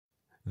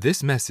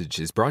This message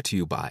is brought to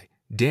you by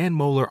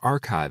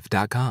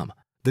danmohlerarchive.com,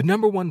 the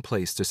 #1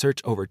 place to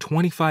search over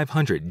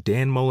 2,500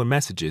 Dan Mohler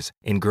messages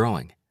and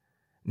growing.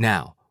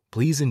 Now,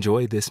 please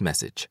enjoy this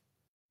message.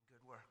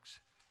 Good works.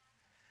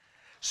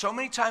 So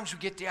many times we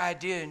get the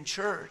idea in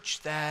church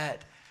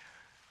that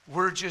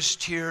we're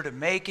just here to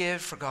make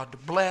it, for God to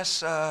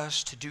bless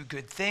us, to do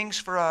good things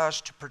for us,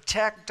 to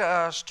protect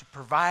us, to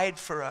provide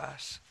for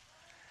us.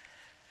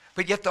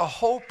 But yet the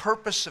whole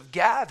purpose of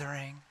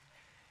gathering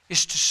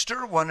is to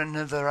stir one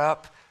another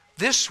up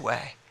this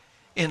way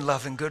in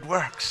love and good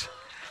works.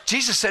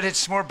 Jesus said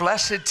it's more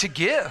blessed to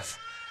give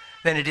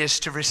than it is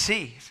to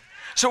receive.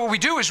 So what we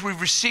do is we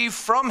receive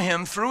from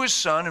him through his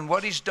son and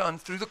what he's done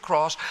through the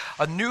cross,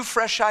 a new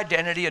fresh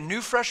identity, a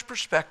new fresh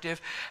perspective,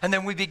 and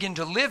then we begin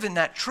to live in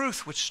that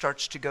truth which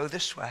starts to go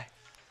this way.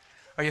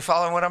 Are you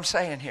following what I'm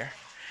saying here?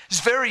 It's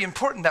very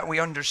important that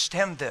we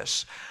understand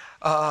this.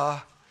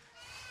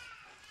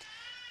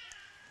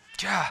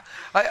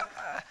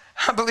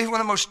 I believe one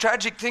of the most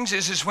tragic things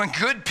is when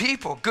good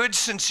people, good,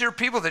 sincere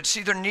people that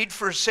see their need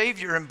for a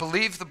Savior and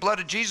believe the blood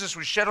of Jesus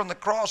was shed on the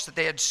cross, that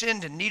they had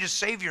sinned and need a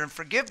Savior and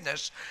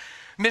forgiveness,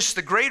 miss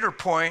the greater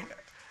point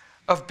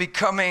of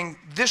becoming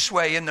this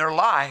way in their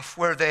life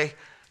where they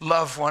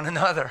love one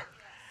another.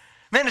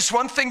 Man, it's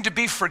one thing to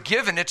be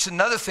forgiven. It's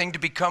another thing to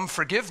become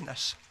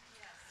forgiveness.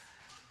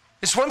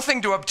 It's one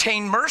thing to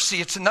obtain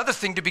mercy. It's another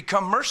thing to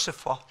become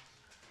merciful.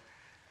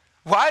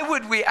 Why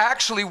would we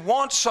actually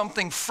want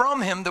something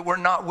from him that we're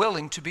not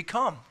willing to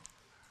become?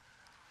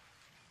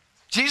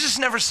 Jesus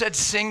never said,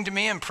 sing to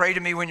me and pray to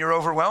me when you're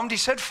overwhelmed. He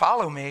said,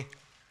 follow me.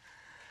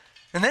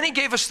 And then he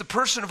gave us the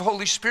person of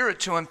Holy Spirit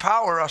to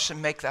empower us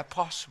and make that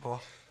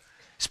possible.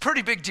 It's a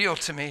pretty big deal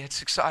to me.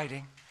 It's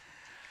exciting.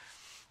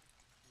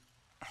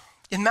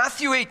 In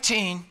Matthew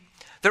 18,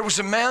 there was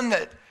a man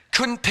that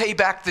couldn't pay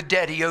back the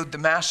debt he owed the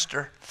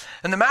master.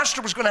 And the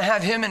master was going to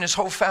have him and his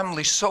whole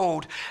family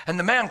sold. And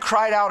the man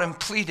cried out and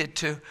pleaded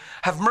to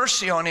have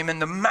mercy on him. And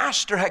the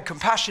master had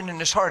compassion in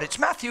his heart. It's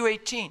Matthew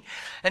 18.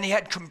 And he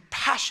had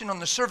compassion on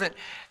the servant.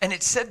 And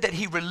it said that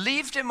he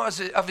relieved him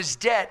of his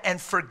debt and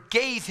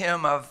forgave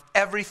him of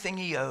everything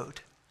he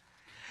owed.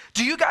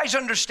 Do you guys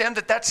understand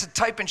that that's a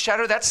type and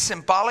shadow? That's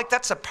symbolic.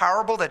 That's a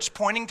parable that's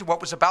pointing to what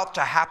was about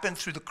to happen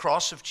through the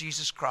cross of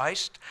Jesus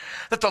Christ.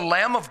 That the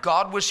Lamb of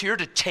God was here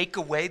to take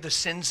away the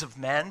sins of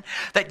men.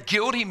 That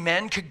guilty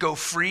men could go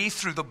free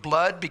through the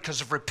blood because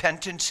of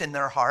repentance in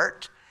their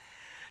heart.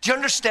 Do you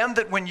understand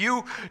that when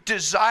you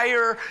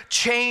desire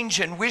change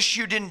and wish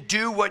you didn't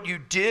do what you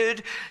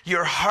did,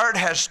 your heart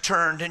has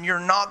turned and you're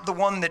not the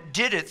one that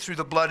did it through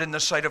the blood in the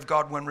sight of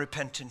God when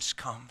repentance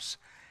comes?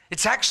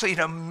 It's actually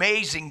an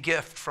amazing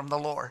gift from the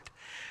Lord.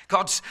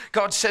 God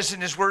says in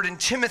his word in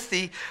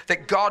Timothy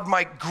that God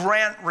might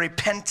grant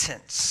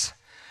repentance.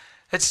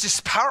 It's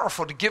just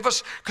powerful to give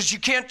us, because you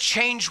can't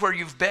change where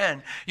you've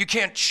been. You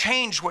can't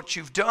change what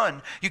you've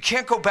done. You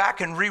can't go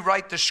back and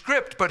rewrite the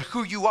script, but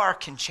who you are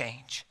can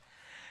change.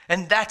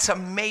 And that's a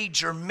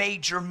major,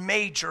 major,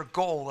 major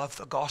goal of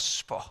the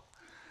gospel.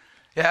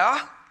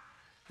 Yeah?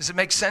 Does it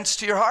make sense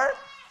to your heart?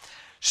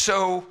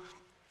 So,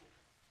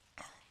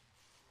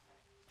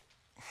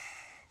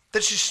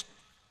 Let's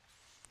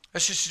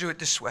just do it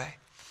this way.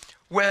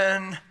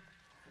 When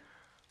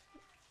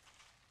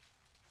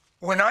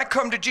I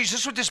come to Jesus, this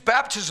is what this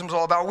baptism is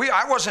all about.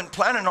 I wasn't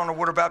planning on a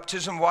water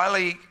baptism.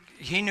 Wiley,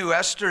 he knew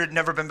Esther had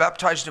never been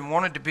baptized and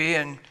wanted to be,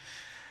 and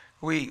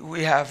we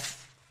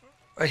have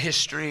a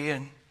history,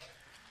 and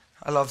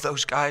I love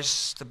those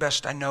guys the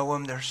best I know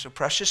them. They're so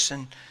precious,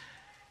 and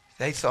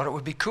they thought it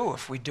would be cool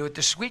if we do it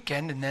this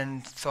weekend, and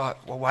then thought,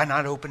 well, why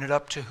not open it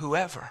up to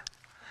whoever?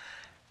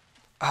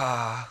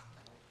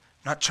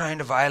 Not trying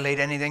to violate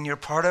anything you're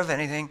part of,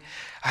 anything.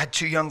 I had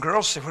 2 young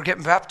girls say, we're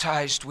getting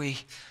baptized. We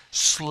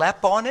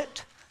slept on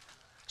it.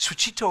 That's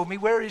what she told me.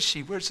 Where is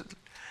she? Where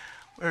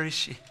is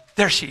she?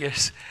 There she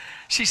is.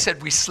 She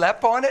said, we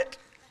slept on it,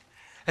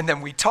 and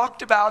then we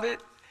talked about it,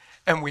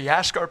 and we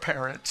asked our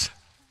parents,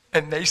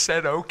 and they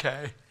said,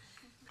 okay.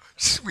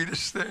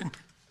 Sweetest thing.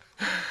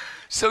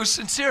 So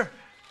sincere.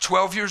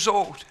 12 years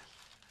old.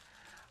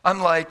 I'm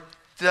like,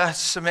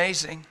 that's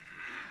amazing.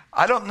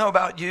 I don't know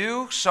about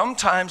you.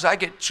 Sometimes I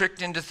get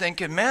tricked into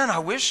thinking, man, I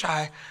wish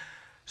I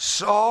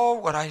saw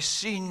what I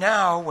see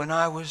now when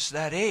I was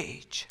that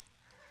age.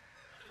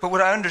 But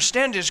what I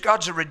understand is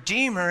God's a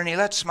redeemer and he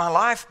lets my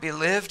life be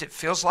lived. It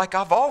feels like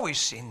I've always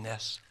seen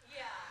this.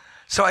 Yeah.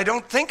 So I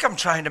don't think I'm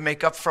trying to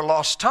make up for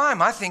lost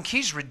time. I think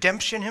he's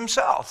redemption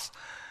himself.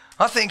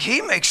 I think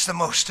he makes the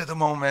most of the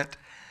moment.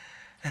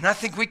 And I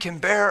think we can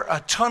bear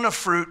a ton of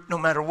fruit no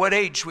matter what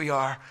age we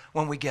are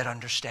when we get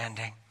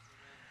understanding.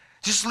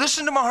 Just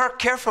listen to my heart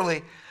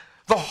carefully.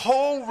 The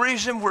whole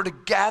reason we're to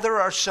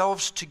gather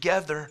ourselves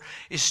together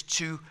is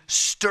to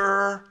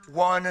stir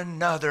one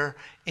another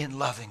in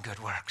love and good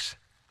works.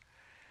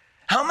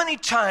 How many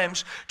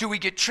times do we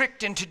get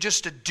tricked into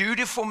just a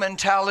dutiful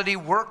mentality,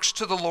 works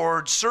to the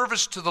Lord,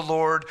 service to the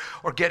Lord,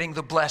 or getting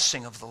the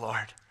blessing of the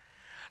Lord?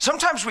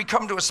 Sometimes we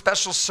come to a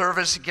special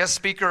service, a guest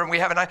speaker, and we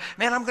have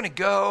I'm going to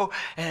go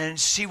and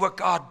see what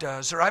God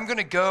does, or I'm going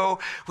to go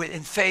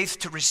in faith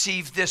to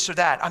receive this or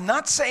that. I'm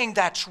not saying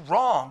that's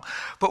wrong,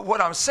 but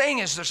what I'm saying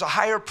is there's a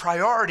higher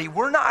priority.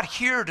 We're not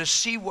here to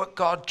see what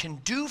God can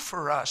do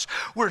for us.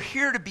 We're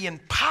here to be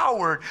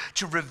empowered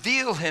to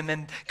reveal him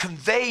and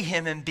convey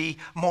him and be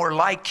more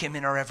like him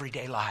in our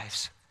everyday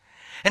lives.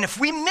 And if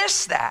we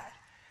miss that,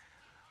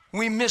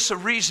 we miss a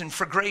reason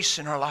for grace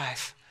in our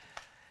life.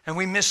 And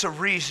we miss a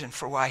reason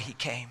for why he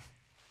came.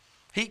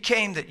 He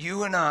came that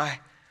you and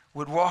I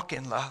would walk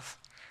in love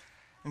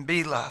and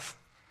be love,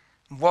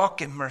 and walk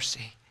in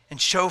mercy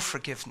and show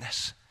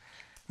forgiveness.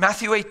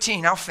 Matthew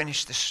 18, I'll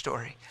finish this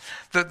story.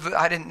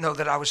 I didn't know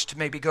that I was to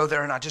maybe go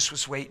there, and I just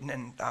was waiting,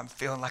 and I'm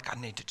feeling like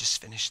I need to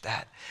just finish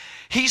that.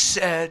 He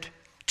said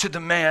to the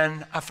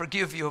man, I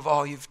forgive you of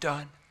all you've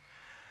done.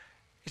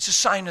 It's a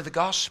sign of the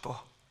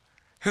gospel.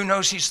 Who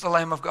knows he's the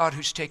Lamb of God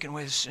who's taken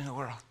away the sin of the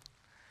world?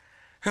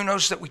 Who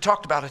knows that we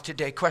talked about it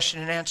today, question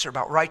and answer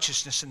about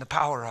righteousness and the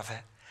power of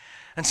it.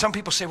 And some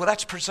people say, well,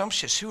 that's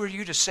presumptuous. Who are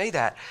you to say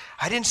that?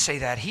 I didn't say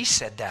that. He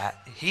said that.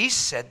 He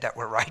said that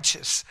we're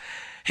righteous.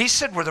 He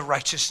said we're the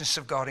righteousness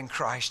of God in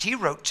Christ. He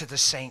wrote to the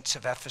saints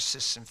of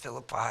Ephesus and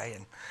Philippi.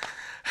 And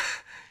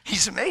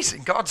he's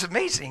amazing. God's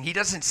amazing. He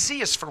doesn't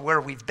see us for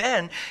where we've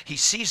been. He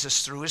sees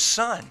us through his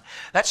Son.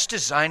 That's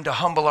designed to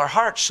humble our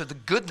hearts so the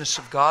goodness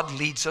of God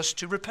leads us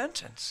to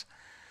repentance.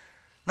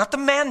 Not the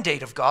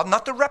mandate of God,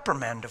 not the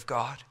reprimand of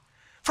God.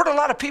 I've heard a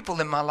lot of people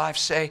in my life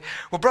say,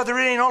 well, brother,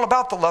 it ain't all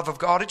about the love of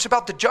God. It's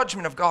about the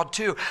judgment of God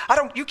too.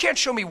 You can't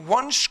show me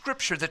one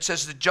scripture that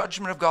says the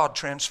judgment of God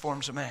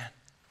transforms a man.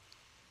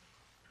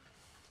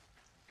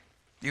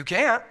 You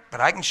can't,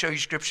 but I can show you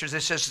scriptures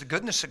that says the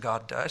goodness of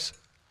God does.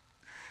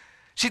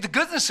 See, the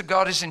goodness of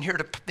God isn't here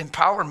to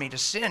empower me to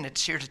sin.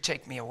 It's here to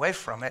take me away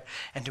from it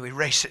and to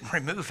erase it and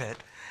remove it.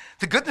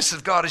 The goodness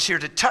of God is here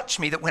to touch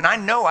me, that when I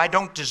know I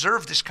don't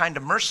deserve this kind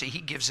of mercy,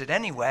 he gives it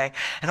anyway.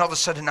 And all of a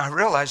sudden I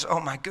realize, oh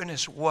my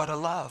goodness, what a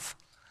love.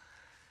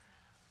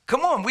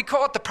 Come on, we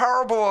call it the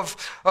parable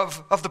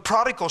of the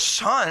prodigal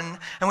son,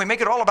 and we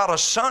make it all about a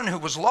son who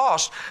was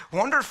lost.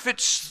 Wonder if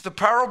it's the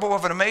parable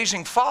of an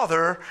amazing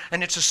father,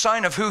 and it's a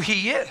sign of who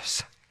he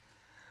is.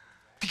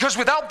 Because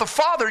without the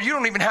father, you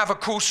don't even have a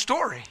cool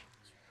story.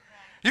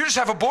 You just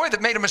have a boy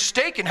that made a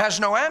mistake and has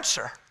no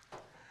answer.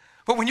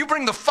 But when you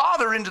bring the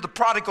father into the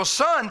prodigal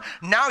son,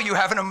 now you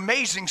have an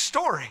amazing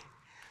story.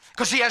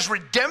 Because he has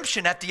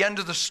redemption at the end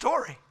of the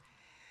story.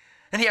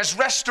 And he has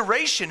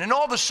restoration. And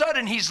all of a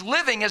sudden, he's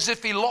living as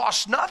if he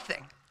lost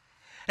nothing.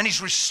 And he's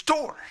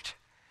restored.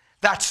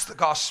 That's the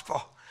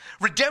gospel.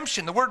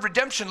 Redemption, the word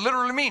redemption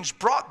literally means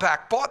brought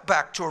back, bought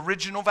back to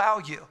original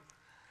value.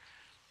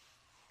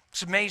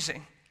 It's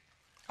amazing.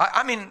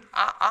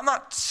 I'm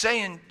not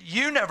saying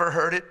you never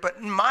heard it, but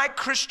in my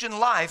Christian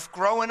life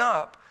growing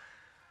up,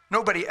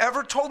 nobody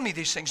ever told me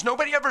these things.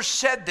 Nobody ever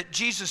said that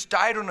Jesus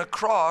died on a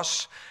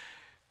cross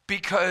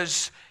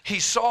because he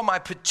saw my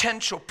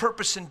potential,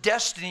 purpose, and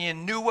destiny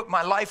and knew what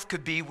my life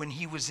could be when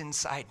he was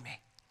inside me.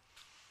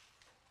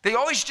 They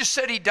always just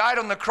said he died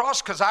on the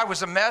cross because I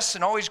was a mess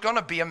and always going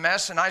to be a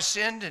mess, and I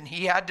sinned and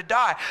he had to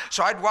die.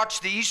 So I'd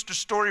watch the Easter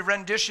story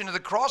rendition of the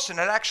cross and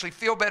I'd actually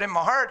feel bad in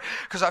my heart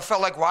because I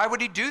felt like, why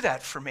would he do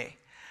that for me?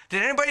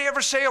 Did anybody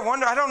ever say,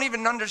 I don't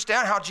even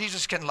understand how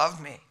Jesus can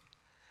love me?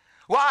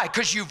 Why?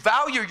 Because you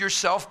value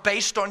yourself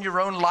based on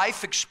your own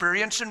life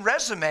experience and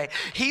resume.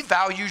 He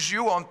values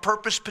you on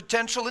purpose,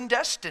 potential, and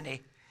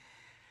destiny.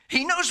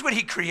 He knows what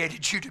he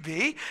created you to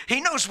be. He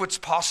knows what's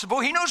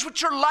possible. He knows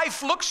what your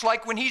life looks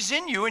like when he's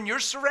in you and you're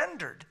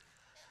surrendered.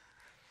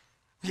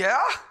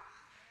 Yeah?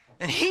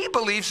 And he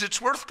believes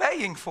it's worth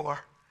paying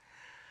for.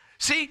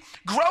 See,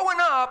 growing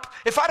up,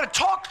 if I'd have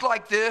talked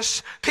like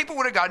this, people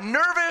would have got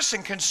nervous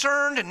and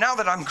concerned. And now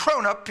that I'm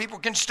grown up, people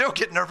can still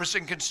get nervous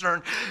and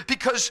concerned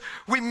because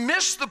we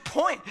miss the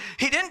point.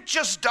 He didn't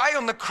just die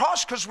on the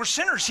cross because we're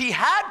sinners. He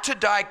had to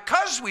die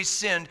because we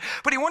sinned.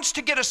 But he wants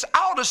to get us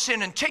out of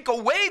sin and take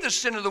away the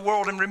sin of the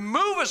world and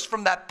remove us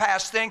from that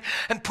past thing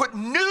and put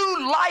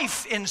new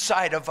life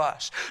inside of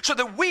us so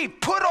that we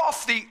put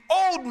off the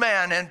old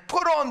man and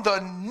put on the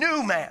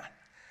new man.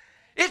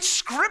 It's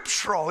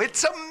scriptural.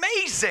 It's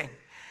amazing.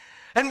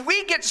 And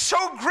we get so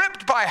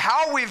gripped by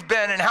how we've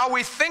been and how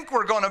we think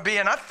we're going to be.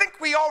 And I think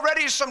we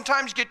already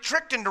sometimes get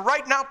tricked into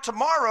right now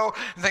tomorrow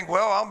and think,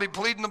 well, I'll be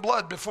pleading the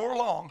blood before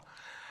long.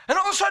 And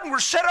all of a sudden we're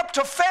set up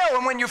to fail.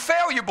 And when you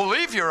fail, you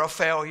believe you're a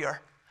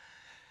failure.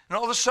 And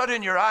all of a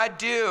sudden your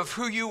idea of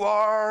who you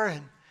are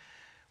and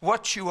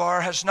what you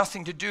are has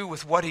nothing to do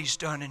with what he's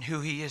done and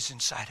who he is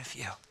inside of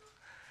you.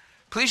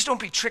 Please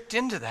don't be tricked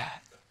into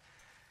that.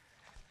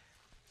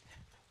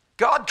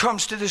 God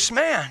comes to this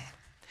man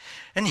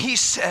and he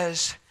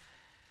says,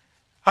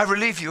 I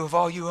relieve you of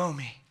all you owe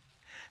me.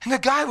 And the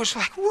guy was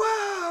like,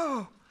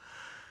 whoa.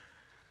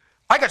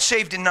 I got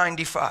saved in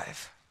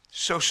 95.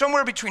 So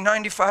somewhere between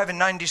 95 and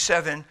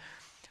 97,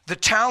 the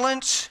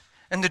talents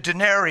and the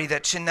denarii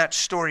that's in that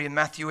story in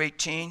Matthew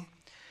 18,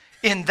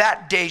 in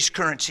that day's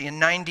currency, in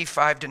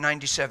 95 to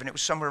 97, it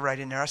was somewhere right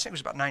in there. I think it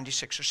was about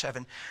 96 or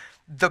 7.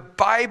 The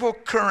Bible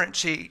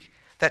currency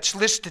that's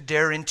listed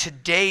there in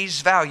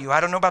today's value, I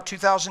don't know about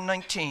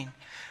 2019,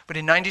 but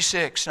in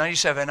 96,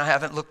 97, I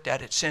haven't looked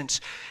at it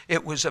since,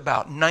 it was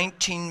about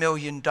 $19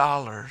 million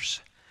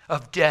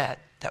of debt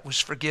that was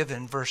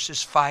forgiven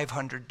versus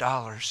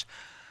 $500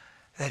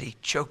 that he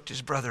choked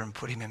his brother and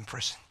put him in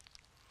prison.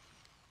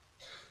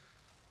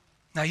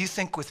 Now you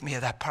think with me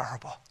of that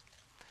parable.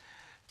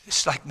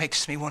 This like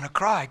makes me want to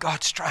cry.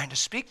 God's trying to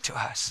speak to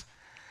us.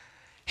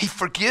 He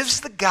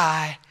forgives the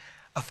guy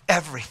of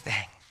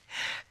everything.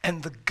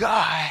 And the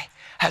guy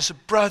has a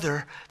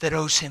brother that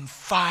owes him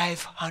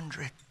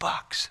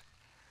 $500.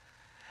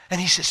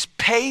 And he says,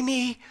 pay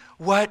me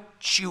what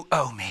you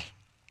owe me.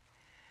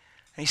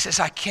 And he says,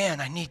 I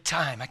need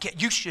time. I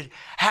can't. You should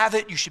have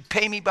it. You should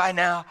pay me by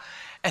now.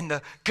 And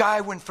the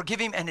guy wouldn't forgive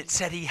him. And it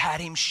said he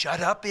had him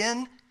shut up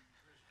in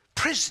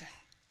prison.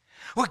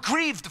 Well, it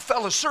grieved the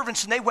fellow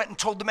servants, and they went and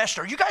told the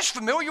master. Are you guys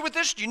familiar with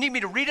this? Do you need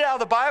me to read it out of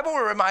the Bible,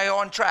 or am I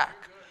on track?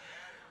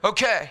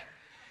 Okay.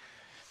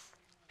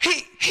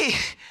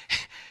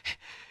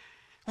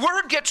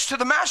 Word gets to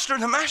the master,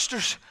 and the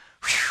master's,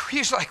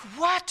 he's like,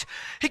 what?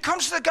 He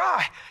comes to the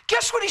guy.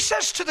 Guess what he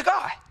says to the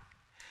guy?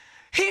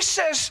 He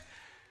says,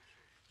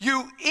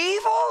 you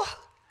evil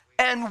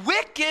and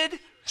wicked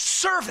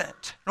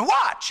servant. Now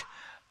watch.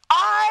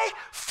 I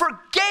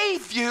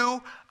forgave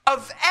you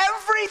of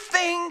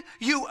everything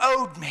you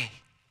owed me.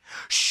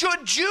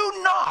 Should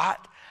you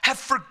not have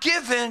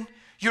forgiven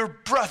your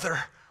brother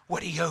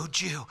what he owed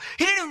you?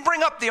 He didn't even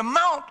bring up the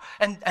amount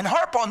and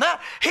harp on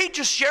that. He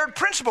just shared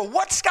principle.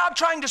 What's God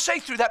trying to say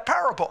through that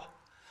parable?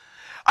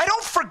 I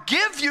don't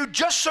forgive you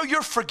just so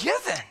you're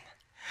forgiven.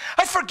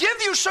 I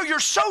forgive you so you're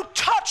so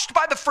touched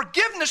by the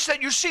forgiveness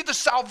that you see the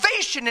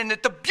salvation in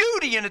it, the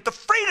beauty in it, the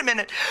freedom in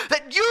it,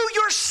 that you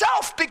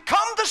yourself become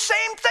the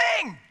same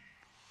thing.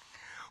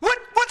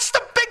 What's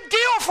the big deal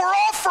if we're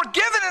all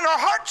forgiven and our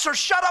hearts are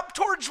shut up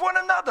towards one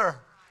another?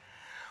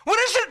 What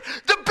is it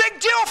the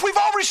big deal if we've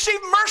all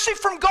received mercy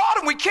from God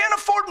and we can't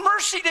afford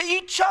mercy to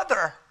each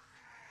other?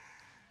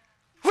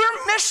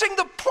 We're missing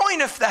the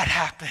point if that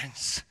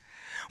happens.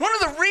 One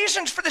of the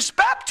reasons for this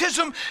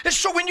baptism is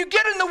so when you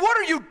get in the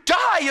water, you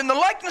die in the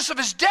likeness of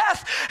his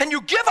death, and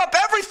you give up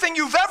everything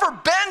you've ever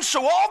been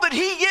so all that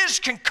he is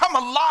can come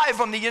alive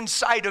on the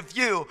inside of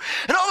you.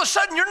 And all of a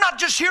sudden, you're not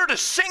just here to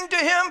sing to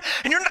him,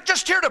 and you're not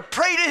just here to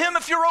pray to him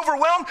if you're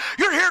overwhelmed.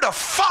 You're here to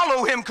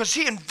follow him because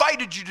he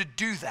invited you to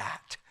do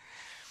that.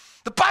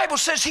 The Bible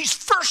says he's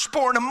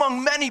firstborn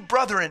among many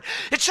brethren.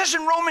 It says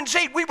in Romans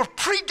 8, we were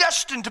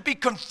predestined to be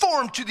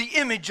conformed to the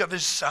image of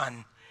his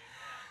son.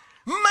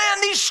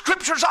 Man, these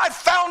scriptures I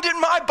found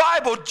in my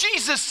Bible.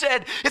 Jesus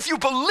said, if you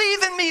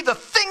believe in me, the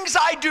things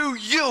I do,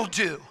 you'll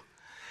do.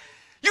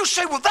 You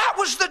say, well, that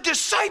was the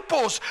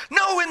disciples.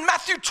 No, in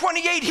Matthew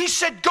 28, he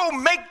said, go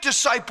make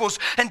disciples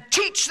and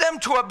teach them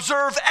to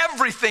observe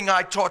everything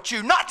I taught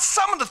you. Not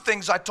some of the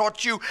things I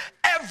taught you,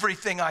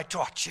 everything I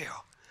taught you.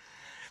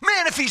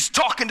 Man, if he's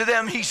talking to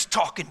them, he's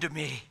talking to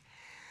me.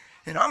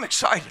 And I'm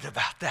excited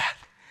about that.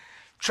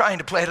 Trying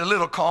to play it a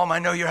little calm. I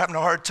know you're having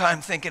a hard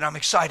time thinking I'm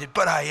excited,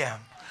 but I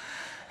am.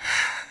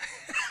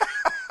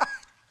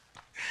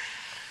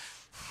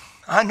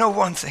 I know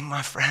one thing,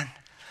 my friend.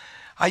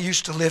 I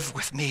used to live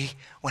with me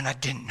when I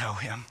didn't know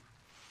him.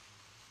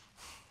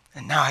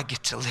 And now I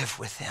get to live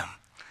with him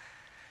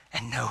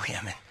and know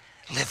him and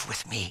live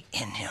with me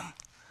in him.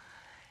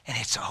 And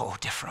it's a whole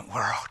different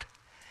world.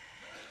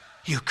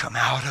 You come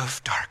out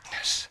of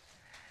darkness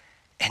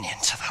and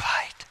into the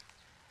light.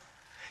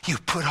 You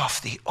put off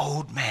the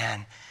old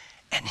man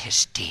and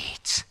his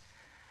deeds.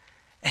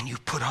 And you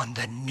put on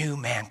the new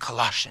man,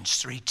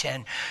 Colossians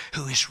 3:10,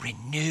 who is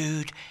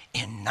renewed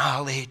in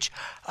knowledge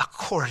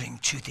according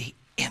to the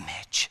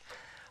image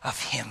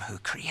of him who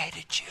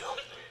created you.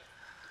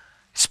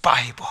 It's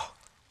Bible.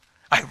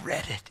 I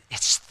read it.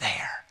 It's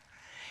there.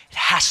 It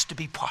has to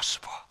be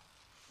possible.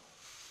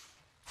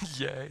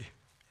 Yay.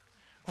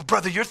 Well,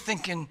 brother, you're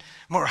thinking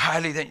more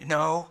highly than,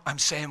 no, I'm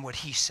saying what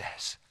he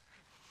says.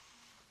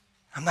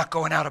 I'm not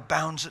going out of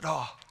bounds at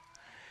all.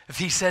 If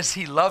he says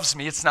he loves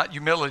me, it's not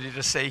humility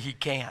to say he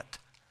can't.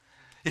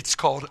 It's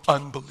called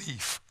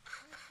unbelief.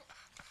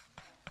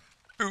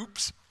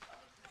 Oops.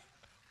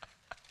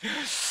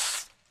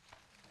 If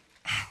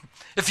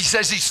he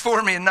says he's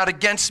for me and not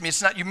against me,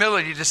 it's not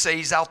humility to say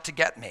he's out to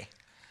get me.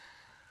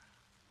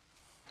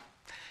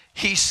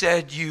 He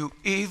said, you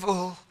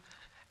evil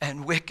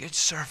and wicked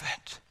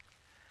servant,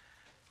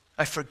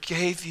 I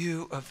forgave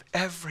you of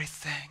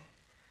everything.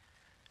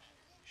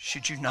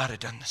 Should you not have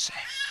done the same?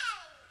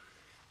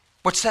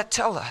 What's that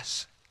tell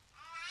us?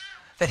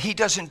 That he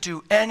doesn't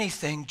do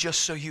anything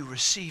just so you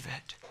receive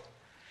it.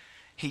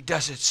 He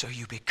does it so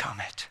you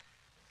become it.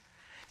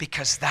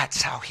 Because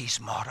that's how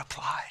he's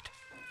multiplied.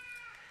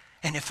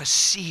 And if a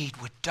seed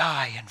would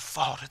die and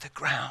fall to the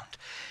ground,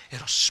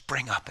 it'll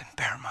spring up and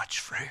bear much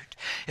fruit.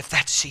 If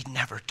that seed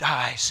never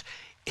dies,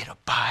 it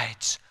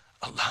abides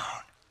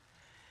alone.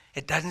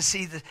 It doesn't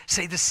say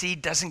the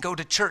seed doesn't go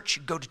to church.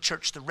 You go to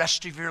church the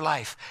rest of your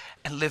life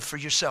and live for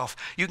yourself.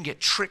 You can get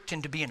tricked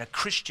into being a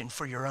Christian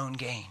for your own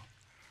gain.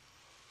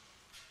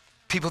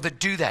 People that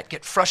do that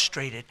get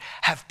frustrated,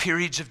 have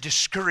periods of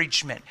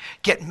discouragement,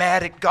 get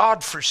mad at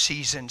God for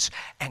seasons,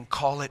 and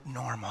call it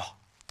normal.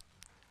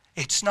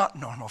 It's not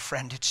normal,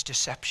 friend. It's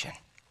deception.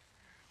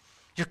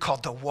 You're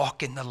called to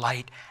walk in the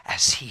light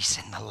as he's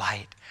in the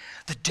light.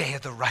 The day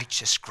of the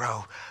righteous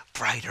grow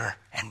brighter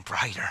and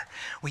brighter.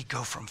 We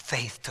go from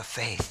faith to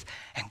faith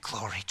and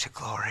glory to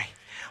glory.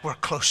 We're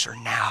closer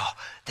now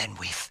than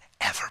we've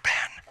ever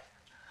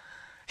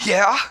been.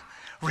 Yeah?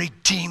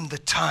 Redeem the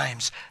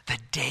times. The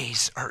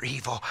days are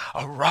evil.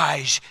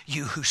 Arise,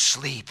 you who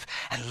sleep,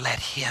 and let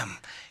him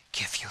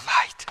give you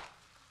light.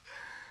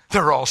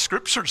 They're all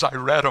scriptures. I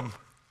read them.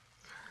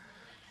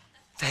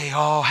 They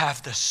all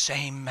have the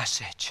same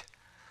message.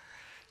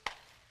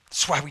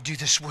 That's why we do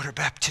this water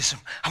baptism.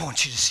 I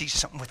want you to see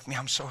something with me.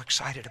 I'm so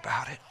excited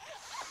about it.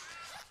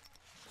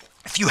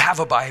 If you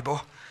have a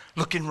Bible,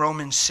 look in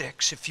Romans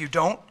 6. If you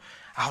don't,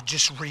 I'll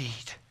just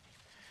read.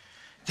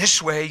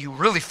 This way you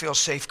really feel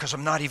safe because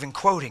I'm not even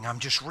quoting. I'm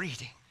just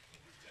reading.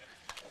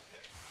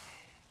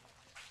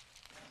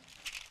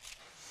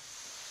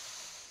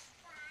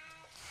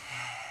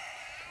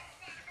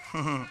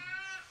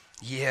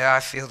 Yeah, I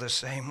feel the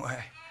same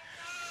way.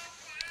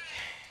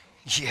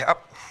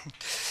 Yep.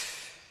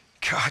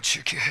 God,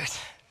 you're good.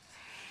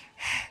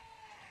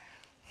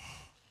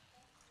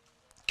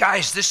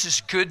 Guys, this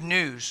is good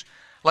news.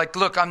 Like,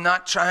 look, I'm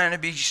not trying to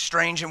be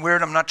strange and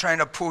weird. I'm not trying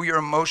to pull your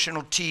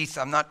emotional teeth.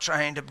 I'm not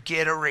trying to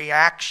get a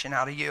reaction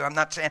out of you. I'm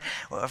not saying,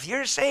 well, if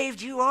you're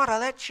saved, you ought to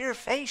let your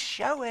face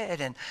show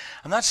it. And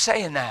I'm not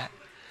saying that.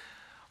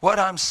 What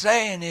I'm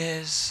saying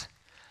is,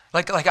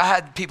 like I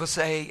heard people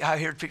say,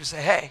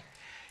 hey,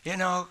 you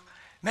know,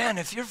 man,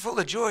 if you're full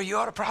of joy, you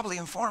ought to probably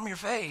inform your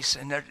face.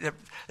 And they're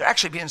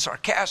actually being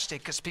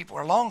sarcastic because people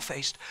are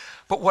long-faced.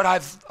 But what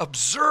I've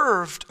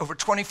observed over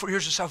 24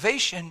 years of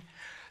salvation,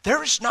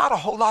 there is not a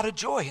whole lot of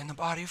joy in the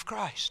body of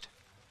Christ.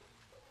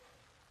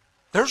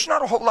 There's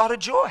not a whole lot of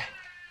joy.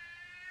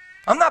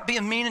 I'm not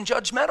being mean and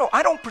judgmental.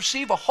 I don't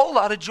perceive a whole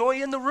lot of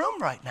joy in the room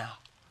right now.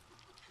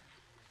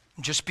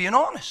 I'm just being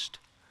honest.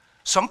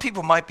 Some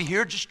people might be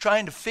here just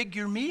trying to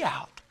figure me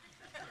out.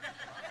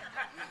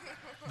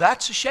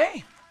 That's a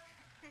shame.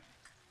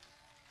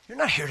 You're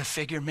not here to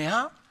figure me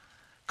out.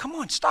 Come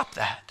on, stop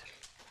that.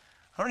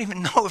 I don't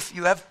even know if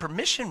you have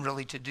permission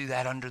really to do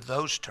that under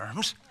those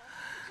terms.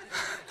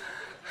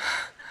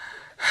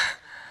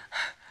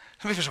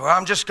 People say, well,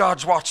 I'm just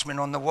God's watchman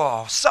on the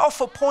wall.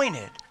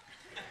 Self-appointed.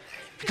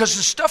 Because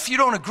the stuff you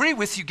don't agree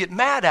with, you get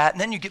mad at, and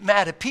then you get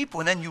mad at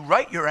people, and then you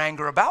write your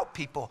anger about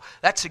people.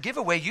 That's a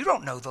giveaway. You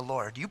don't know the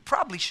Lord. You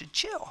probably should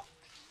chill.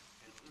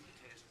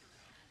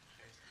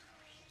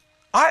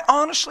 I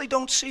honestly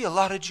don't see a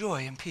lot of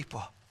joy in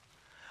people.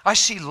 I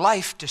see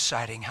life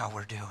deciding how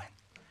we're doing.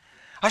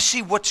 I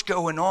see what's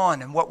going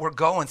on and what we're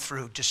going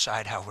through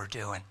decide how we're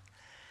doing.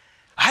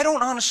 I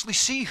don't honestly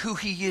see who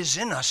he is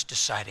in us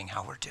deciding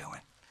how we're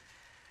doing.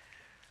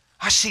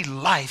 I see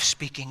life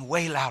speaking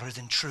way louder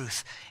than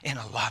truth in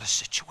a lot of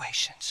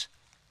situations.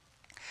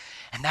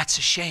 And that's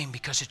a shame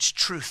because it's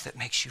truth that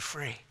makes you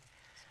free,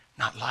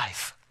 not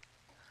life.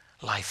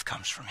 Life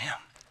comes from him.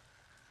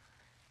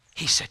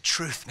 He said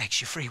truth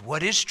makes you free.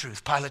 What is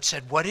truth? Pilate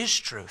said, what is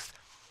truth?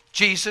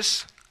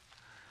 Jesus,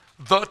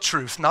 the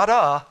truth, not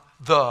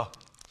the.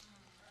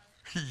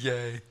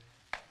 Yay.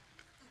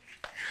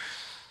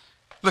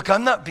 Look,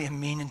 I'm not being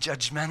mean and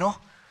judgmental.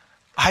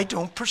 I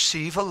don't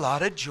perceive a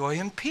lot of joy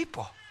in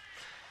people.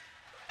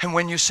 And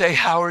when you say,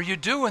 how are you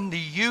doing? The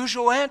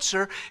usual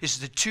answer is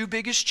the two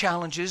biggest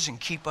challenges and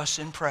keep us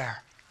in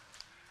prayer.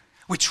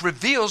 Which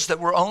reveals that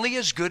we're only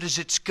as good as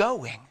it's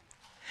going.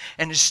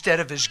 And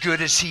instead of as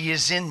good as he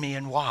is in me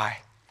and why.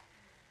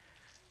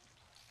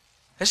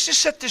 Let's just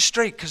set this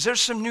straight because there's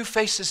some new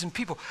faces and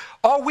people.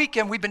 All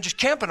weekend we've been just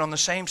camping on the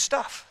same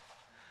stuff.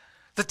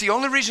 That the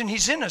only reason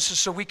he's in us is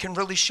so we can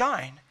really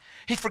shine.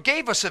 He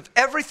forgave us of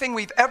everything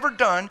we've ever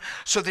done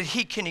so that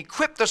he can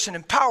equip us and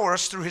empower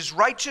us through his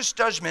righteous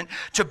judgment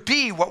to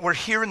be what we're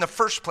here in the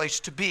first place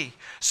to be,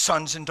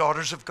 sons and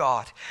daughters of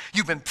God.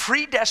 You've been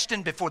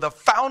predestined before the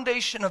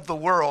foundation of the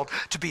world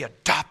to be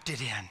adopted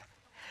in.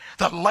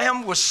 The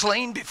Lamb was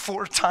slain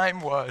before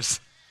time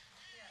was,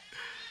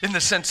 in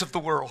the sense of the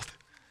world.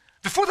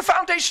 Before the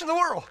foundation of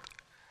the world.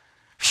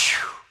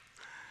 Phew.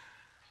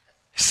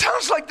 It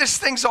sounds like this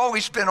thing's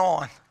always been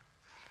on.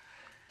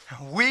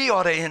 We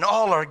ought to, in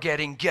all our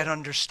getting, get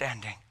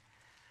understanding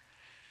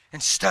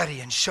and study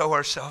and show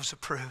ourselves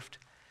approved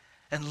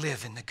and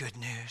live in the good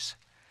news.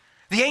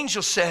 The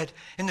angel said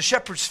in the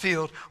shepherd's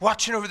field,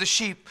 watching over the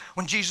sheep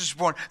when Jesus was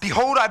born,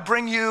 behold, I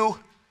bring you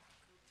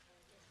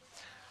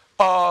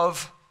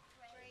of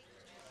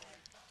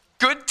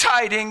good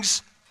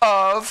tidings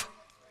of,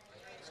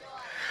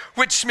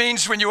 which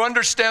means when you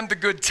understand the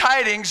good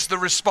tidings, the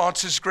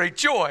response is great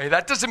joy.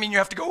 That doesn't mean you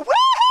have to go,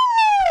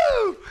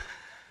 woo!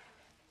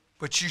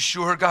 But you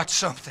sure got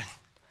something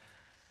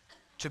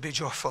to be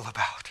joyful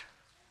about.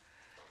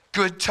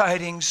 Good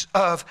tidings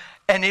of,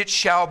 and it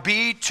shall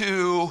be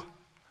to.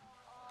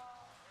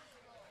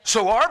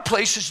 So our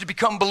place is to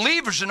become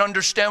believers and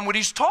understand what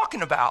he's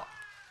talking about.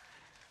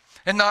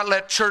 and not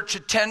let church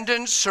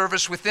attendance,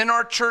 service within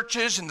our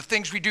churches, and the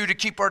things we do to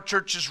keep our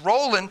churches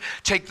rolling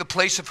take the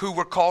place of who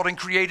we're called and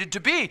created to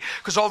be.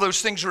 Because all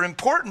those things are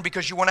important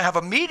because you want to have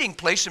a meeting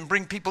place and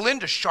bring people in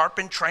to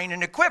sharpen, train,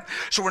 and equip.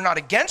 So we're not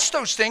against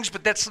those things,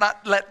 but let's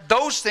not let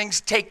those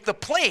things take the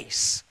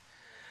place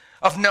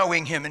of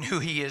knowing him and who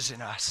he is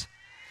in us.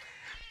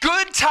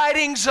 Good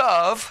tidings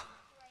of...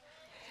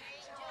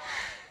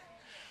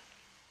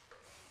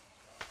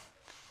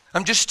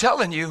 I'm just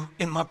telling you,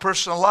 in my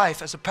personal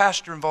life, as a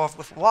pastor involved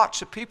with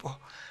lots of people,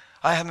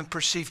 I haven't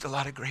perceived a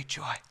lot of great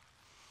joy.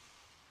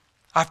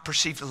 I've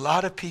perceived a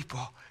lot of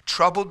people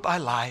troubled by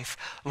life,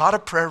 a lot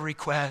of prayer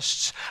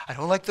requests. I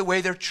don't like the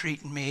way they're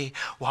treating me.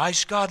 Why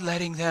is God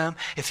letting them?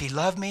 If he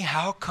loved me,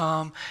 how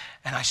come?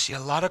 And I see a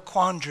lot of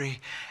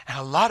quandary and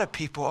a lot of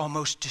people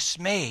almost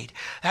dismayed.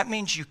 That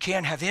means you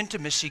can't have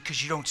intimacy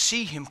because you don't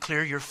see him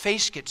clear. Your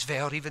face gets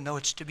veiled even though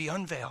it's to be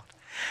unveiled.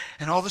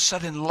 And all of a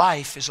sudden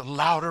life is a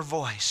louder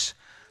voice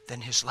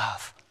than his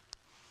love.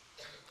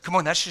 Come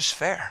on, that's just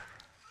fair.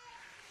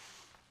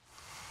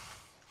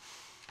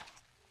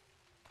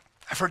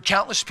 I've heard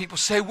countless people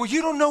say, well,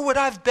 you don't know what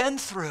I've been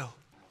through.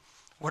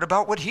 What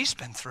about what he's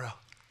been through?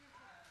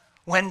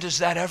 When does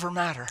that ever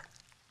matter?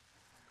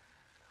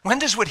 When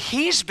does what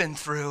he's been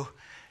through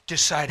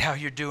decide how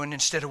you're doing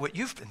instead of what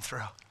you've been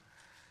through?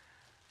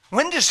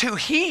 When does who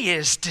he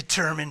is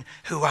determine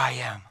who I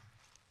am?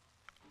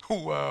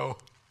 Whoa.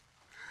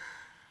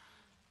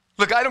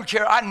 Look, I don't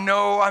care. I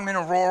know I'm in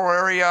a rural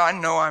area. I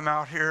know I'm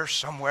out here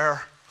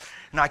somewhere.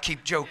 And I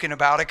keep joking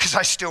about it because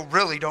I still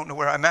really don't know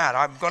where I'm at.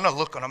 I'm going to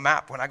look on a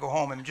map when I go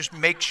home and just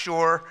make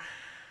sure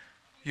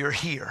you're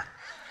here.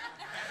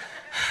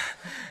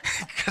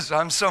 Because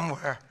I'm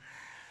somewhere.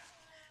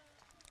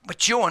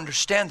 But you'll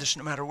understand this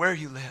no matter where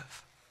you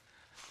live.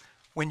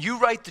 When you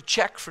write the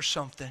check for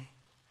something,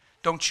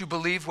 don't you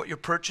believe what you're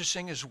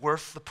purchasing is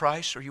worth the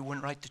price or you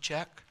wouldn't write the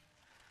check?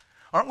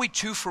 Aren't we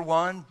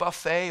 2-for-1,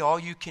 buffet, all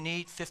you can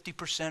eat,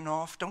 50%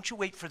 off? Don't you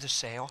wait for the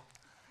sale?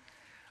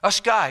 Us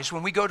guys,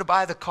 when we go to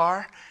buy the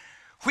car,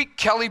 we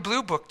Kelly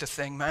Blue Book the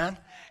thing, man.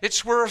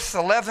 It's worth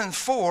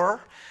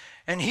 $11,400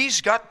 and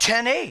he's got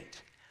 $10,800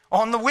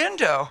 on the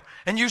window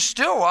and you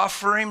still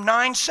offer him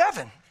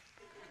 $9,700.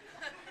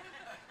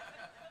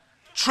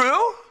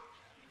 True?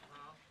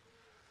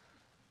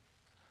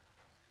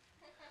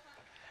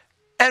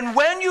 And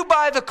when you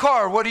buy the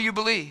car, what do you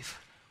believe?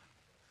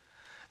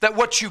 That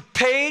what you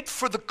paid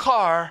for the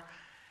car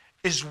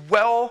is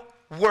well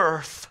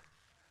worth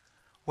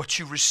what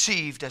you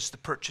received as the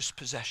purchased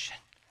possession.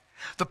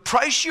 The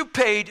price you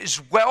paid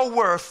is well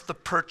worth the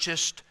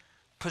purchased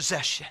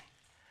possession.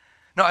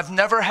 Now, I've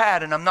never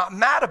had, and I'm not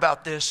mad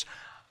about this,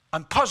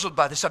 I'm puzzled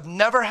by this. I've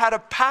never had a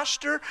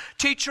pastor,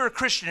 teacher, or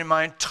Christian in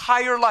my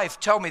entire life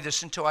tell me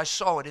this until I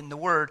saw it in the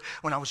Word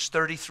when I was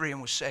 33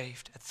 and was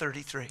saved at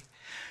 33.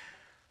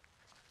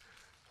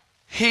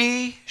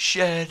 He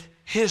shed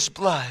his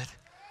blood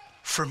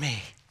for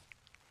me.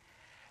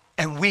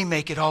 And we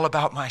make it all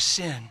about my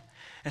sin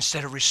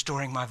instead of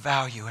restoring my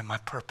value and my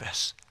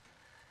purpose.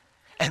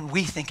 And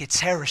we think it's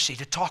heresy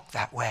to talk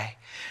that way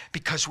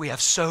because we have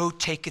so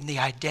taken the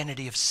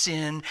identity of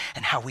sin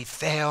and how we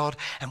failed,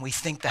 and we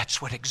think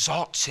that's what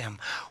exalts him.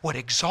 What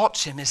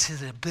exalts him is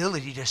his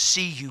ability to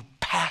see you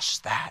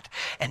past that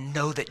and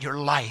know that your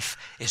life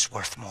is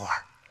worth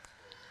more.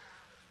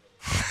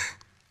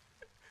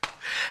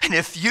 And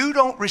if you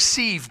don't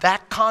receive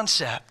that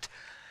concept,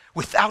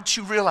 without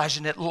you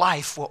realizing that,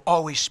 life will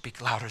always speak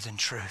louder than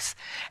truth.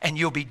 And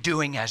you'll be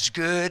doing as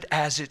good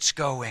as it's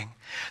going.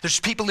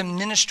 There's people in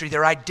ministry,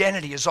 their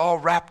identity is all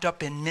wrapped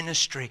up in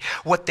ministry.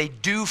 What they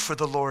do for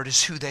the Lord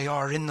is who they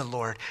are in the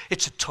Lord.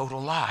 It's a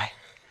total lie.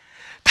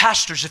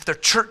 Pastors, if their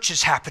church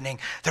is happening,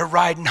 they're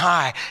riding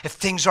high. If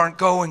things aren't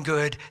going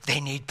good, they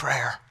need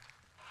prayer.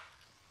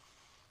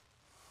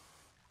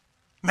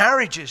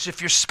 Marriages,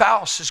 if your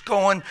spouse is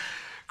going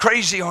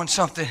crazy on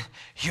something,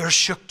 you're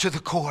shook to the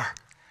core.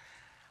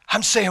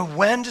 I'm saying,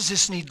 when does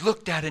this need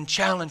looked at and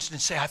challenged and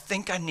say, I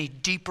think I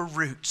need deeper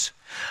roots.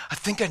 I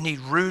think I need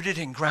rooted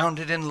and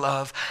grounded in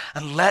love.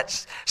 And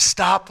let's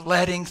stop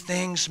letting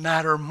things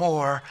matter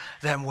more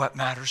than what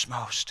matters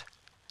most.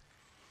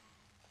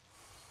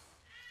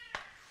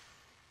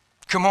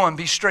 Come on,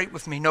 be straight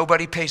with me.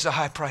 Nobody pays a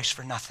high price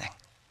for nothing.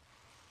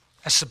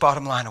 That's the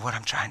bottom line of what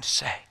I'm trying to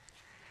say.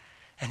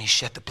 And he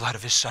shed the blood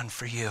of his son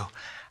for you.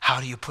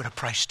 How do you put a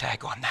price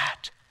tag on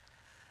that?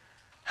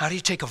 How do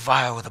you take a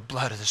vial of the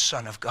blood of the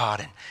Son of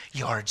God and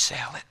yard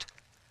sale it?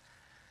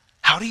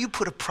 How do you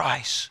put a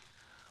price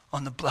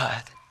on the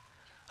blood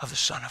of the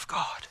Son of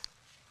God?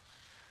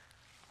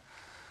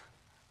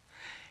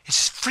 It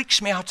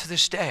freaks me out to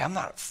this day. I'm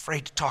not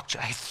afraid to talk to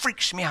you. It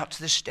freaks me out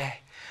to this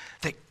day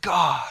that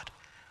God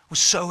was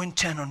so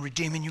intent on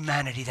redeeming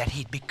humanity that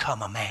he'd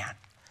become a man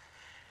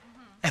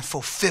and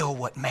fulfill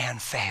what man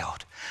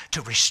failed,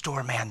 to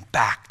restore man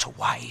back to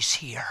why he's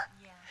here.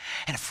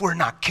 And if we're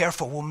not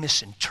careful, we'll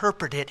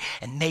misinterpret it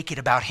and make it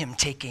about him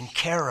taking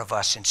care of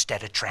us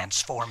instead of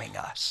transforming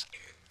us.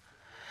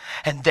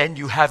 And then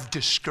you have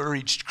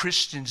discouraged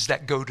Christians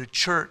that go to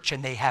church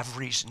and they have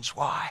reasons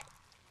why.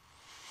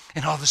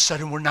 And all of a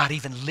sudden, we're not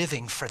even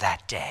living for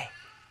that day.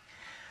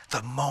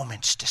 The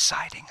moment's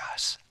deciding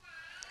us.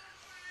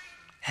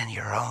 And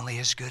you're only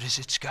as good as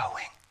it's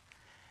going.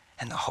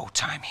 And the whole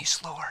time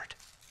he's Lord.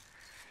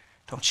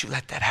 Don't you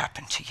let that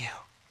happen to you.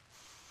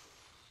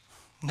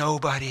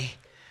 Nobody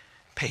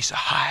pays a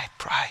high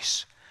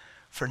price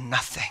for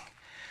nothing.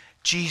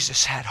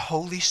 Jesus had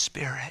Holy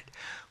Spirit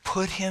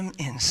put him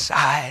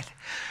inside.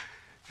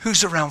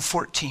 Who's around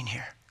 14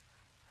 here?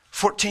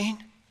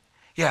 14?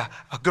 Yeah,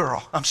 a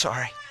girl. I'm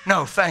sorry.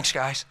 No, thanks,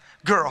 guys.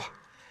 Girl.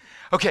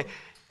 Okay,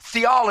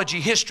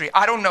 theology, history,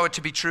 I don't know it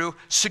to be true,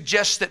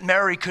 suggests that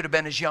Mary could have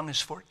been as young as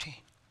 14.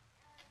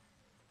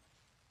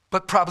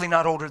 But probably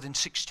not older than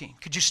 16.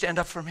 Could you stand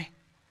up for me?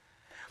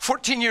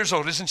 14 years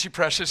old. Isn't she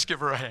precious? Give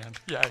her a hand.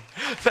 Yay.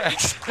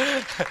 Thanks.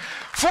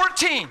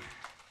 14.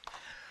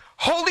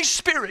 Holy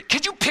Spirit.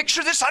 Could you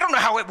picture this? I don't know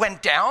how it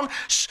went down.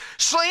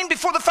 Slain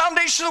before the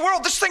foundation of the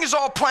world. This thing is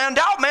all planned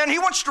out, man. He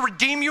wants to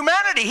redeem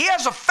humanity. He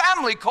has a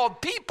family called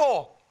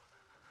people.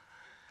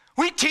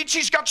 We teach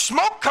he's got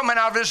smoke coming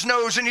out of his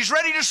nose and he's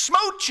ready to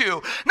smote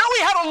you. No,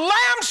 he had a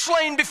lamb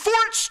slain before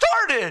it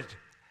started.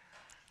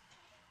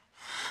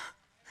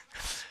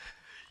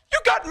 You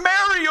got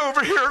Mary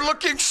over here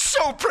looking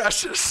so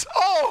precious.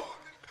 Oh.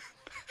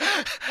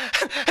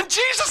 And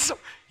Jesus,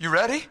 you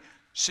ready?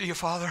 See you,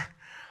 Father.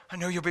 I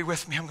know you'll be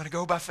with me. I'm going to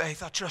go by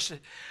faith. I trust it.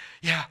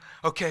 Yeah,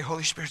 okay,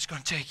 Holy Spirit's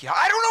going to take you.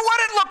 I don't know what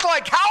it looked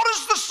like. How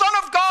does the Son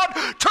of God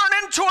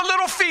turn into a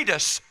little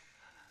fetus?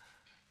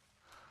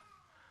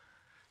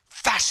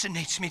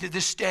 Fascinates me to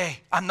this day.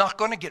 I'm not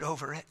going to get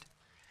over it.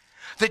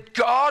 That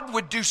God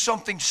would do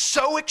something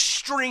so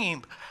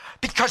extreme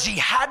because he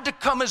had to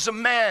come as a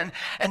man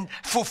and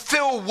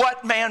fulfill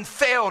what man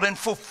failed and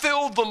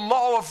fulfill the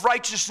law of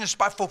righteousness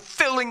by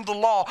fulfilling the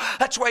law.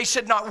 That's why he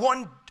said not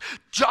one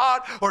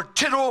jot or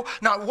tittle,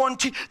 not one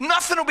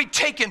nothing will be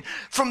taken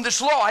from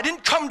this law. I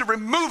didn't come to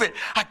remove it.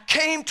 I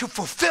came to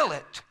fulfill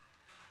it.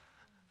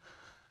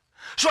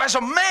 So as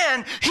a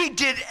man, he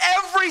did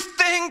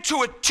everything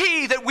to a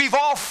T that we've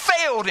all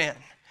failed in.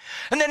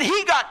 And then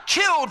he got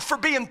killed for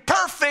being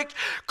perfect,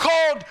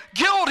 called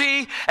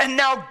guilty, and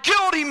now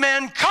guilty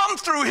men come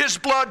through his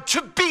blood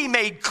to be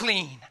made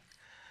clean.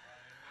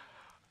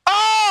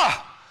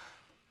 Ah!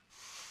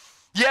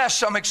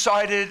 Yes, I'm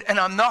excited, and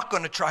I'm not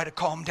going to try to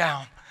calm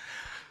down.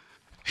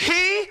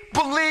 He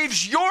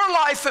believes your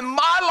life and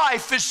my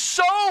life is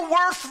so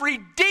worth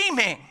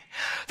redeeming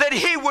that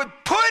he would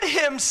put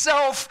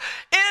himself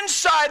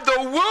inside the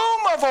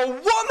womb of a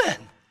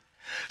woman,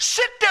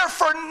 sit there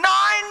for 9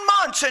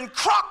 months and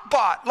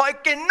crockpot,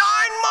 like in 9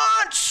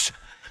 months,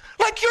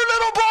 like your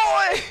little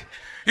boy.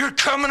 You're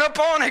coming up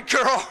on it,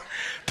 girl.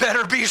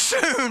 Better be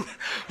soon.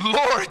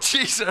 Lord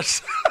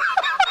Jesus.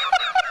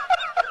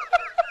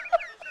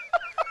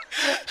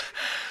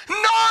 9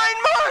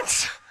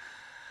 months.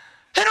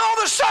 And all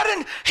of a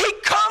sudden, he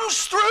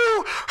comes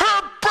through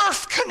her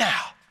birth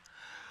canal.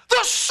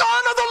 The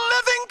Son of the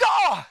living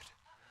God.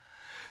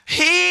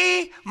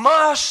 He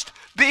must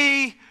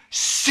be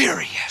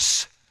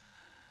serious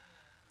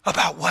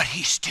about what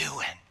he's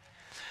doing.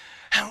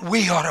 And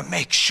we ought to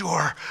make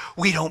sure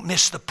we don't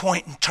miss the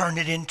point and turn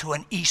it into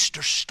an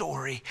Easter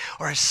story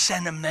or a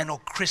sentimental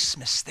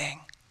Christmas thing.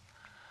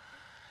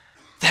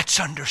 Let's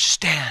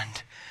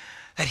understand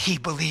that he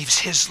believes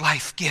his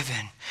life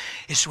given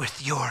is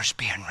with yours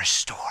being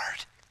restored.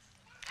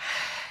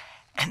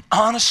 And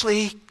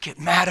honestly, get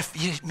mad at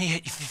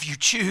me if you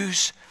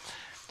choose.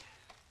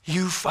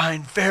 You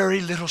find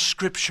very little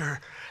scripture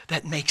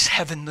that makes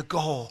heaven the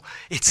goal.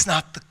 It's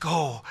not the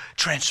goal.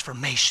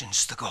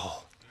 Transformation's the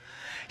goal.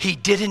 He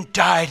didn't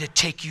die to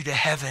take you to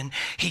heaven.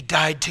 He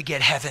died to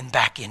get heaven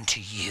back into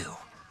you.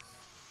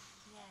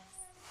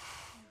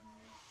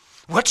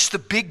 What's the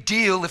big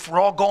deal if we're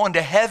all going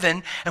to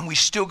heaven and we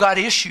still got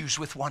issues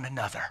with one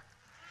another?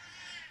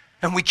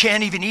 And we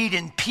can't even eat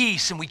in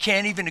peace and we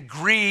can't even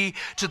agree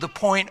to the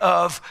point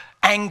of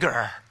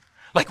anger.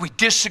 Like we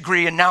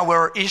disagree and now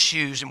we're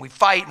issues and we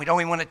fight and we don't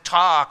even want to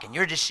talk and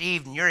you're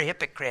deceived and you're a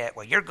hypocrite.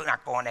 Well, you're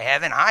not going to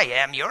heaven. I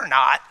am. You're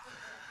not.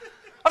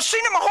 I've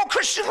seen it my whole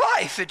Christian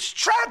life. It's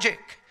tragic.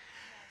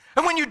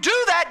 And when you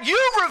do that,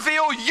 you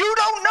reveal you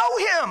don't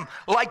know him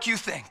like you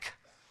think.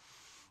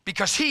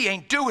 Because he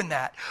ain't doing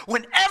that.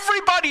 When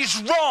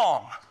everybody's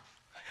wrong,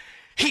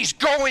 he's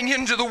going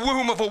into the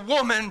womb of a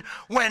woman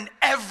when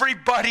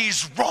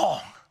everybody's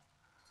wrong.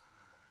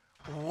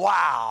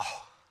 Wow.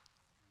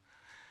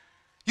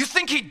 You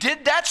think he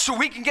did that so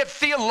we can get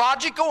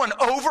theological and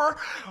over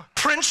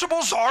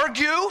principles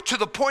argue to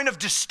the point of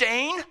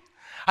disdain?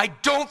 I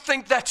don't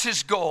think that's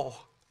his goal.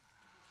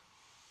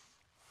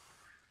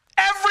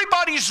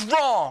 Everybody's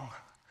wrong.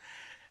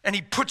 And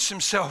he puts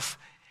himself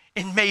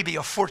in maybe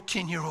a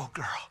 14-year-old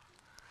girl.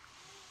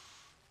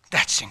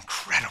 That's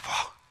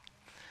incredible.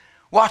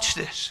 Watch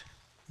this.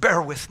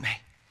 Bear with me,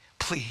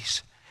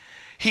 please.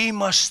 He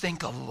must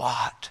think a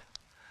lot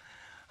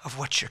of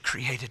what you're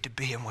created to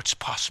be and what's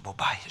possible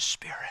by his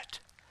Spirit.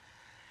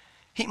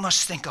 He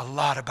must think a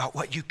lot about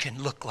what you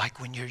can look like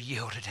when you're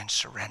yielded and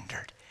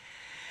surrendered.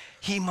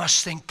 He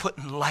must think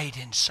putting light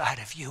inside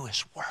of you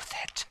is worth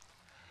it.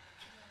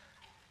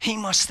 he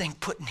must think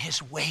putting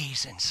his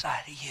ways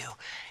inside of you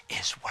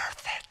is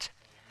worth it.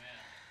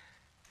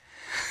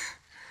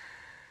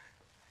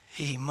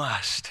 He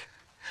must,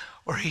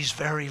 or he's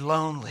very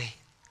lonely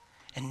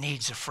and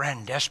needs a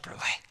friend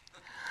desperately.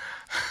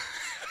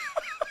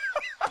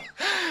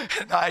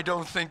 And I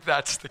don't think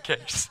that's the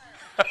case.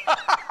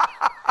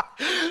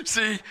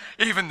 See,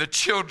 even the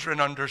children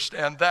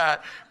understand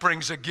that.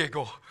 Brings a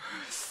giggle.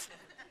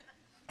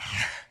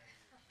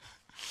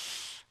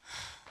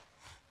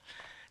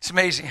 It's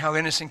amazing how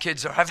innocent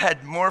kids are. I've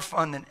had more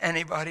fun than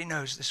anybody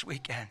knows this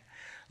weekend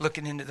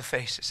looking into the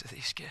faces of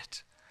these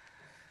kids.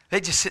 They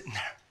just sitting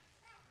there,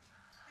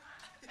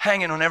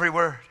 hanging on every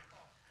word.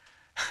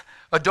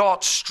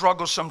 Adults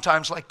struggle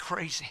sometimes like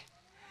crazy.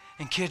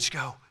 And kids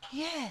go,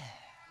 yeah.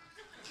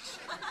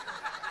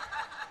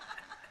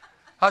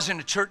 I was in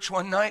a church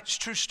one night. It's a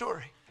true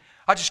story.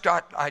 I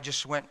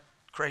just went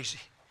crazy.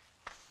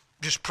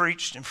 Just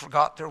preached and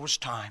forgot there was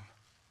time.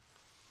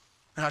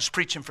 And I was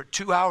preaching for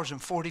 2 hours and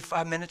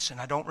 45 minutes,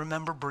 and I don't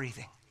remember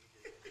breathing.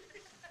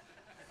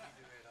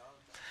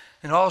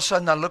 And all of a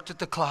sudden, I looked at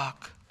the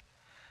clock,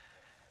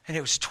 and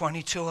it was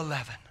 20 to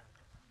 11.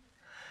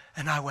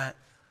 And I went,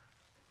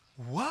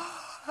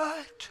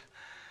 what?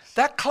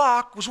 That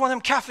clock was one of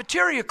them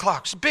cafeteria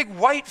clocks, a big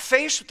white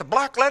face with the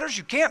black letters.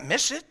 You can't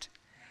miss it.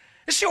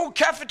 It's the old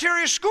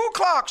cafeteria school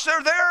clocks.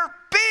 They're there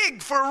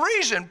big for a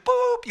reason.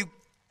 Boop.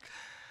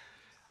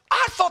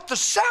 I thought the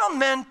sound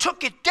men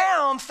took it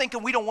down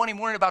thinking we don't want him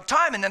worrying about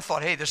time, and then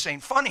thought, hey, this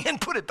ain't funny, and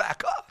put it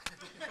back up.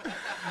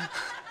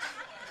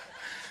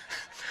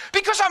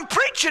 Because I'm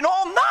preaching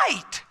all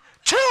night.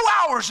 2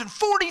 hours and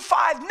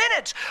 45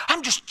 minutes.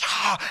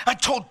 I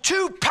told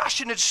 2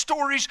 passionate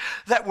stories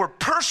that were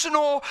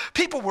personal.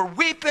 People were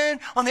weeping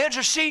on the edge of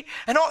their seat.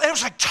 And it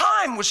was like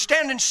time was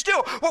standing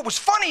still. What was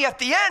funny at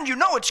the end, you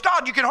know it's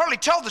God. You can hardly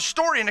tell the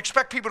story and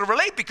expect people to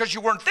relate because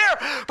you weren't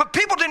there. But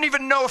people didn't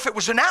even know if it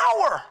was an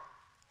hour.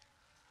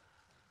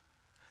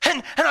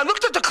 And I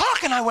looked at the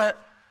clock and I went,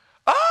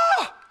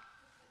 oh,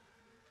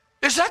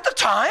 is that the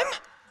time?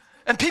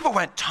 And people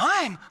went,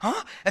 time,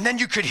 huh? And then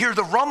you could hear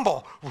the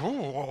rumble.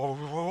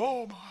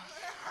 Oh, my.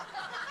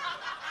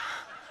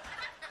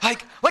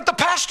 Like the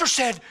pastor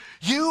said,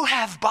 you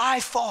have by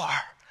far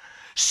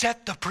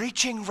set the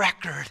preaching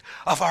record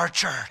of our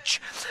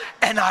church,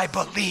 and I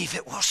believe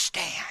it will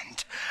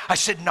stand. I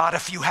said, not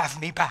if you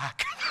have me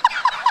back.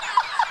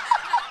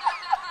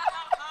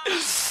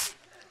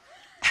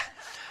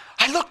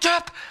 I looked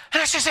up,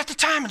 and I said, at the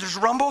time, and there's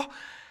a rumble,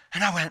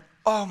 and I went,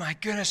 oh my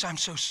goodness, I'm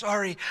so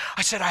sorry.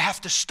 I said, I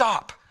have to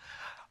stop.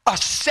 A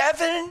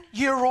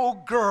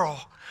 7-year-old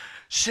girl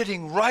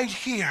sitting right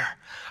here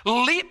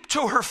leaped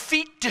to her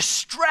feet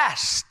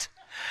distressed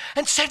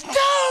and said,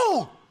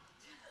 no.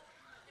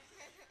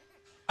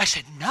 I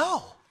said,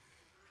 no.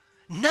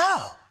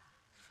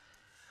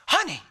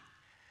 Honey,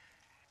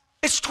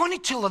 it's 20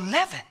 till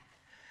 11.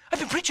 I've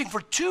been preaching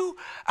for 2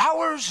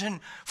 hours and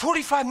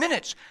 45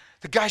 minutes.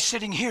 The guy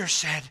sitting here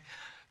said,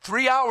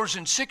 3 hours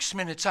and 6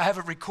 minutes, I have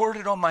it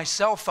recorded on my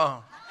cell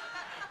phone.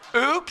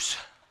 Oops.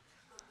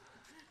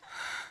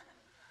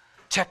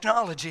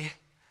 Technology,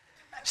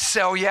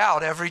 sell you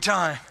out every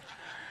time.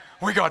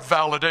 We got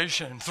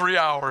validation, 3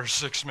 hours,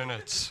 6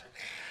 minutes.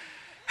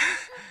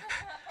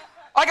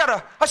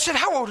 I said,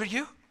 how old are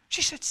you?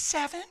 She said,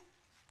 7.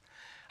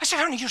 I said,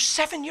 honey, you're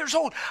 7 years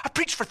old. I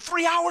preached for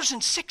 3 hours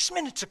and 6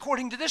 minutes,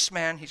 according to this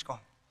man. He's gone.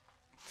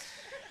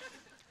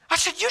 I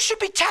said, you should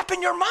be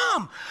tapping your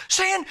mom,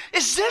 saying,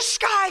 is this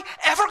guy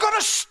ever going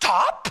to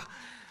stop?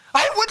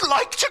 I would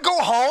like to go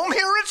home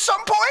here at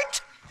some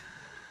point.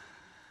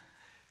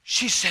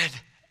 She said,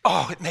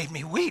 oh, it made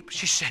me weep.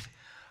 She said,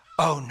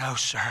 oh, no,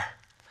 sir.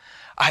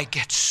 I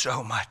get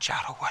so much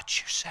out of what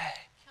you say.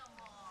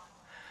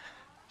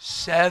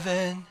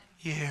 7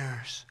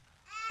 years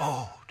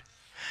old.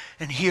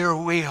 And here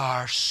we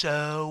are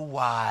so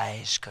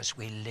wise because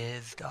we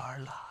lived our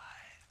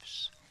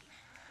lives.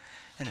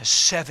 And a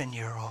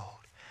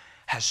 7-year-old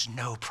has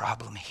no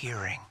problem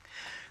hearing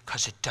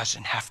because it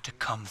doesn't have to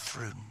come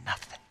through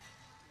nothing.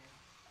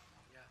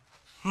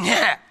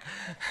 Yeah.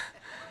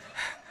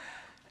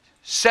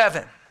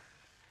 7.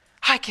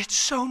 I get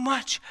so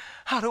much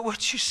out of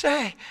what you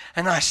say.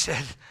 And I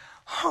said,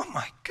 oh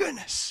my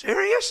goodness,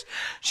 serious?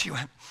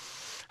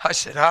 I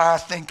said, I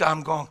think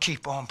I'm going to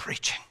keep on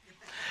preaching.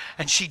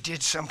 And she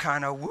did some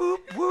kind of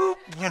whoop, whoop,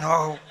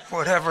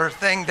 whatever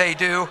thing they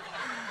do.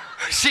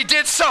 She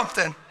did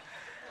something.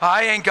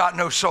 I ain't got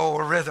no soul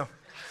or rhythm.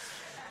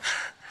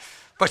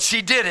 But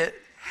she did it.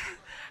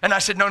 And I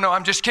said, no,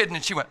 I'm just kidding.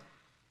 And she went.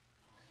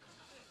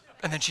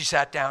 And then she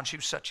sat down. She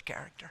was such a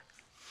character.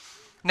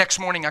 Next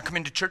morning, I come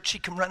into church. She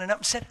come running up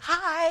and said,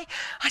 hi.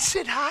 I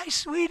said, hi,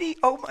 sweetie.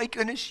 Oh, my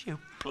goodness, you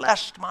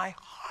blessed my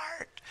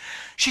heart.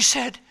 She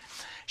said,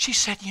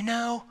 7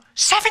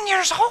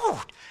 years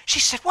old. She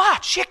said,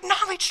 what? She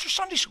acknowledged her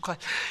Sunday school class.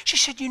 She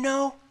said,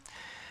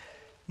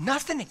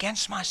 nothing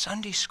against my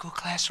Sunday school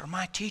class or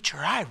my teacher.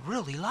 I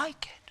really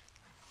like it.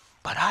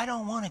 But I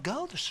don't want to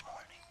go this morning.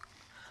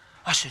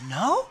 I said,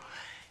 no?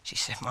 She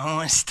said, I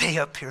want to stay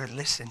up here and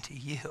listen to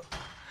you.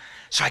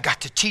 So I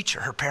got to teach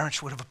her. Her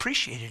parents would have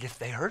appreciated it if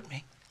they heard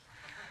me.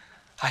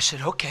 I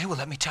said, okay, well,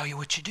 let me tell you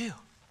what you do.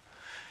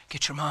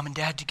 Get your mom and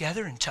dad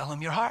together and tell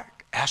them your heart.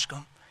 Ask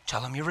them,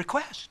 tell them your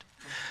request.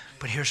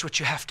 But here's what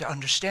you have to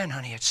understand,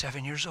 honey, at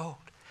 7 years old.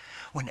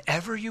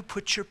 Whenever you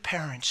put your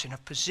parents in a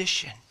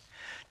position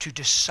to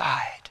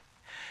decide,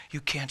 you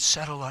can't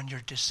settle on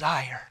your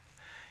desire.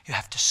 You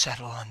have to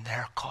settle on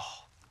their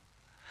call.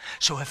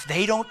 So if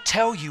they don't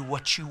tell you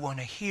what you want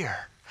to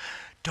hear,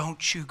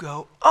 don't you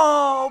go,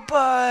 oh,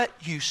 but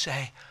you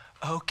say,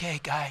 okay,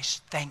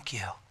 guys, thank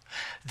you.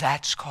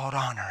 That's called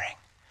honoring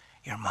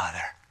your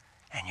mother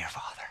and your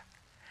father.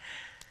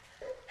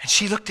 And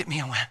she looked at me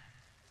and went,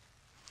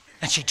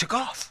 and she took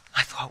off.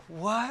 I thought,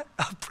 what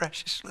a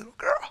precious little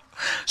girl.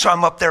 So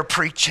I'm up there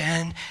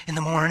preaching in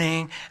the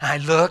morning, and I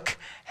look,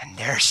 and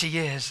there she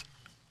is.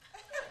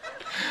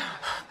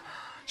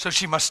 So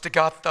she must have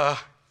got the,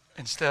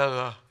 instead of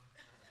the.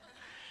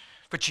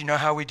 But you know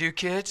how we do,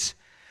 kids?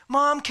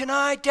 Mom, can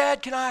I?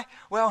 Dad, can I?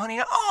 Well,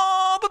 honey,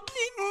 oh, but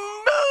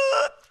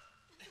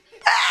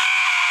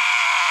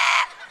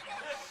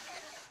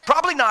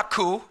probably not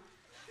cool.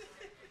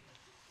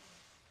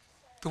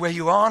 The way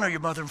you honor your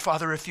mother and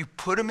father, if you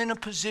put them in a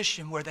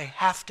position where they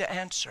have to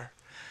answer,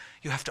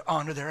 you have to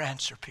honor their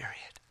answer, period.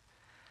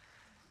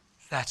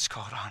 That's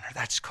called honor.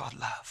 That's called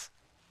love.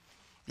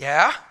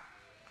 Yeah?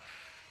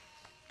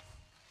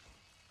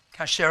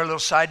 Can I share a little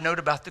side note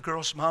about the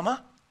girl's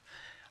mama?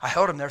 I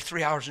held him there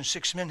 3 hours and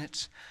 6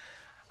 minutes.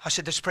 I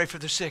said, let's pray for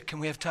the sick. Can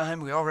we have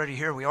time? We're already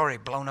here. We already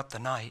blown up the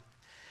night.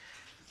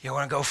 You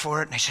want to go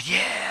for it? And they said,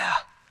 yeah.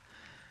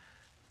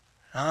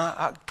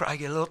 I'll probably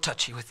get a little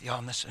touchy with you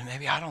on this.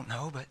 Maybe, I don't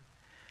know, but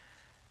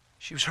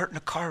she was hurt in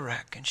a car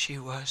wreck, and she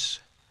was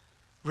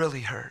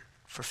really hurt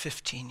for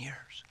 15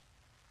 years.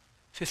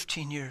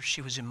 15 years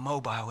she was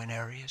immobile in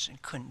areas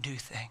and couldn't do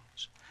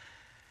things.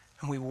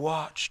 And we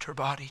watched her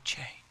body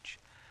change.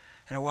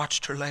 And I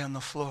watched her lay on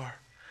the floor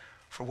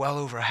for well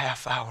over a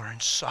half hour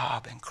and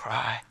sob and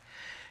cry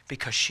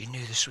because she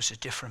knew this was a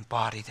different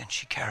body than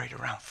she carried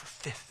around for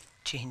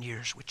 15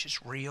 years, which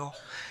is real.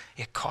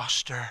 It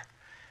cost her,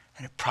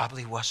 and it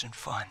probably wasn't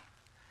fun.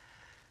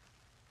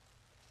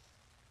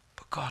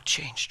 But God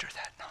changed her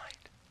that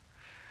night.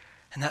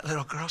 And that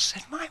little girl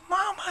said, my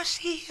mama's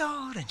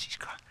healed. And she's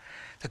crying.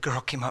 The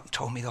girl came up and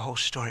told me the whole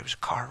story. It was a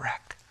car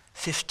wreck.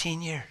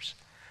 15 years.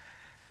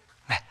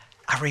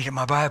 I read in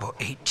my Bible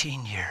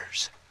 18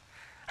 years.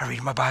 I read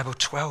in my Bible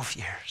 12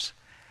 years.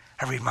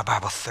 I read in my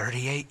Bible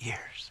 38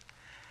 years.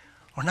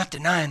 We're not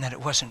denying that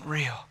it wasn't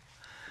real.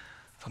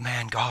 But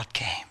man, God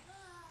came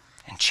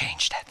and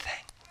changed that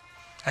thing.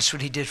 That's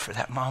what he did for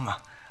that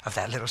mama of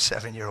that little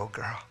 7-year-old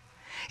girl.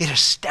 It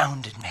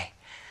astounded me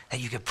that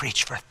you could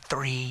preach for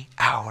 3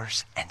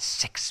 hours and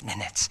 6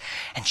 minutes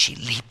and she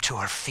leaped to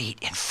her feet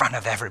in front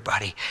of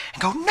everybody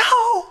and go,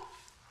 no!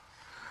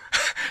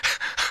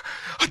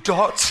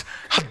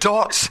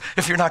 Adults,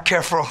 if you're not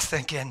careful, are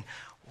thinking,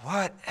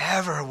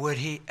 whatever, would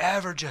he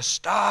ever just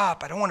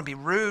stop? I don't want to be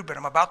rude, but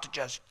I'm about to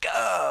just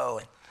go.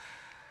 And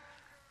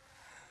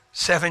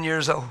 7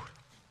 years old.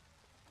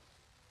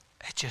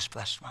 It just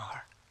blessed my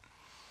heart.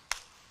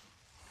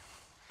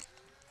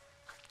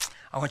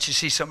 I want you to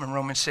see something in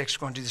Romans 6.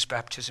 We're going to do this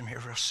baptism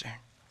here real soon.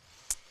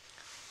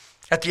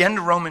 At the end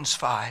of Romans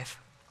 5,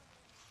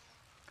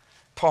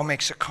 Paul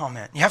makes a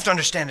comment. You have to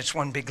understand it's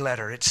one big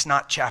letter. It's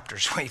not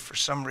chapters. For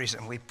some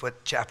reason, we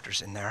put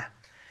chapters in there.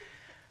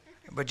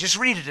 But just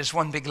read it as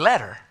one big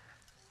letter.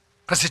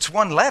 Because it's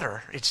one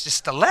letter. It's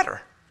just a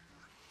letter.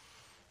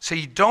 So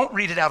you don't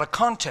read it out of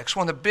context.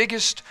 One of the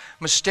biggest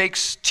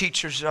mistakes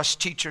us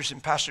teachers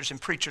and pastors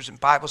and preachers and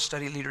Bible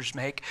study leaders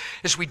make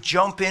is we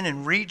jump in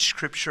and read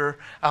Scripture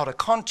out of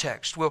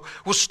context. We'll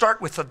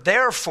start with the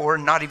therefore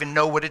and not even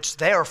know what it's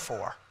there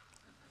for.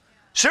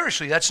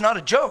 Seriously, that's not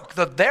a joke.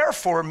 The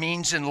therefore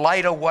means in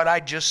light of what I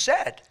just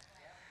said.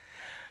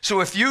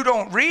 So if you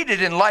don't read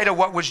it in light of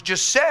what was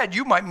just said,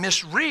 you might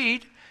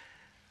misread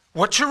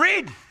what you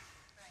read.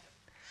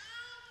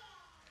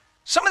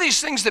 Some of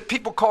these things that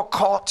people call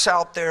cults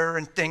out there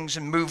and things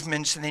and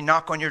movements, and they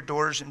knock on your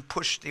doors and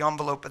push the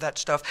envelope of that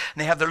stuff,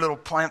 and they have their little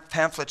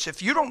pamphlets.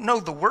 If you don't know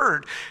the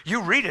word,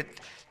 you read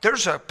it,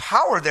 there's a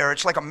power there.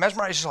 It's like a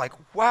mesmerizing, it's like,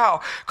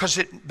 wow, because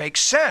it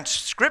makes sense.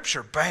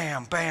 Scripture,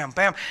 bam, bam,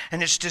 bam.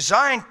 And it's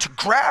designed to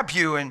grab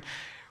you and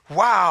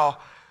wow.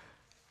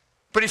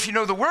 But if you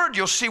know the word,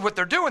 you'll see what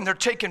they're doing. They're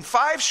taking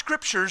 5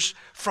 scriptures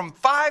from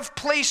 5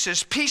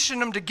 places, piecing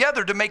them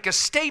together to make a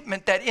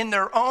statement that in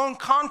their own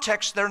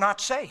context they're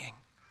not saying.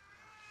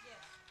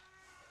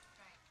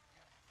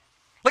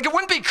 Like it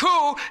wouldn't be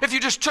cool if you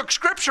just took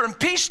scripture and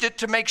pieced it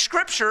to make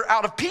scripture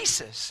out of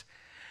pieces.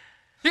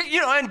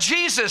 You know, and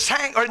Judas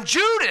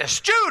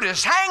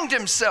hanged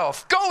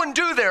himself. Go and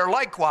do there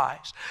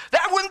likewise.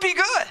 That wouldn't be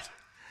good.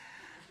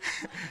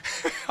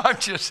 I'm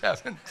just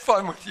having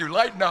fun with you.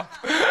 Lighten up.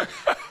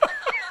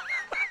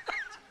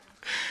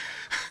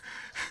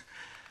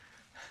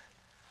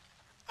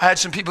 I had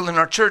some people in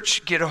our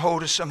church get a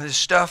hold of some of this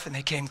stuff, and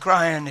they came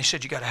crying. They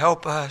said, you got to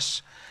help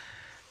us.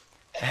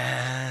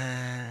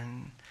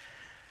 And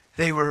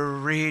they were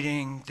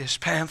reading this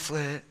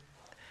pamphlet,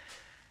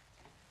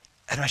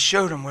 and I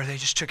showed them where they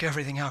just took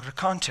everything out of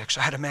context.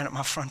 I had a man at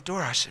my front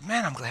door. I said,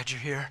 man, I'm glad you're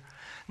here.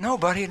 No,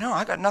 buddy, no,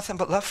 I got nothing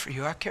but love for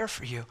you. I care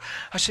for you.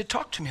 I said,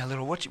 talk to me a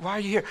little. Why are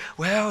you here?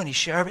 Well, and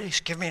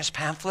he's giving me his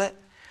pamphlet.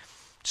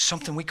 It's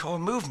something we call a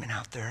movement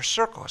out there, a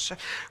circle.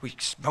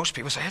 Most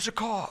people say, it's a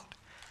cult.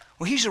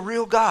 Well, he's a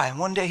real guy, and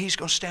one day he's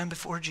going to stand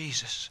before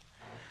Jesus.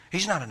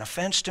 He's not an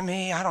offense to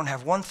me. I don't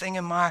have one thing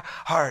in my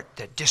heart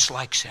that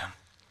dislikes him.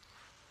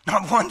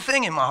 Not one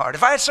thing in my heart.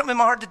 If I had something in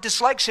my heart that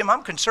dislikes him,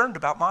 I'm concerned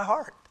about my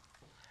heart.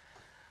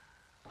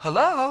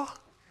 Hello?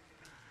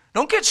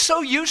 Don't get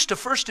so used to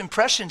first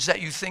impressions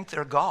that you think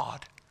they're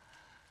God.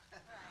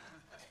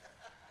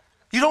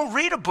 You don't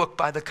read a book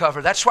by the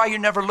cover. That's why you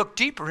never look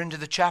deeper into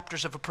the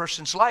chapters of a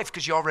person's life,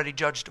 because you already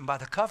judged them by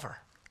the cover.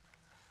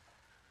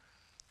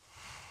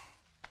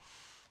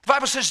 The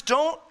Bible says,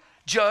 don't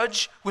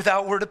judge with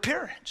outward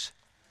appearance.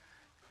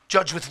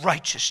 Judge with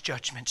righteous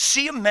judgment.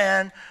 See a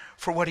man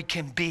for what he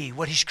can be,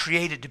 what he's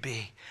created to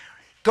be.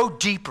 Go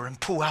deeper and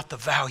pull out the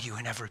value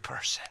in every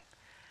person.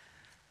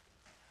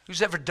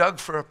 Who's ever dug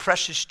for a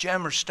precious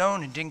gem or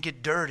stone and didn't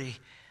get dirty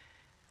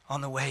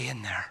on the way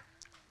in there?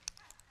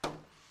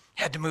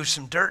 Had to move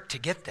some dirt to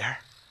get there.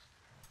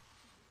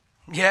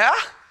 Yeah?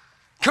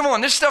 Come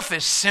on, this stuff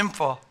is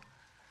simple.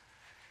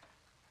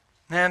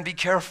 Man, be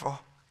careful.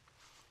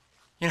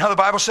 You know how the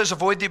Bible says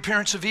avoid the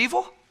appearance of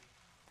evil?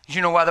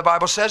 You know why the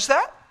Bible says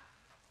that?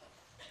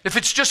 If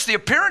it's just the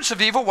appearance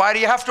of evil, why do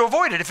you have to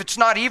avoid it? If it's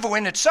not evil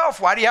in itself,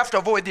 why do you have to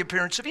avoid the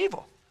appearance of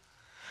evil?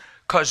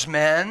 Because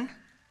men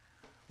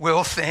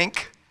will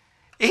think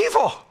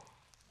evil.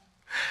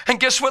 And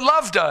guess what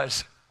love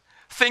does?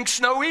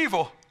 Thinks no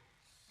evil.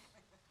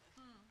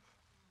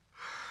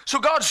 So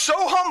God's so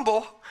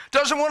humble,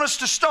 doesn't want us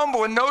to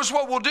stumble, and knows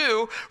what we'll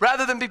do.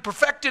 Rather than be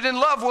perfected in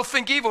love, we'll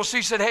think evil. So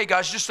he said, hey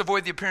guys, just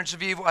avoid the appearance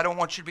of evil. I don't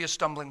want you to be a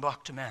stumbling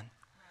block to men.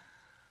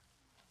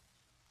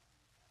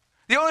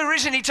 The only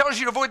reason he tells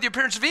you to avoid the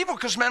appearance of evil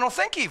because men will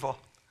think evil.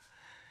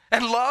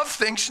 And love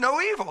thinks no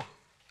evil.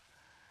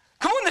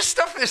 Come on, this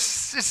stuff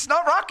it's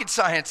not rocket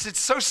science. It's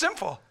so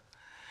simple.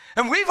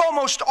 And we've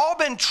almost all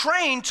been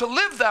trained to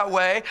live that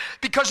way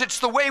because it's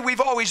the way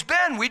we've always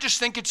been. We just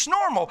think it's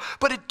normal.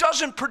 But it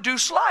doesn't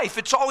produce life.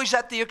 It's always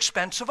at the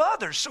expense of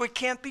others. So it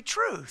can't be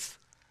truth.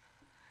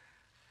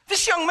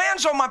 This young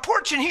man's on my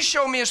porch and he's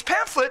showing me his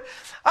pamphlet.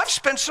 I've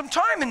spent some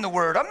time in the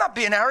Word. I'm not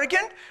being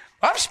arrogant.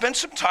 I've spent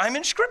some time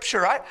in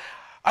Scripture.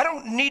 I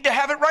don't need to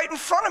have it right in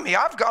front of me.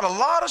 I've got a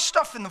lot of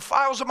stuff in the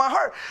files of my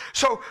heart.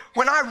 So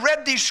when I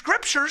read these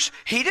scriptures,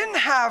 he didn't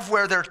have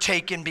where they're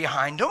taken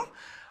behind them.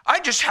 I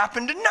just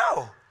happened to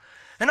know.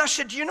 And I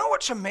said, do you know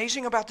what's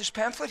amazing about this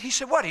pamphlet? He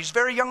said, what? He's a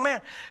very young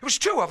man. It was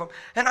two of them.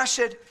 And I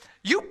said,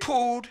 you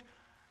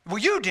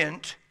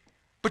didn't,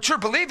 but you're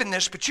believing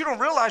this, but you don't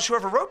realize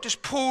whoever wrote this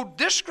pulled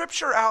this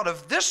scripture out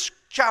of this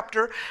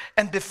chapter,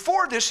 and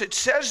before this it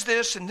says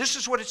this, and this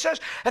is what it says,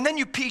 and then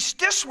you piece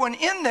this one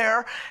in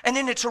there, and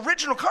in its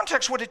original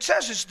context what it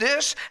says is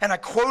this, and I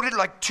quoted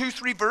like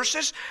 2-3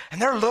 verses,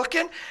 and they're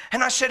looking,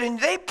 and I said, and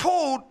they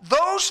pulled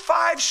those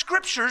 5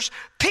 scriptures,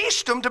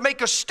 pieced them to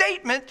make a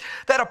statement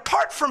that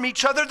apart from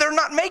each other they're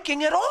not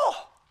making at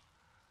all.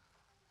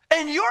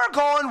 And you're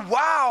going,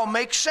 wow,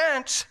 makes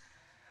sense,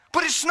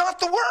 but it's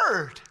not the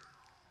word.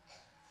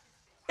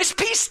 It's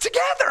pieced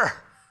together.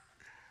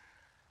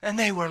 And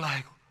they were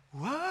like,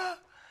 what?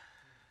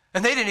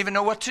 And they didn't even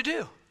know what to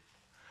do.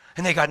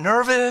 And they got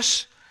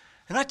nervous.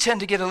 And I tend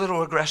to get a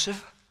little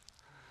aggressive.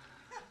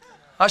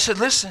 I said,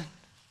 listen,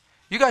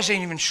 you guys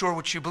ain't even sure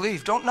what you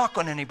believe. Don't knock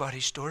on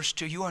anybody's doors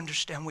till you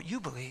understand what you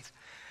believe.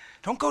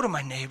 Don't go to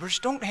my neighbors.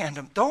 Don't hand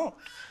them. Don't.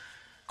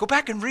 Go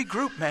back and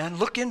regroup, man.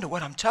 Look into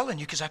what I'm telling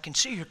you because I can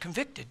see you're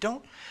convicted.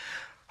 Don't.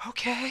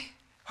 Okay.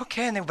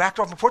 And they backed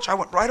off my porch. I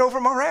went right over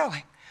my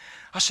railing.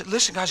 I said,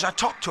 listen, guys, I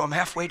talked to them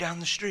halfway down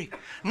the street.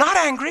 Not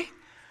angry.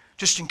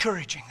 Just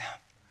encouraging them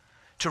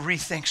to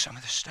rethink some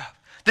of this stuff.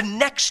 The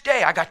next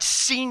day, I got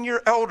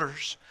senior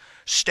elders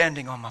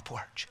standing on my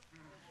porch.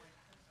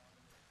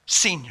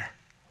 Senior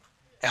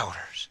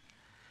elders.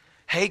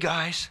 Hey,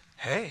 guys.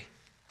 Hey.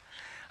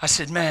 I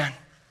said, man,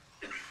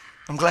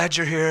 I'm glad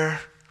you're here.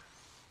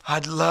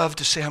 I'd love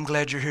to say I'm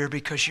glad you're here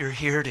because you're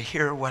here to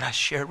hear what I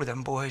shared with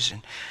them boys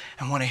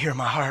and want to hear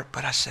my heart.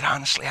 But I said,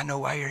 honestly, I know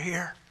why you're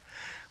here.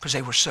 Because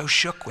they were so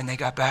shook when they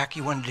got back.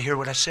 You wanted to hear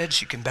what I said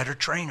so you can better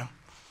train them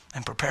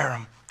and prepare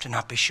them to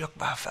not be shook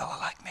by a fellow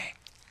like me.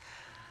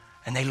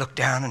 And they looked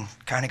down and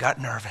kind of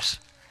got nervous.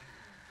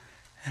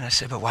 And I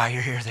said, but while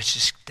you're here, let's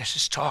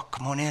just talk.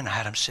 Come on in. I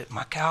had them sit on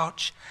my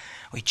couch.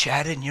 We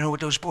chatted, and you know what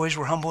those boys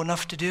were humble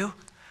enough to do?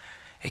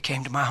 They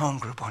came to my home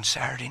group on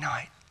Saturday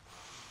night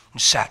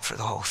and sat for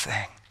the whole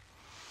thing.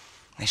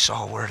 They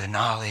saw a word of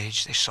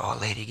knowledge. They saw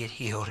a lady get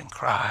healed and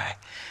cry.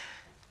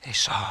 They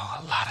saw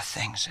a lot of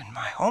things in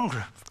my home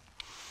group.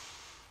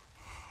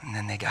 And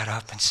then they got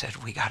up and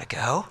said, we got to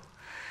go.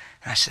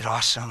 And I said,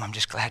 awesome, I'm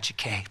just glad you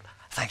came.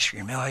 Thanks for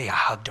your meal. I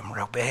hugged them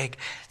real big.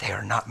 They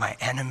are not my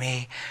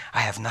enemy. I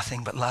have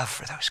nothing but love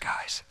for those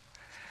guys.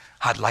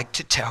 I'd like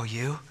to tell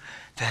you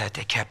that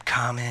they kept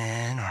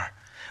coming or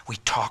we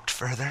talked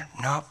further.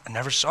 Nope, I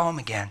never saw them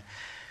again.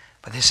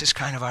 But this is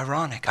kind of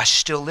ironic. I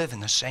still live in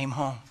the same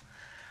home.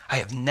 I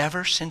have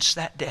never since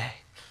that day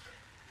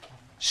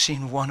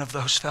seen one of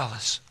those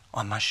fellas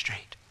on my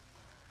street.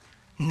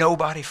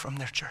 Nobody from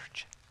their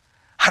church.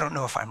 I don't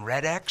know if I'm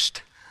red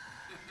X'd.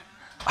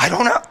 I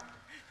don't know.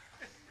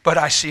 But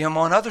I see them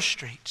on other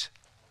streets.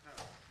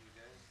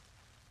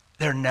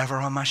 They're never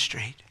on my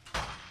street.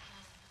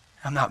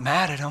 I'm not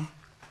mad at them.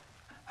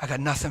 I got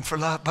nothing for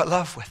love but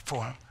love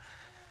for them.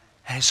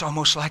 And it's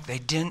almost like they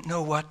didn't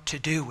know what to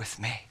do with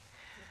me.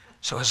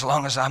 So as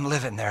long as I'm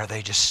living there,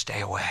 they just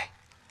stay away.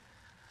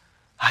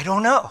 I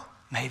don't know.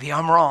 Maybe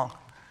I'm wrong,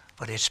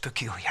 but it's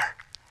peculiar.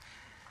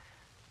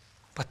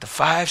 But the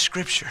 5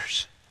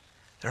 scriptures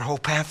their whole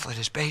pamphlet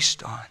is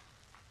based on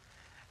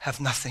have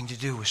nothing to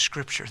do with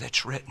scripture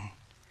that's written.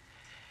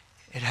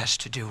 It has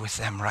to do with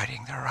them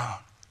writing their own.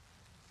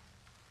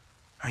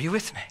 Are you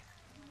with me?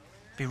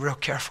 Be real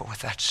careful with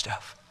that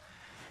stuff.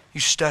 You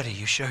study,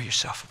 you show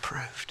yourself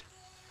approved.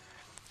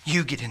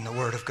 You get in the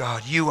Word of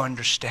God. You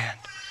understand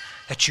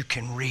that you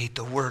can read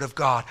the Word of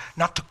God,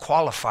 not to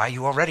qualify.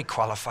 You already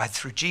qualified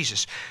through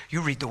Jesus.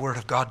 You read the Word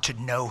of God to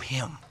know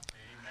Him.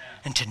 Amen.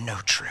 And to know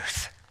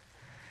truth.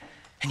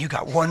 And you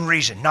got one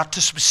reason, not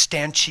to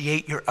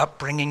substantiate your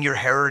upbringing, your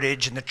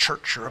heritage, and the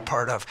church you're a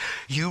part of.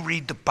 You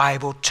read the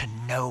Bible to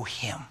know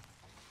Him.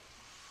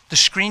 The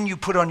screen you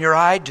put on your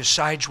eye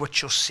decides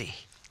what you'll see.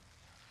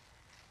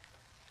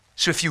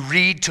 So if you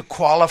read to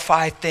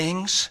qualify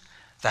things,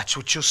 that's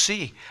what you'll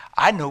see.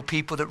 I know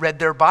people that read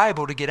their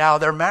Bible to get out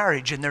of their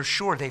marriage, and they're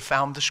sure they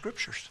found the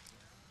scriptures.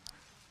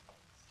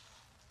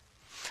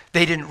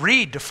 They didn't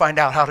read to find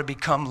out how to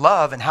become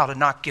love and how to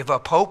not give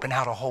up hope and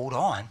how to hold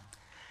on.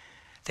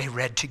 They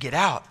read to get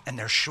out, and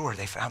they're sure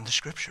they found the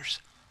scriptures.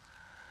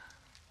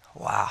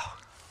 Wow.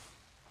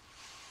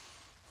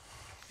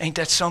 Ain't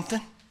that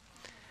something?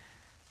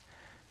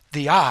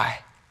 The eye.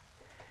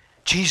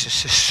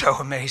 Jesus is so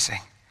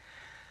amazing.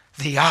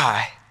 The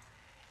eye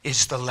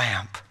is the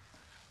lamp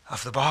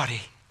of the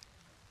body.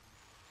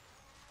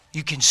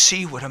 You can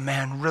see what a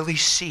man really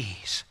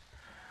sees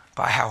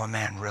by how a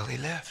man really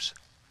lives.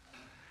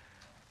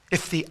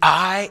 If the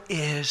eye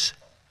is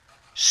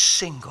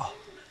single,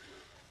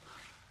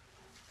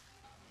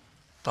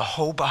 the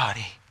whole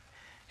body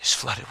is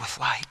flooded with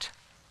light.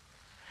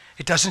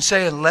 It doesn't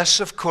say unless,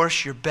 of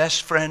course, your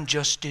best friend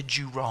just did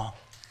you wrong.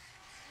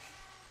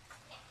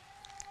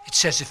 It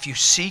says if you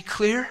see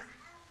clear,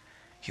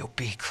 you'll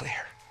be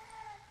clear.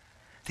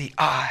 The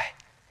eye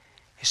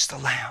is the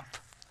lamp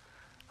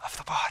of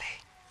the body.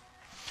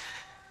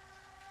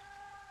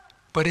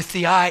 But if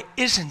the eye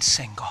isn't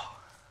single,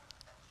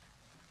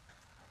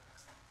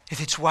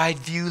 if it's wide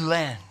view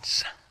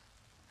lens,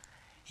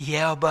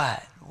 yeah,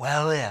 but,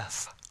 well,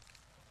 if,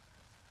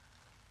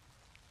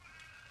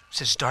 it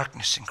says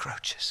darkness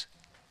encroaches.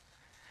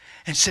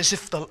 And it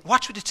says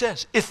watch what it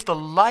says. If the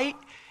light,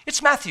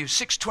 it's Matthew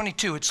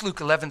 6:22, it's Luke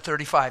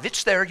 11:35.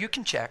 It's there, you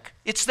can check.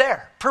 It's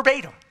there,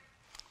 verbatim.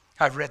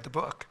 I've read the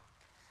book.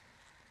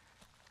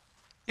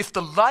 If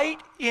the light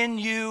in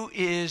you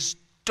is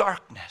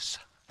darkness,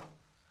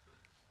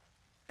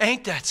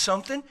 ain't that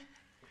something?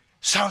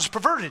 Sounds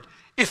perverted.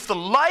 If the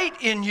light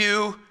in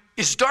you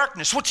is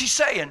darkness, what's he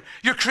saying?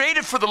 You're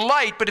created for the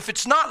light, but if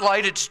it's not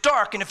light, it's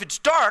dark. And if it's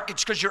dark,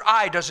 it's because your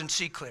eye doesn't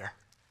see clear.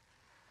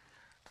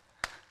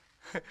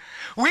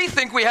 We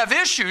think we have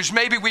issues.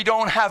 Maybe we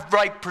don't have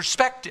right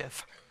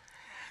perspective.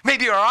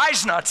 Maybe our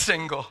eye's not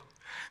single.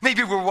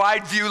 Maybe we're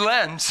wide view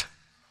lens.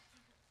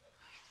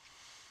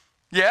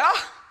 Yeah?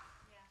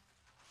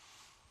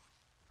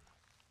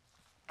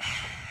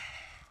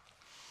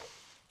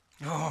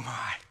 Oh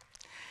my.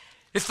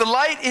 If the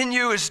light in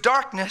you is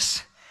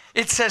darkness,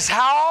 it says,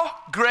 how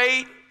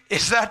great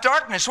is that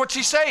darkness? What's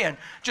he saying?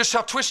 Just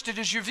how twisted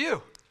is your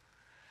view?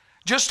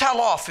 Just how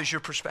off is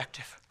your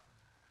perspective?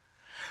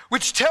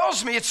 Which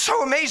tells me it's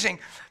so amazing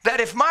that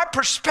if my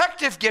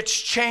perspective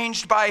gets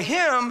changed by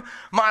him,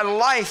 my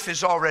life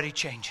is already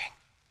changing.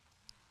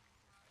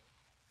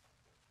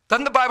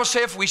 Doesn't the Bible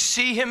say if we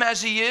see him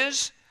as he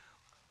is,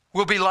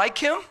 we'll be like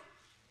him?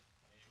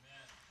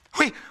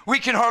 We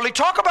can hardly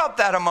talk about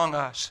that among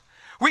us.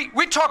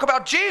 We talk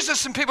about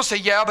Jesus and people say,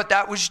 yeah, but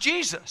that was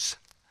Jesus.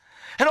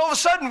 And all of a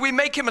sudden we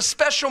make him a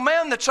special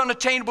man that's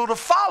unattainable to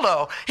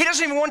follow. He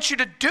doesn't even want you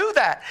to do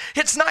that.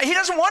 He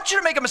doesn't want you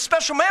to make him a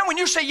special man. When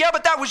you say, yeah,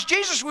 but that was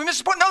Jesus, we miss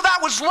the point. No, that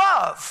was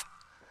love.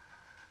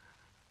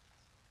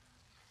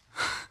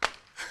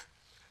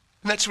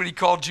 And that's what he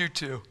called you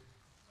to.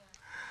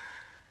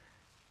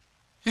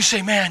 You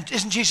say, man,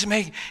 isn't Jesus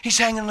amazing? He's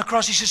hanging on the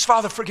cross. He says,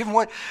 Father, forgive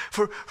them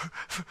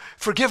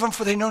forgive them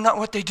for they know not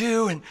what they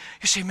do. And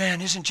you say, man,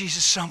 isn't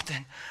Jesus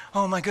something?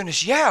 Oh my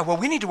goodness, yeah, well,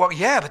 we need to walk.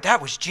 Yeah, but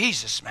that was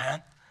Jesus,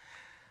 man.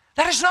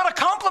 That is not a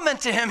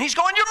compliment to him. He's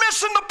going, you're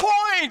missing the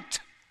point.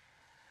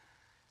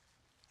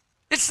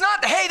 It's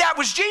not, hey, that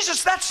was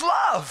Jesus, that's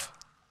love.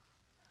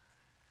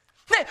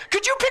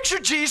 Could you picture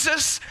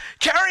Jesus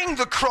carrying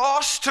the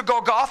cross to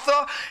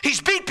Golgotha?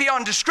 He's beat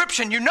beyond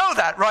description. You know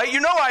that, right? You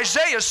know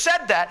Isaiah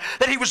said that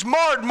he was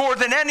marred more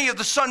than any of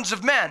the sons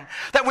of men.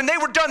 That when they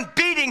were done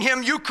beating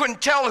him, you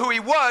couldn't tell who he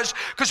was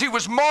because he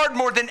was marred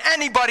more than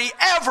anybody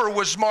ever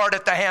was marred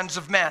at the hands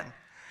of men.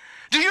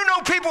 Do you know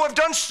people have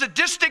done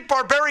sadistic,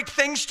 barbaric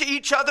things to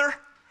each other?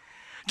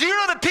 Do you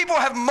know that people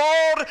have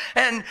mauled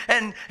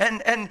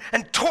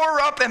and tore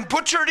up and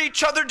butchered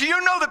each other? Do you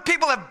know that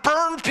people have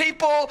burned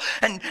people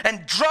and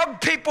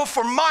drugged people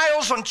for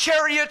miles on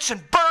chariots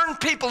and burned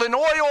people in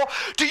oil?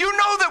 Do you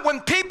know that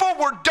when people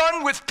were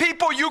done with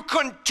people, you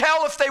couldn't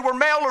tell if they were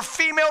male or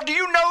female? Do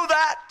you know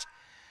that?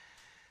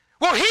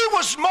 Well, he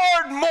was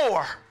marred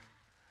more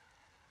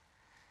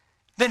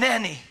than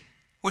any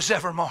was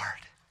ever marred.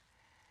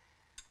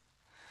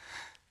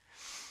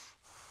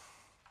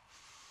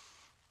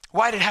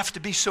 Why did it have to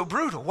be so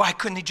brutal? Why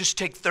couldn't he just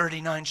take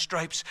 39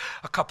 stripes,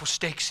 a couple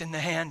stakes in the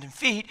hand and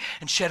feet,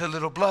 and shed a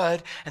little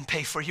blood and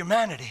pay for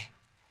humanity?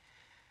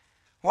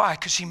 Why?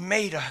 Because he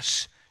made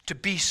us to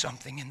be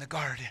something in the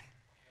garden.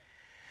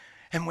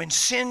 And when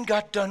sin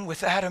got done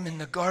with Adam in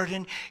the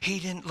garden, he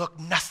didn't look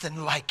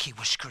nothing like he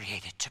was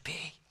created to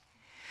be.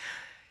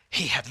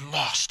 He had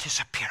lost his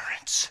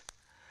appearance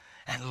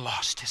and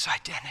lost his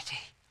identity.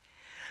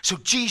 So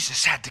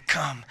Jesus had to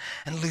come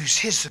and lose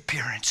his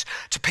appearance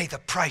to pay the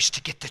price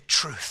to get the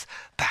truth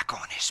back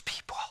on his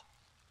people.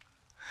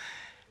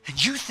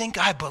 And you think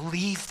I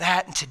believe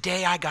that, and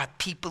today I got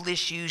people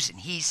issues, and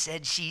he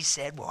said, she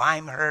said, well,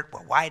 I'm hurt,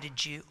 well, why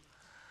did you?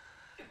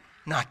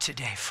 Not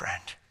today,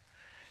 friend.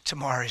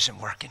 Tomorrow isn't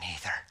working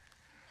either.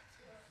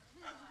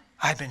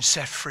 I've been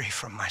set free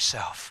from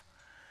myself.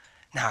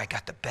 Now I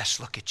got the best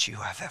look at you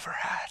I've ever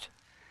had.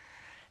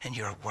 And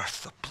you're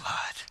worth the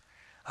blood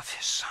of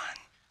his son.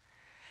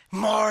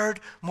 Marred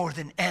more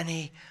than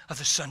any of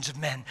the sons of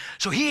men.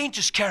 So he ain't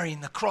just carrying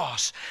the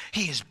cross.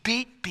 He is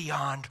beat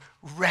beyond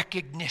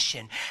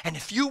recognition. And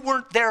if you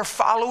weren't there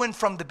following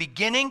from the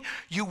beginning,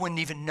 you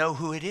wouldn't even know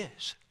who it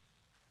is.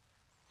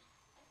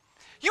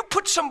 You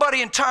put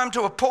somebody in time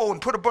to a pole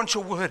and put a bunch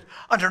of wood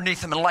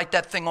underneath them and light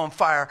that thing on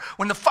fire.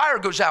 When the fire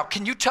goes out,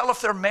 can you tell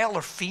if they're male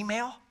or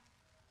female?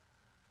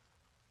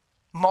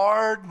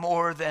 Marred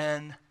more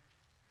than.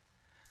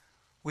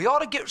 We ought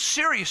to get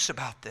serious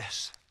about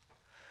this.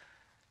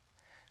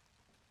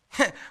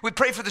 We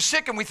pray for the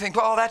sick and we think,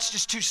 oh, that's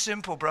just too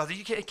simple, brother.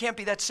 It can't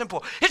be that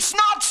simple. It's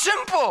not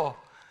simple.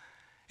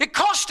 It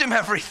cost him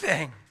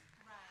everything.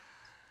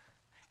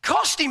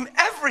 Cost him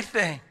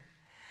everything.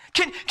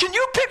 Can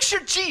you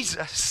picture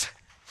Jesus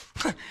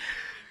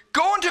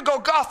going to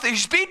Golgotha?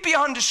 He's beat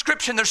beyond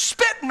description. They're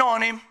spitting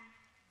on him.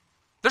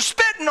 They're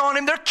spitting on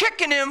him. They're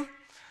kicking him.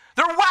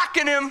 They're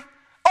whacking him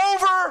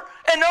over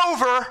and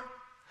over.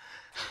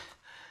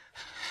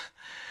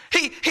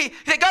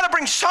 They got to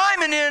bring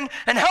Simon in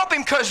and help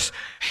him because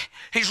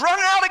he's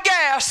running out of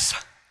gas.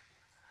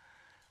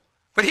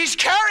 But he's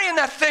carrying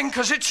that thing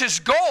because it's his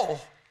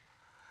goal.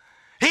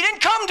 He didn't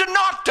come to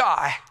not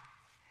die.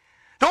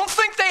 Don't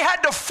think they had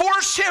to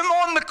force him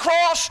on the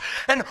cross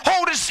and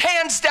hold his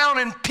hands down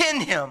and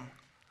pin him.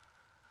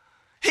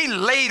 He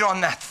laid on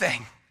that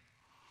thing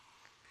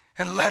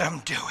and let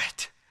him do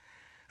it.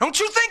 Don't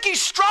you think he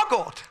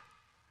struggled?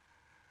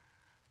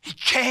 He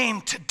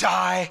came to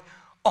die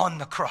on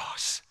the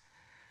cross.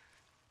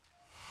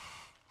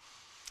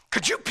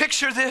 Could you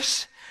picture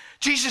this?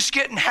 Jesus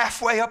getting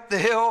halfway up the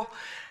hill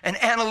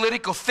and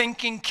analytical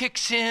thinking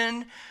kicks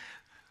in,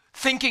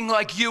 thinking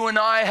like you and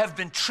I have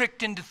been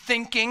tricked into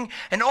thinking,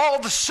 and all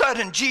of a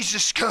sudden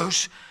Jesus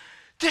goes,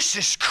 this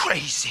is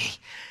crazy.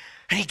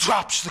 And he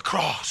drops the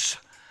cross.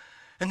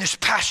 And this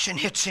passion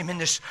hits him, and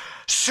this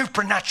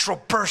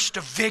supernatural burst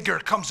of vigor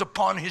comes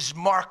upon his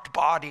marked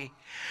body.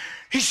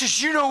 He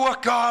says, you know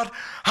what, God?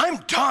 I'm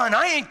done.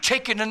 I ain't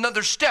taking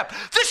another step.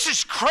 This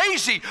is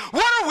crazy.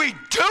 What are we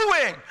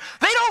doing?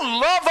 They don't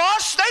love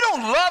us. They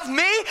don't love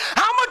me.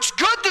 How much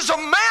good does a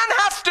man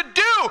have to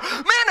do?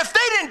 Man, if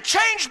they didn't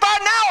change by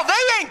now,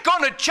 they ain't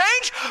going to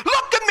change.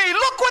 Look at me.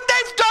 Look what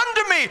they've done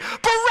to me.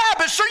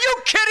 Barabbas, are you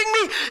kidding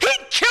me? He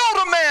killed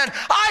a man.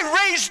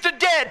 I raised the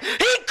dead.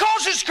 He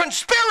causes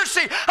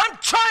conspiracy. I'm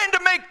trying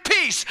to make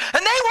peace.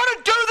 And they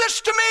want to do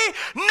this to me?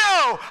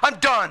 No, I'm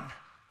done.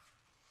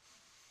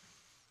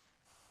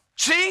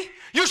 See,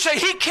 you say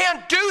he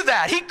can't do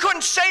that. He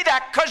couldn't say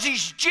that because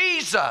he's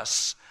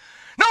Jesus.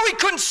 No, he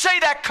couldn't say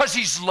that because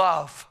he's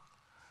love.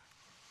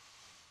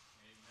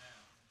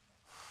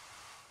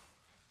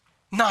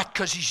 Amen. Not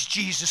because he's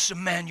Jesus,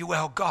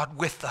 Emmanuel, God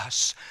with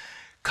us,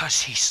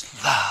 because he's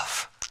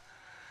love.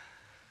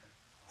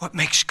 What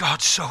makes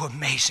God so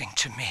amazing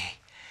to me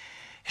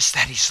is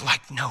that he's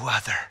like no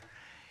other.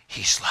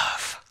 He's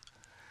love.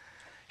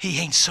 He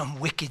ain't some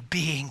wicked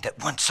being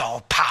that wants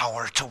all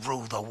power to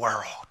rule the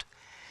world.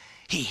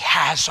 He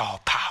has all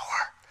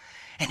power,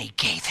 and he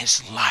gave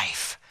his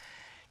life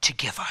to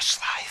give us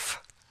life.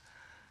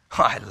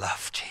 I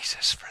love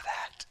Jesus for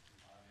that.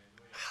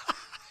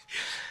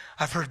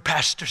 I've heard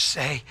pastors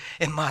say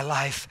in my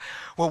life,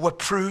 well, what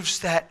proves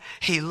that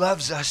he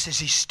loves us is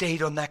he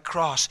stayed on that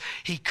cross.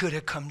 He could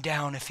have come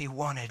down if he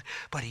wanted,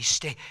 but he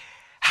stayed.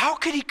 How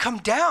could he come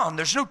down?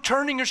 There's no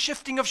turning or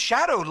shifting of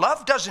shadow.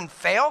 Love doesn't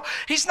fail.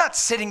 He's not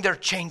sitting there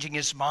changing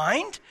his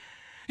mind.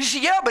 You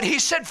say, yeah, but he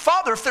said,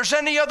 Father, if there's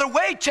any other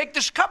way, take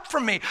this cup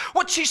from me.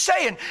 What's he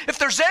saying? If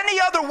there's any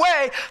other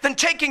way than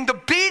taking the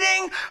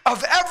beating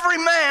of every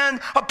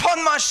man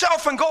upon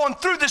myself and going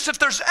through this, if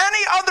there's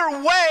any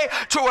other way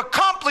to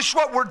accomplish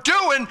what we're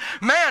doing,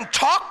 man,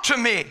 talk to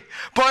me.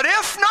 But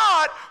if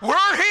not,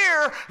 we're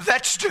here,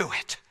 let's do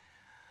it.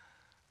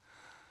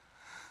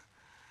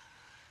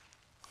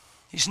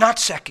 He's not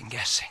second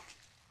guessing.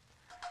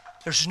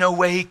 There's no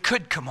way he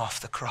could come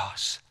off the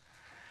cross,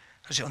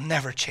 because he'll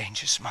never change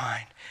his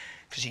mind,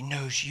 because he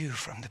knows you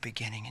from the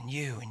beginning, and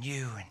you and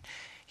you and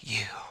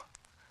you.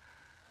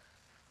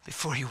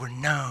 Before you were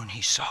known,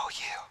 he saw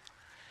you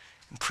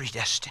and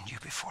predestined you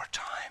before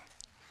time.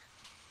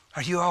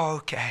 Are you all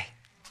okay?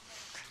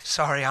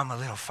 Sorry, I'm a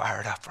little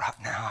fired up right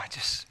now.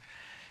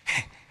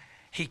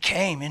 He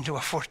came into a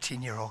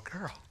 14-year-old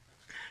girl.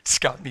 It's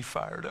got me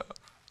fired up.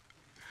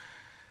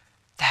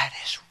 That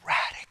is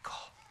radical,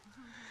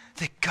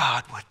 that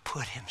God would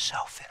put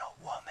himself in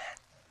a woman.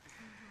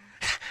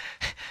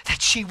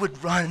 That she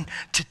would run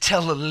to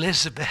tell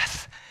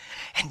Elizabeth,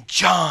 and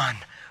John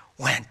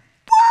went,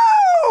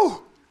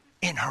 woo,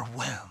 in her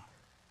womb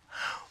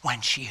when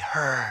he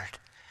heard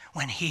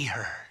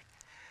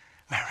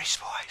Mary's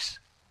voice.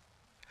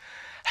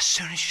 As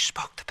soon as you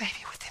spoke, the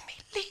baby within me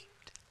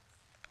leaped.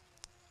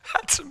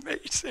 That's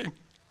amazing.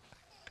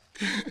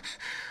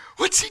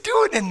 What's he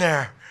doing in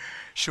there?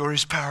 Sure,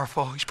 he's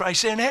powerful. He's probably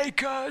saying, hey,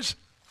 cousins.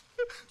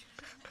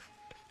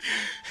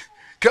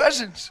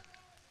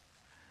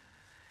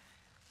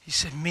 He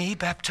said, me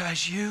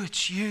baptize you?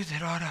 It's you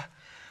that ought to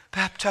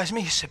baptize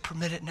me. He said,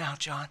 permit it now,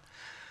 John.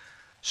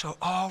 So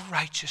all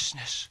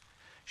righteousness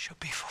shall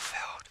be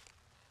fulfilled.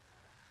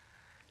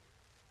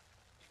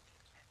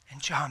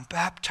 And John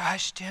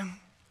baptized him,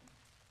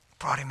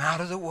 brought him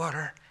out of the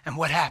water. And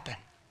what happened?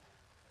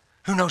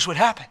 Who knows what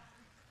happened?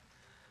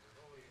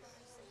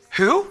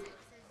 Who?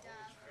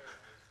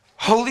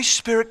 Holy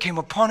Spirit came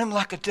upon him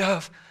like a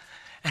dove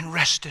and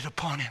rested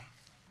upon him.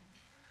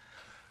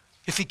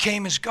 If he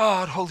came as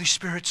God, Holy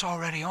Spirit's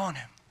already on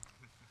him.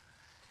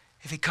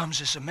 If he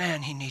comes as a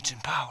man, he needs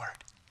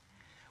empowered.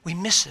 We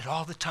miss it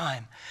all the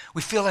time.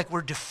 We feel like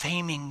we're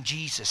defaming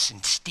Jesus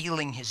and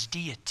stealing his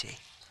deity.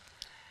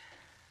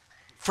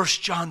 1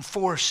 John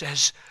 4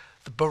 says,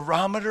 the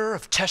barometer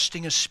of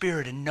testing a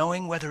spirit and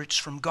knowing whether it's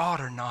from God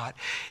or not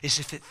is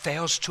if it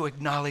fails to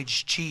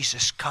acknowledge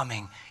Jesus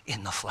coming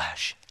in the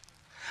flesh.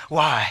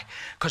 Why?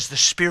 Because the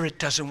Spirit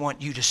doesn't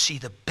want you to see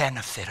the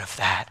benefit of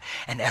that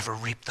and ever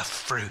reap the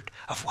fruit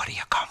of what he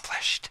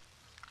accomplished.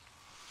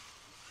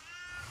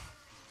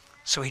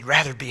 So he'd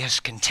rather be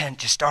as content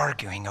just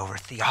arguing over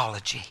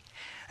theology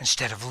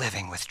instead of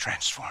living with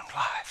transformed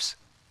lives.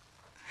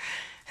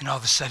 And all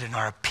of a sudden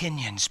our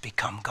opinions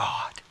become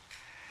God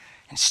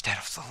instead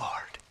of the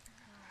Lord.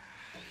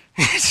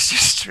 It's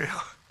just true.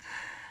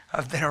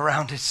 I've been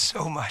around it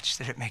so much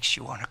that it makes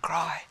you want to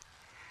cry.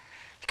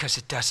 Because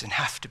it doesn't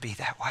have to be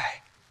that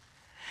way.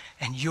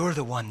 And you're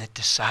the one that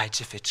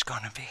decides if it's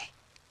going to be.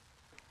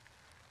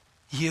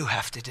 You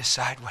have to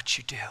decide what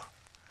you do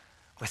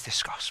with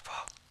this gospel.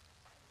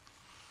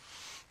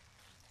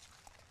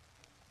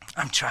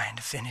 I'm trying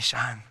to finish.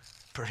 I'm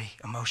pretty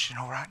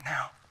emotional right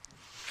now.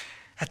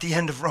 At the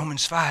end of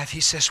Romans 5, he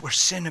says, where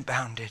sin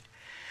abounded,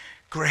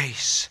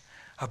 grace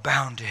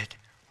abounded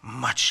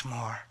much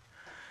more.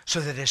 So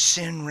that as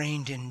sin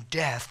reigned in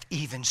death,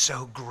 even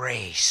so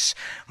grace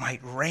might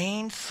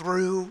reign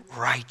through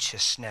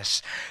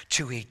righteousness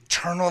to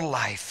eternal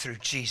life through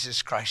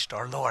Jesus Christ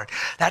our Lord.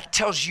 That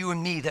tells you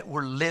and me that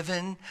we're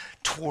living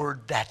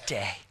toward that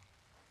day.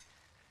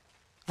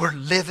 We're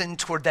living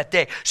toward that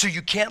day. So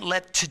you can't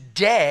let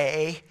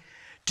today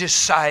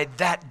decide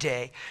that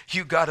day.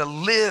 You got to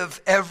live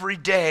every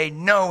day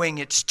knowing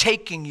it's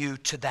taking you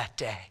to that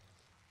day.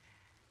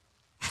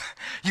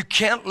 You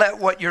can't let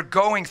what you're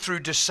going through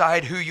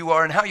decide who you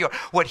are and how you are.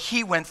 What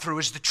he went through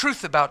is the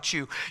truth about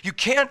you. You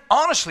can't,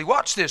 honestly,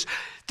 watch this.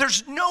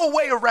 There's no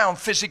way around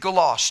physical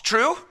loss.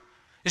 True?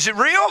 Is it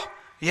real?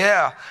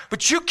 Yeah.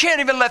 But you can't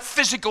even let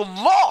physical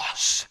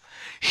loss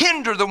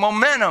hinder the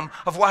momentum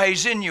of why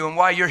he's in you and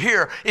why you're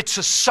here. It's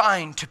a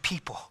sign to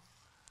people.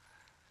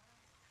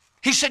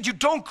 He said, you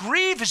don't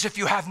grieve as if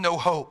you have no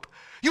hope.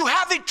 You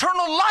have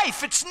eternal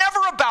life. It's never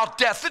about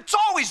death. It's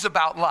always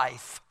about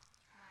life.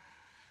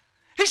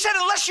 He said,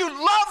 unless you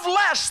love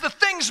less the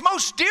things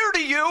most dear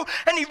to you,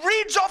 and he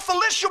reads off the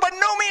list, you by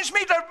no means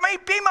may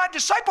be my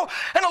disciple.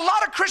 And a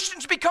lot of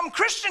Christians become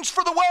Christians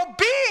for the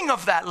well-being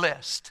of that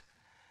list.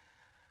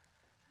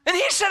 And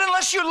he said,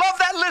 unless you love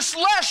that list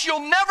less,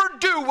 you'll never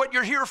do what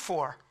you're here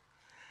for.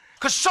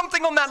 Because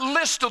something on that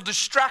list will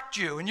distract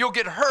you, and you'll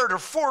get hurt or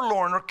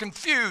forlorn or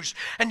confused,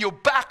 and you'll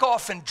back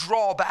off and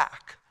draw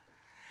back.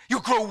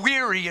 You'll grow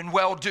weary in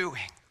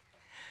well-doing.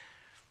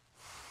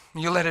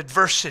 You'll let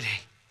adversity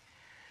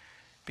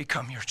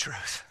become your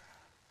truth.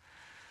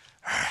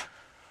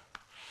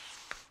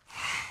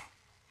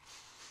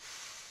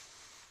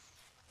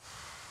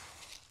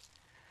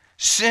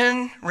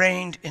 sin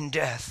reigned in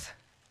death.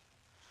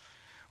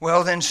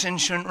 Well, then sin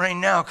shouldn't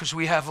reign now because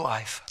we have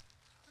life.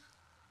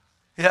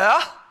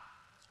 Yeah?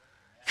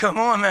 Come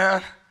on,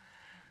 man.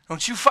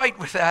 Don't you fight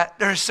with that.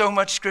 There is so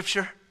much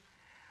scripture.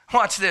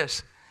 Watch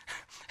this.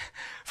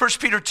 1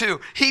 Peter 2,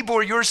 he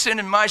bore your sin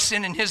and my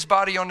sin in his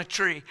body on a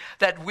tree,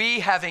 that we,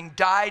 having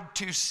died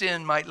to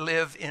sin, might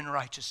live in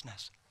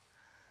righteousness.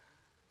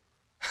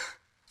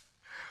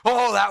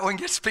 Oh, that one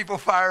gets people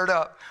fired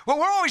up. Well,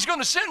 we're always going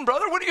to sin,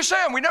 brother. What are you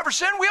saying? We never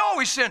sin? We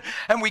always sin.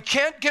 And we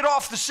can't get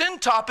off the sin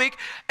topic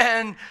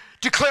and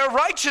declare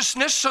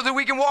righteousness so that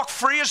we can walk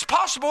free as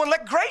possible and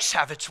let grace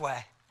have its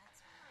way.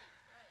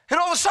 And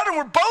all of a sudden,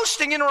 we're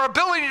boasting in our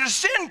ability to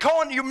sin,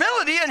 calling it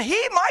humility, and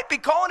he might be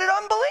calling it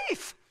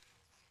unbelief.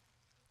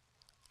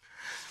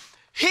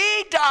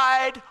 He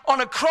died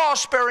on a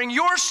cross bearing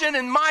your sin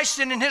and my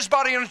sin in his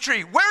body on a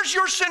tree. Where's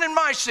your sin and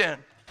my sin?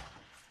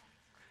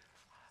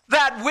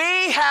 That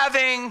we,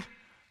 having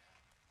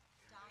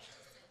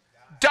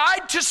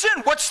died to sin.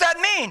 What's that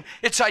mean?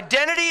 It's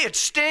identity, it's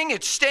sting,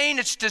 it's stain,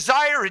 it's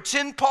desire, it's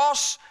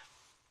impulse.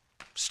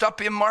 Stop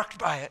being marked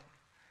by it.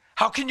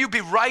 How can you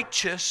be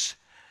righteous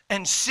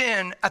and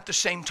sin at the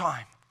same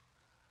time?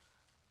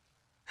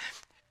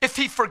 If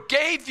he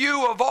forgave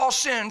you of all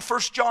sin, 1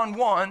 John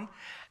 1,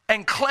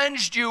 and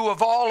cleansed you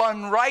of all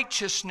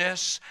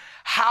unrighteousness,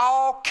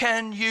 how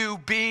can you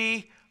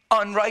be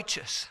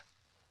unrighteous?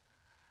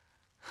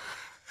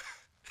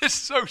 It's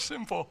so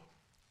simple.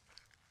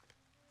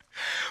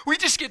 We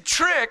just get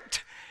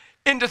tricked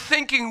into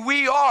thinking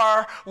we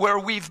are where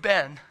we've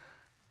been.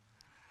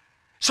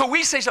 So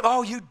we say something,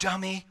 oh, you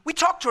dummy. We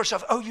talk to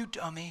ourselves, oh, you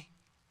dummy.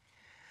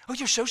 Oh,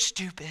 you're so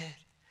stupid.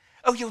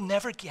 Oh, you'll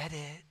never get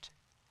it.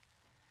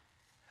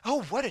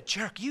 Oh, what a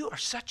jerk. You are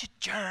such a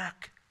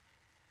jerk.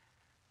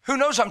 Who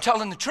knows I'm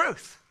telling the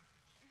truth?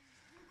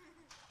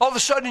 All of a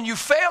sudden you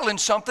fail in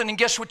something, and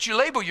guess what you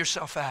label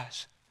yourself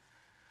as?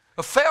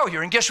 A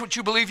failure. And guess what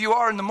you believe you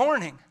are in the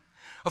morning?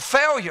 A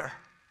failure.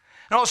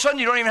 And all of a sudden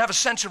you don't even have a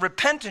sense of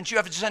repentance. You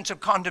have a sense of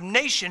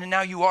condemnation, and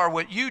now you are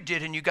what you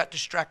did, and you got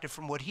distracted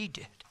from what he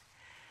did.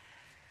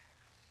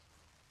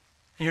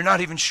 And you're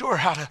not even sure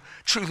how to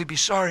truly be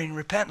sorry and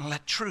repent and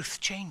let truth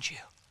change you.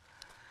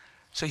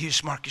 So you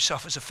just mark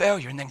yourself as a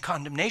failure, and then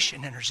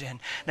condemnation enters in.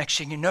 Next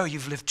thing you know,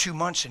 you've lived 2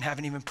 months and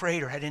haven't even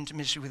prayed or had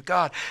intimacy with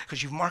God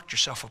because you've marked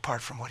yourself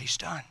apart from what he's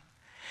done.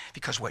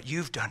 Because what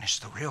you've done is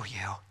the real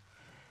you.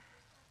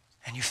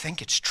 And you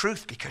think it's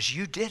truth because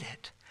you did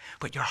it.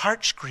 But your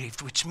heart's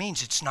grieved, which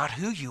means it's not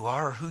who you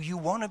are or who you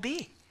want to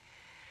be.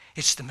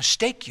 It's the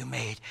mistake you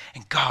made,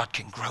 and God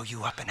can grow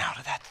you up and out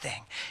of that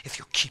thing if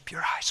you'll keep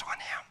your eyes on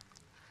him.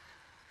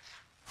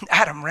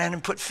 Adam ran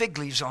and put fig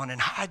leaves on and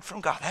hide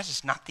from God. That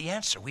is not the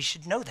answer. We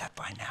should know that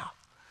by now.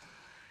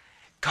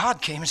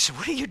 God came and said,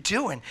 what are you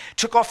doing?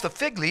 Took off the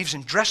fig leaves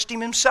and dressed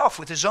him himself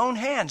with his own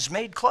hands,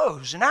 made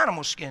clothes and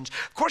animal skins.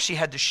 Of course he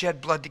had to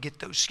shed blood to get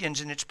those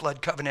skins in its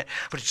blood covenant,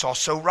 but it's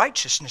also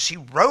righteousness. He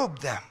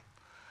robed them.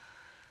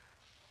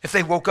 If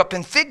they woke up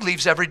in fig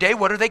leaves every day,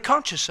 what are they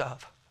conscious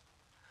of?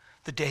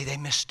 The day they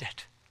missed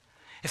it.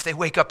 If they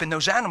wake up in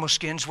those animal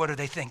skins, what are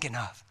they thinking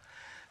of?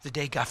 The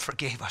day God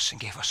forgave us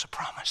and gave us a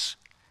promise.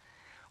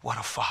 What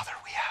a Father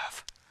we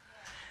have.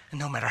 And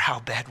no matter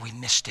how bad we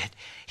missed it,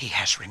 he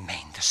has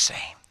remained the same.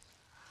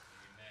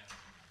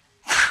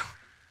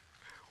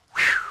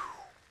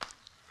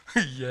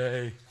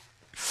 Yay.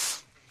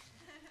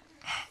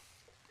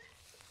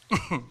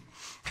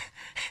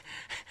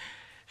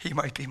 He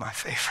might be my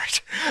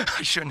favorite.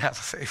 I shouldn't have a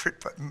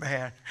favorite, but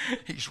man,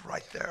 he's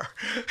right there.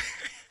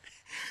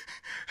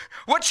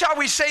 What shall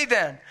we say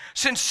then?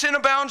 Since sin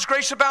abounds,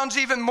 grace abounds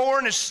even more,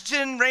 and as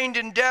sin reigned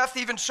in death,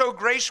 even so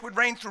grace would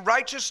reign through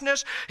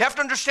righteousness. You have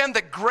to understand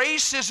that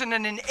grace isn't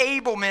an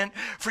enablement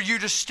for you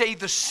to stay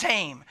the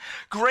same.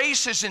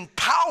 Grace is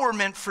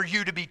empowerment for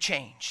you to be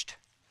changed.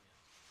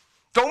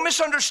 Don't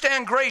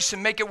misunderstand grace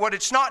and make it what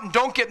it's not, and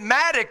don't get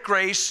mad at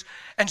grace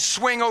and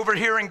swing over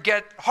here and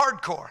get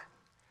hardcore.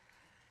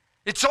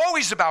 It's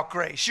always about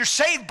grace. You're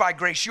saved by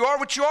grace. You are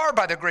what you are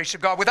by the grace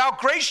of God. Without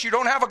grace, you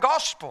don't have a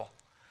gospel.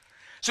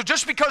 So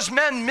just because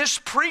men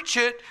mispreach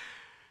it,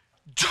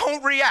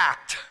 don't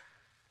react.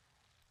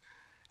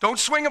 Don't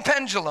swing a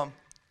pendulum.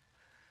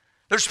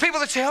 There's people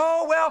that say,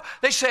 oh, well,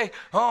 they say,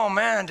 oh,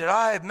 man, did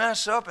I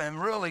mess up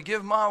and really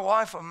give my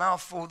wife a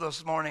mouthful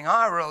this morning?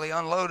 I really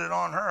unloaded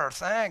on her.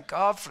 Thank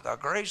God for the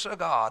grace of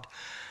God.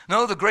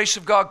 No, the grace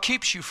of God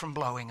keeps you from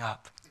blowing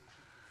up.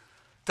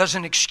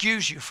 Doesn't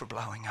excuse you for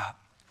blowing up.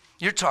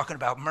 You're talking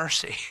about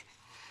mercy.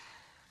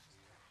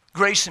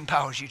 Grace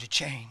empowers you to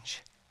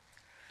change.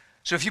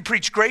 So if you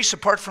preach grace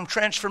apart from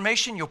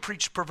transformation, you'll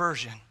preach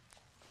perversion.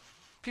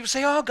 People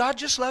say, oh, God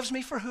just loves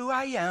me for who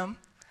I am.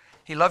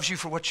 He loves you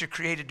for what you're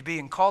created to be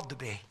and called to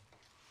be.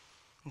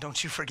 And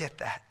don't you forget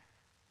that.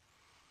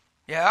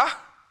 Yeah?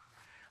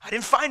 I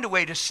didn't find a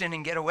way to sin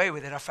and get away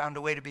with it. I found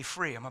a way to be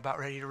free. I'm about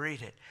ready to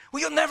read it.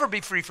 Well, you'll never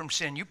be free from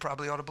sin. You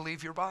probably ought to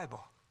believe your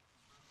Bible.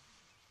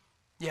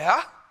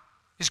 Yeah?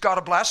 Is God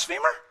a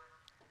blasphemer?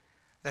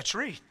 Let's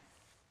read.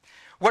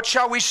 What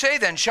shall we say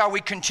then? Shall we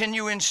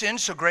continue in sin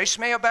so grace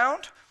may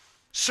abound?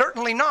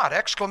 Certainly not!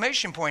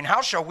 Exclamation point.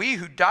 How shall we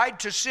who died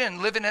to sin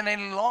live in it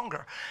any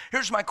longer?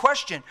 Here's my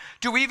question.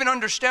 Do we even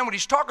understand what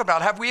he's talking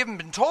about? Have we even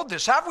been told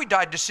this? Have we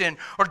died to sin?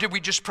 Or did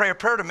we just pray a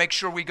prayer to make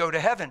sure we go to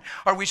heaven?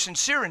 Are we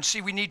sincere and see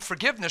we need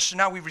forgiveness, so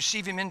now we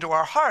receive him into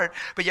our heart,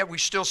 but yet we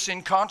still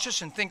sin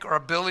conscious and think our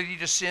ability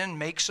to sin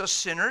makes us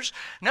sinners?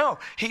 No.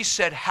 He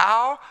said,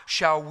 how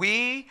shall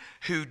we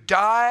who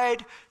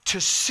died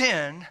to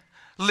sin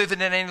live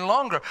in it any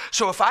longer?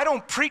 So if I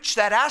don't preach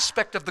that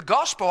aspect of the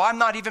gospel, I'm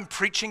not even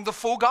preaching the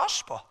full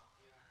gospel.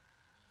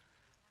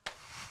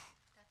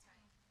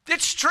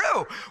 It's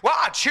true.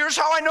 Watch. Here's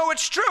how I know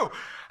it's true.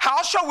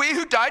 How shall we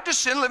who died to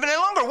sin live in it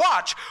any longer?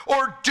 Watch.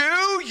 Or do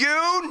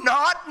you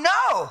not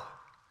know?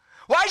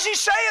 Why is he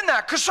saying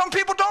that? Because some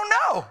people don't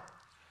know.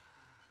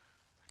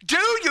 Do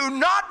you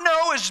not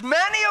know as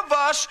many of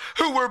us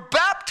who were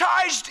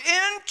baptized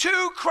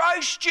into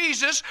Christ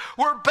Jesus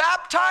were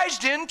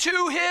baptized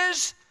into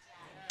his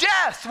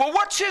death? Well,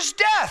 what's his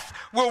death?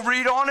 We'll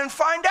read on and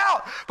find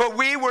out. But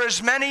we were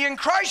as many in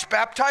Christ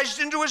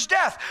baptized into his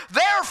death.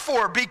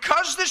 Therefore,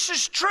 because this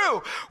is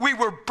true, we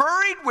were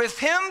buried with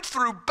him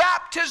through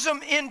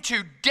baptism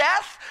into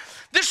death.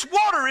 This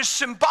water is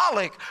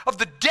symbolic of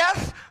the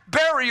death,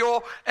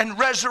 burial, and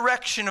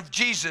resurrection of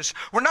Jesus.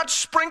 We're not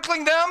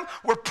sprinkling them,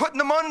 we're putting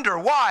them under.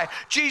 Why?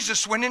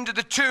 Jesus went into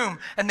the tomb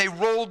and they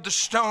rolled the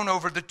stone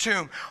over the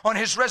tomb. On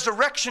his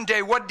resurrection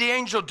day, what did the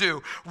angel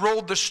do?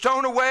 Rolled the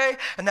stone away,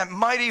 and that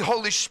mighty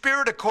Holy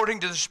Spirit,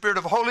 according to the Spirit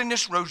of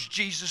holiness, rose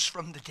Jesus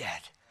from the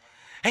dead.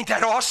 Ain't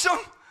that awesome?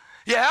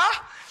 Yeah?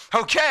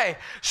 Okay,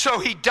 so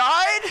he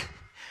died,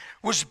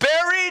 was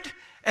buried,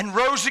 and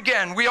rose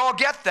again. We all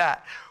get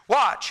that.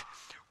 Watch.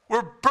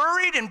 We're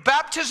buried in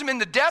baptism in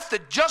the death,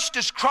 that just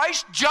as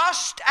Christ,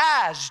 just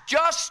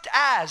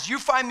as, you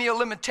find me a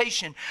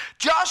limitation,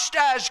 just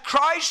as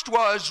Christ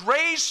was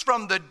raised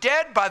from the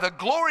dead by the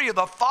glory of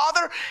the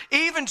Father,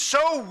 even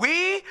so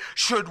we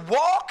should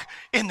walk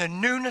in the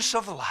newness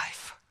of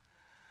life.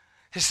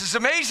 This is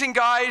amazing,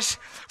 guys.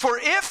 For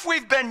if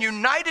we've been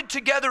united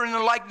together in the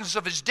likeness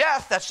of his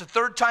death, that's the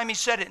third time he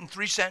said it in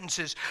 3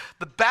 sentences,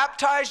 but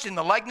baptized in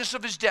the likeness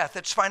of his death.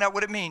 Let's find out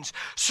what it means.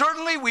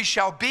 Certainly we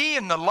shall be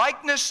in the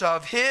likeness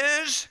of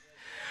his.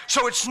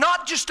 So it's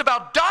not just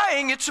about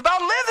dying, it's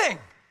about living.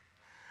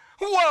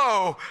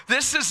 Whoa,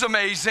 this is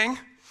amazing.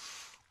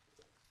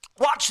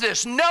 Watch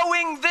this.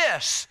 Knowing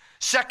this.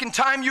 Second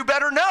time you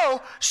better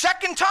know.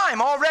 Second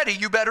time already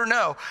you better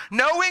know.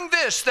 Knowing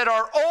this, that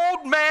our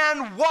old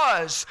man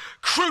was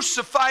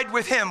crucified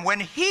with him. When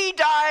he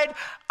died,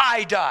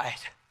 I died.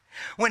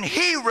 When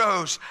he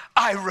rose,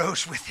 I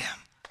rose with him.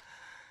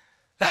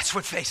 That's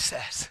what faith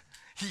says.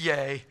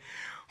 Yay.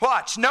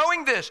 Watch.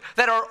 Knowing this,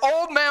 that our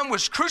old man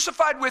was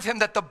crucified with him,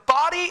 that the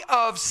body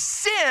of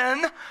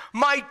sin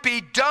might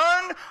be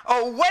done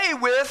away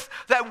with,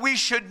 that we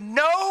should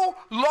no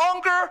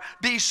longer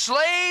be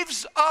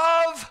slaves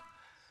of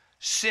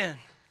sin.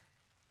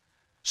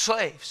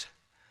 Slaves.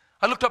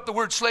 I looked up the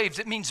word slaves.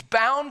 It means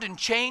bound and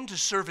chained to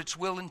serve its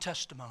will and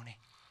testimony.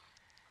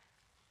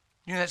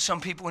 You know that some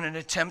people, in an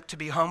attempt to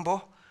be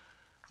humble,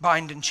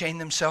 bind and chain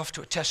themselves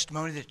to a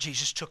testimony that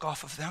Jesus took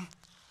off of them?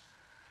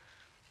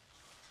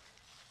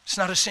 It's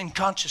not a sin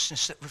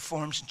consciousness that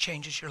reforms and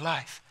changes your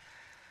life.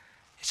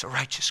 It's a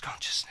righteous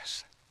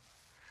consciousness.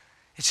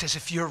 It says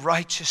if you're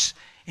righteous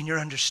in your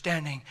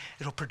understanding,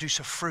 it'll produce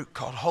a fruit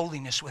called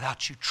holiness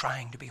without you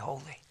trying to be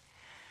holy.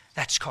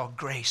 That's called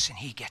grace, and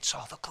he gets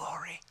all the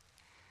glory.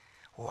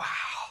 Wow.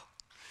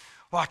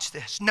 Watch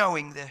this.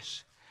 Knowing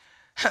this,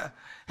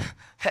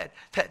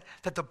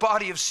 that the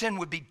body of sin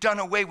would be done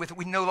away with,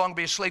 we'd no longer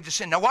be a slave to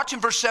sin. Now watch in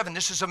verse 7.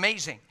 This is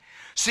amazing.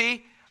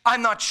 See,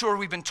 I'm not sure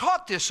we've been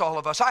taught this, all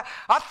of us.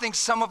 I think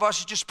some of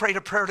us just prayed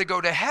a prayer to go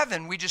to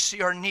heaven. We just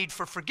see our need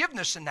for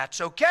forgiveness, and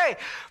that's okay.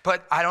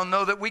 But I don't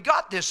know that we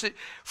got this.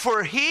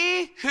 For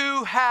he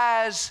who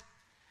has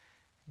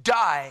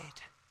died,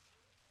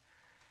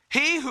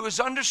 he who has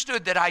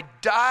understood that I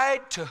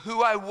died to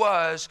who I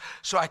was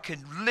so I could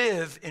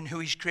live in who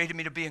he's created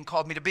me to be and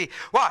called me to be.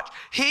 Watch.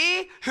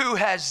 He who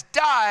has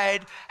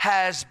died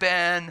has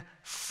been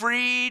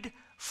freed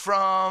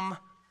from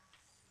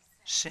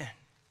sin.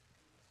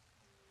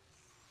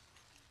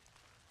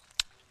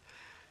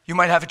 You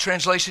might have a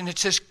translation that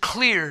says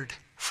cleared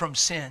from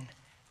sin.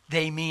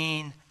 They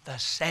mean the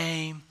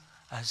same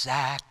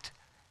exact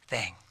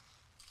thing.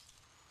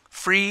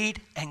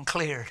 Freed and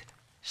cleared,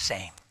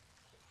 same.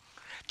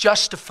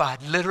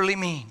 Justified literally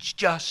means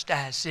just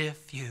as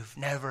if you've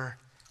never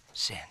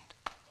sinned.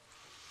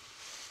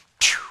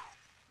 Phew.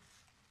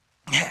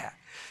 Yeah.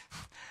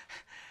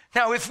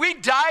 Now, if we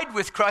died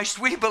with Christ,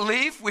 we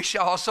believe we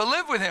shall also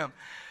live with him.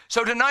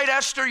 So tonight,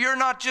 Esther, you're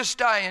not just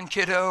dying,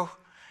 kiddo.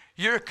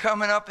 You're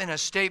coming up in a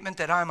statement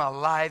that I'm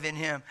alive in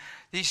him.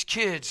 These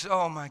kids,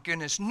 oh my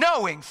goodness,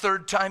 knowing,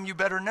 third time you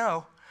better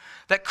know,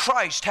 that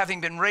Christ, having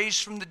been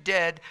raised from the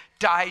dead,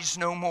 dies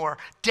no more.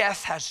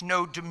 Death has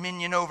no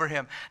dominion over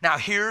him. Now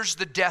here's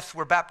the death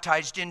we're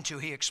baptized into.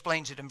 He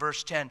explains it in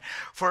verse 10.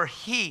 For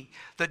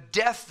the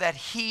death that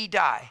he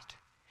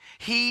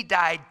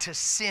died to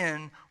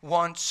sin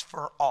once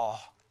for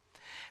all.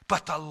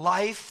 But the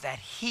life that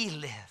he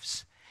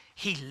lives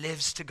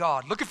to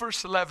God. Look at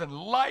verse 11.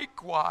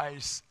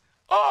 Likewise,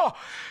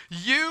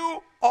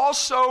 you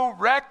also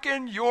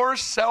reckon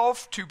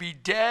yourself to be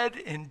dead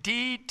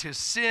indeed to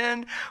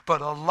sin,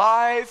 but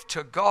alive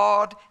to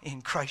God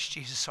in Christ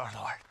Jesus our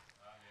Lord.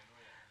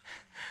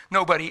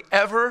 Nobody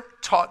ever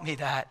taught me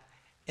that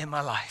in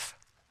my life.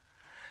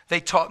 They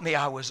taught me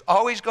I was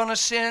always going to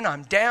sin.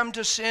 I'm damned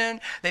to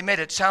sin. They made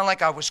it sound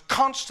like I was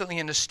constantly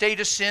in a state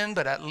of sin,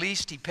 but at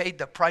least he paid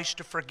the price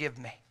to forgive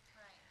me.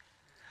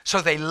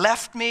 So they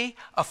left me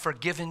a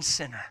forgiven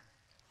sinner.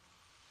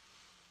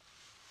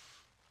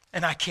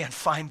 And I can't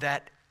find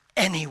that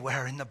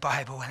anywhere in the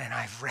Bible, and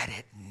I've read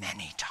it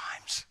many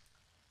times.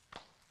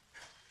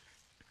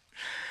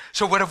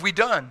 So what have we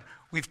done?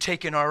 We've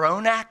taken our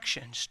own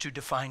actions to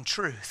define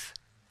truth,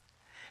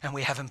 and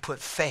we haven't put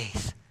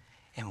faith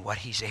in what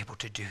he's able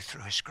to do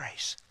through his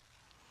grace.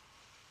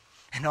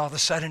 And all of a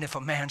sudden, if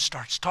a man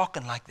starts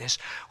talking like this,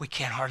 we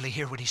can't hardly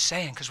hear what he's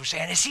saying, because we're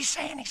saying, is he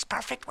saying he's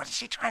perfect? What is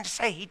he trying to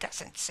say? He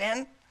doesn't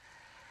sin?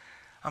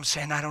 I'm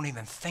saying I don't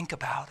even think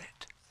about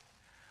it.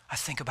 I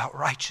think about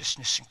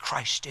righteousness in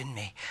Christ in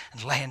me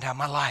and laying down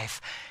my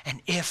life.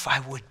 And if I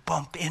would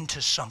bump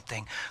into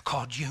something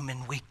called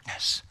human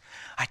weakness,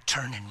 I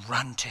turn and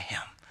run to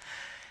him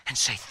and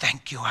say,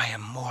 thank you, I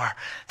am more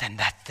than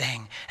that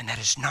thing, and that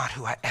is not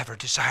who I ever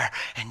desire,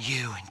 and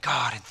you and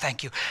God, and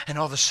thank you. And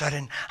all of a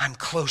sudden, I'm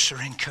closer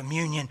in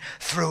communion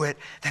through it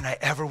than I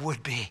ever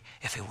would be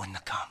if it wouldn't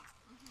have come.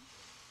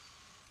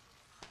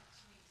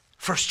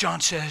 1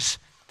 John says,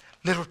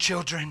 little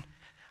children,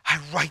 I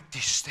write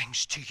these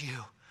things to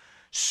you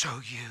so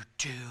you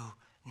do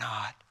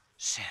not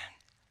sin.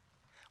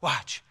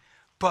 Watch.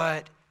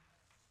 But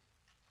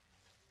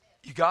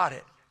you got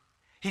it.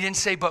 He didn't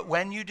say, but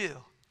when you do.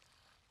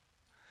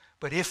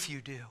 But if you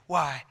do.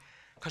 Why?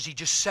 Because he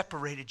just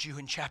separated you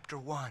in chapter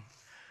 1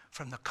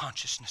 from the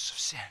consciousness of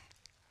sin.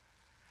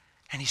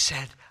 And he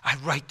said, I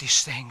write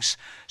these things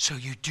so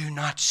you do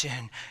not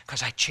sin,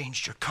 because I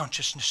changed your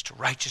consciousness to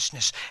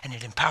righteousness, and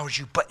it empowers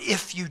you. But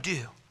if you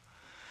do,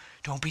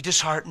 don't be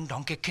disheartened,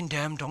 don't get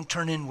condemned, don't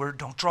turn inward,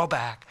 don't draw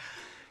back.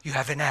 You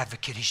have an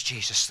advocate, he's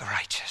Jesus the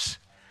righteous.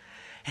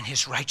 And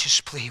his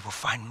righteous plea will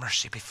find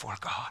mercy before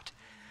God.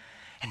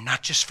 And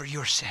not just for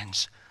your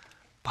sins,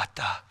 but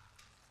the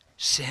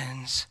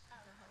sins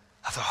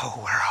of the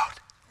whole world.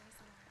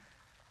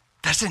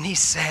 Doesn't he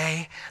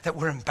say that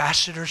we're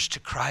ambassadors to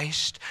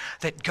Christ?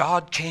 That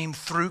God came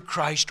through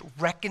Christ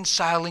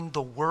reconciling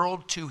the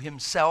world to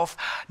himself,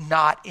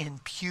 not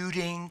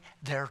imputing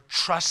their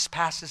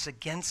trespasses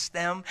against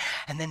them.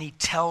 And then he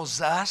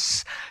tells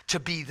us to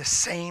be the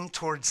same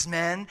towards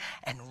men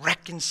and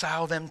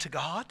reconcile them to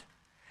God.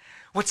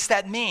 What's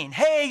that mean?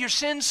 Hey, your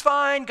sin's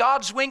fine.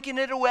 God's winking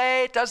it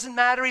away. It doesn't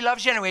matter. He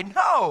loves you anyway.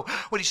 No.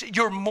 What he said,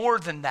 you're more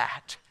than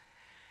that.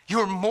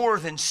 You're more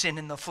than sin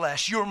in the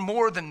flesh. You're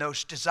more than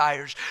those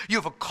desires. You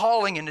have a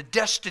calling and a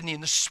destiny,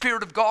 and the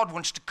Spirit of God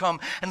wants to come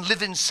and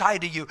live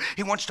inside of you.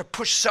 He wants to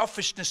push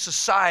selfishness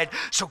aside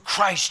so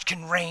Christ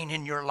can reign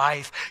in your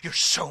life. You're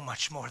so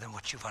much more than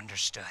what you've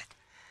understood.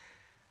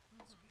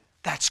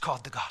 That's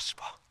called the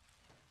gospel.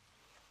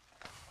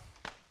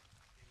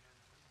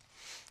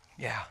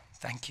 Yeah,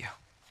 thank you.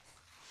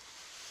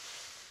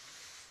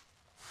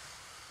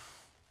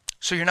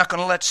 So you're not going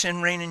to let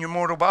sin reign in your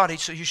mortal body,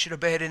 so you should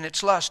obey it in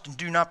its lust. And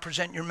do not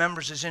present your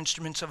members as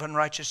instruments of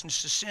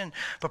unrighteousness to sin,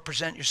 but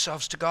present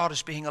yourselves to God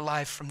as being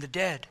alive from the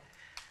dead.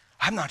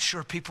 I'm not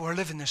sure people are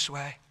living this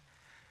way.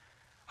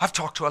 I've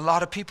talked to a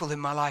lot of people in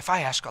my life.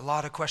 I ask a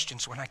lot of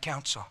questions when I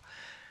counsel.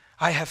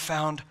 I have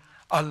found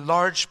a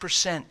large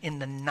percent in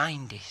the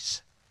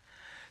 90s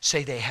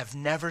say they have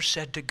never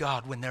said to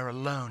God when they're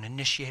alone,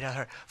 initiate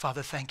out,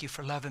 Father, thank you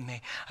for loving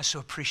me. I so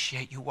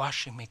appreciate you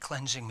washing me,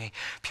 cleansing me,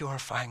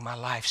 purifying my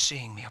life,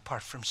 seeing me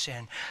apart from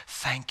sin.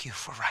 Thank you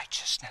for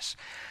righteousness.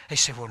 They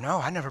say, well, no,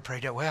 I never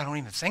prayed that way. I don't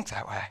even think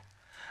that way.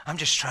 I'm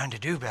just trying to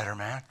do better,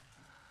 man.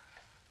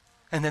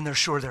 And then they're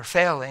sure they're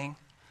failing.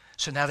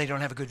 So now they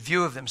don't have a good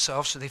view of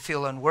themselves, so they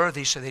feel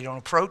unworthy, so they don't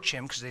approach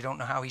him because they don't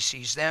know how he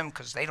sees them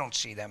because they don't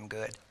see them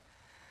good.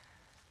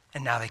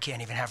 And now they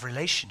can't even have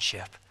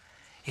relationship,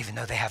 even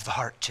though they have the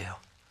heart to.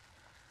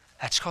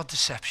 That's called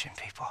deception,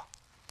 people.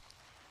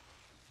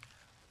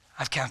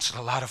 I've counseled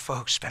a lot of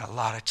folks, spent a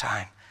lot of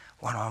time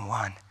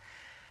one-on-one,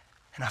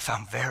 and I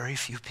found very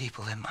few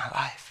people in my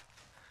life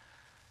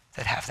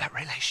that have that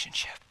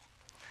relationship,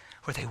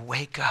 where they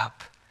wake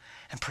up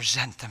and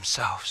present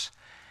themselves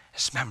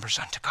as members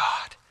unto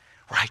God,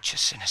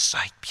 righteous in his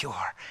sight,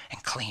 pure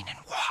and clean and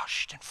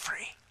washed and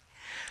free.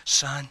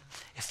 Son,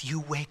 if you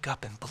wake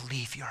up and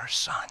believe you're a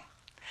son,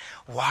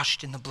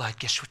 washed in the blood,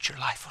 guess what your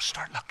life will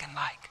start looking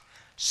like?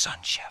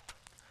 Sonship.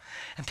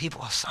 And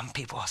some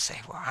people will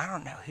say, well, I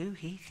don't know who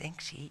he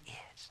thinks he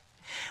is.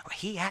 Well,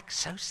 he acts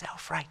so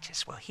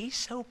self-righteous. Well, he's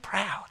so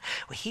proud.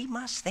 Well, he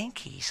must think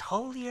he's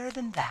holier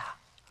than thou.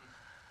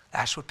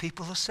 That's what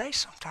people will say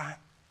sometimes.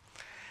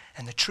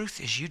 And the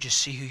truth is, you just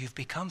see who you've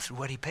become through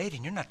what he paid,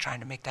 and you're not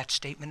trying to make that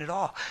statement at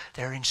all.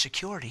 Their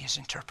insecurity is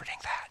interpreting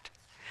that.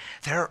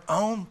 Their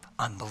own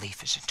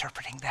unbelief is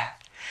interpreting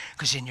that.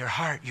 Because in your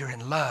heart, you're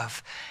in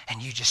love,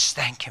 and you just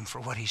thank him for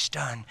what he's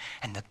done,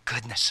 and the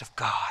goodness of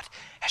God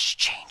has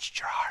changed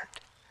your heart.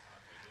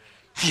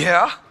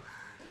 Yeah,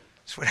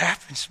 that's what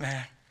happens,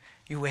 man.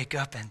 You wake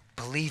up and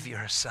believe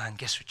you're a son.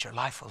 Guess what your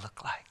life will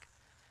look like?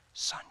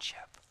 Sonship.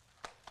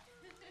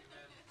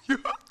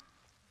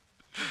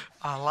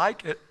 I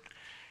like it.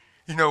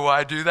 You know why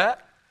I do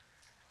that?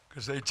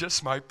 Because they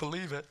just might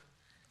believe it.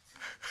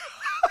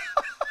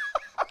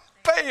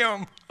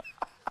 Bam!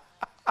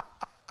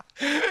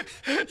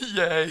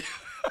 Yay.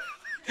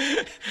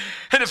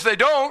 And if they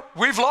don't,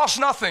 we've lost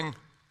nothing.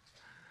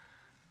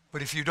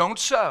 But if you don't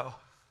sow,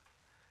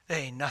 there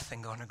ain't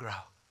nothing going to grow.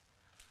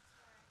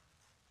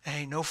 There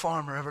ain't no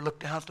farmer ever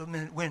looked out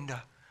the window.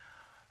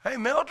 Hey,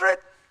 Mildred,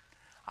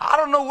 I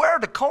don't know where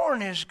the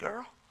corn is,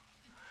 girl.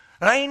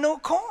 There ain't no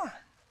corn.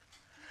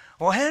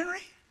 Well, Henry,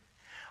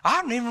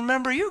 I don't even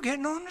remember you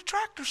getting on the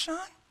tractor, son.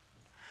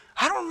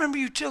 I don't remember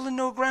you tilling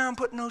no ground,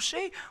 putting no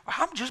seed. Well,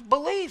 I'm just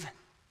believing.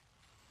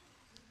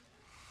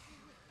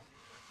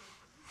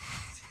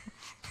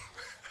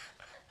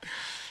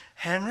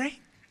 Henry,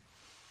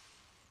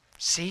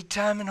 seed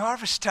time and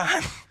harvest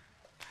time.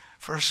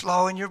 First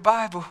law in your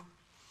Bible.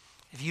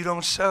 If you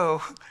don't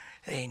sow,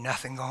 there ain't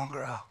nothing going to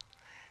grow.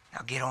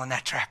 Now get on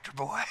that tractor,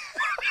 boy.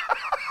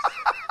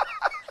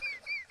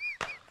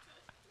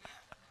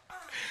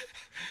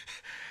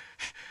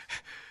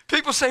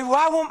 People say, well,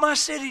 I want my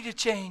city to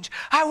change.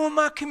 I want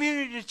my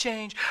community to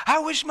change. I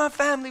wish my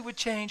family would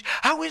change.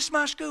 I wish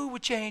my school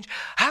would change.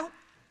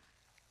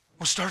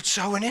 We'll start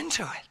sowing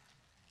into it.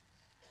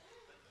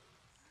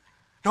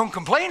 Don't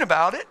complain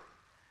about it.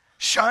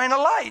 Shine a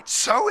light.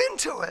 Sow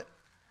into it.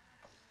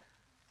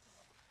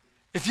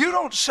 If you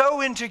don't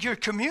sow into your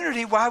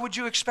community, why would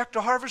you expect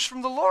a harvest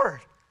from the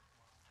Lord?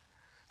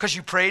 Because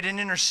you prayed and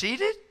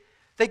interceded?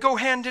 They go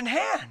hand in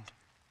hand.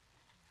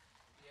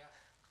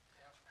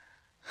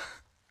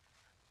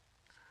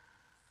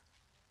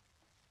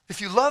 If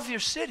you love your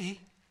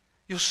city,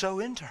 you'll sow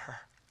into her.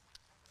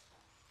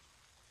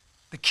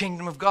 The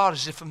kingdom of God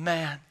is if a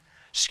man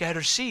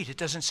scatters seed. It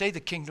doesn't say the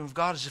kingdom of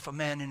God is if a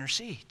man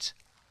intercedes.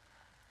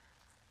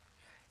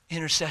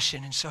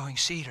 Intercession and sowing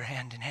seed are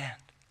hand in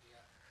hand.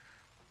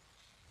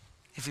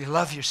 If you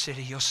love your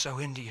city, you'll sow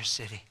into your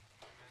city.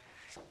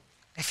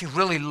 If you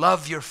really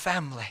love your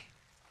family,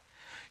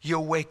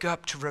 you'll wake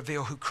up to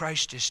reveal who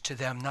Christ is to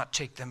them, not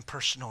take them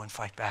personal and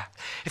fight back.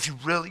 If you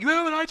really,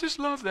 well, I just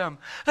love them.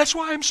 That's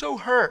why I'm so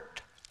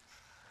hurt.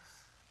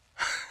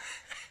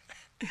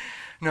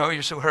 No,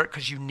 you're so hurt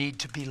because you need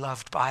to be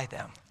loved by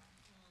them.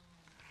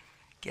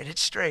 Get it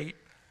straight.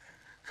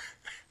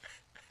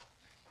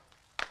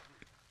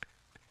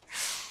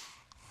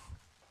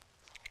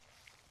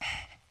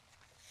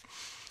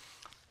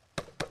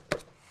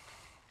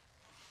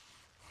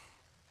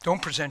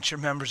 Don't present your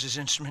members as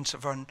instruments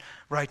of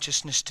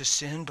unrighteousness to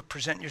sin, but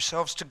present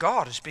yourselves to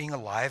God as being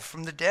alive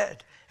from the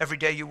dead. Every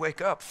day you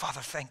wake up, Father,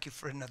 thank you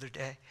for another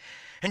day.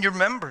 And your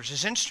members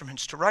as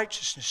instruments to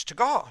righteousness to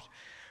God.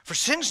 For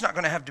sin's not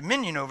going to have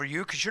dominion over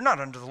you because you're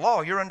not under the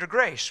law, you're under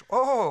grace.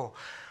 Oh,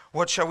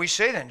 what shall we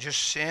say then?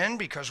 Just sin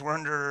because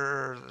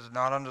we're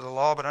not under the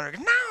law, but under...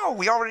 No,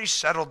 we already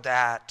settled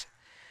that.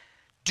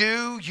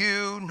 Do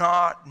you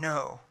not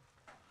know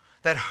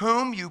that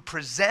whom you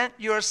present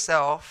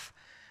yourself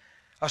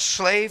a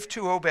slave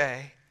to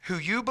obey, who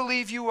you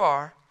believe you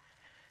are,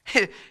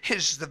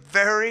 is the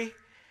very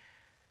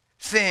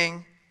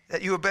thing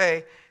that you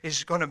obey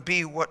is going to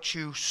be what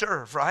you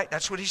serve, right?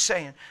 That's what he's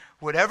saying.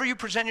 Whatever you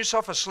present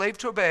yourself a slave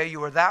to obey,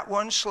 you are that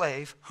one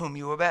slave whom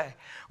you obey.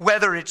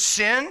 Whether it's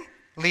sin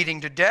leading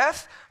to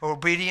death or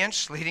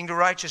obedience leading to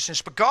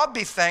righteousness. But God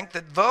be thanked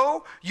that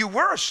though you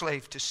were a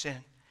slave to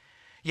sin,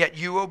 yet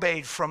you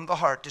obeyed from the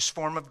heart this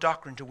form of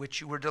doctrine to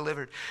which you were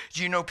delivered.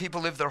 Do you know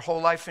people live their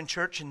whole life in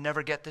church and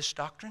never get this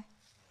doctrine?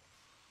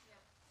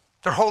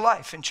 Their whole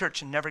life in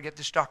church and never get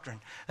this doctrine.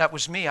 That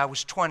was me. I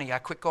was 20. I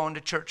quit going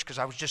to church because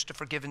I was just a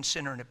forgiven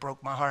sinner, and it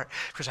broke my heart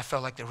because I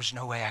felt like there was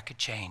no way I could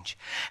change.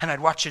 And I'd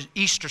watch an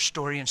Easter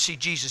story and see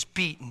Jesus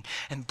beaten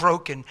and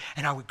broken,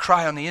 and I would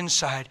cry on the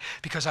inside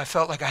because I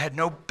felt like I had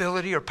no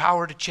ability or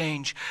power to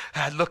change.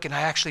 And I'd look and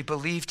I actually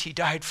believed he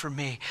died for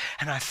me,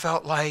 and I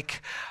felt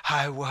like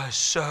I was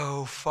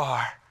so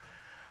far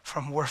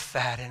from worth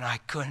that, and I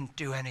couldn't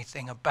do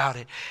anything about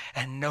it,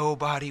 and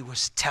nobody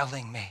was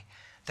telling me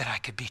that I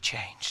could be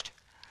changed.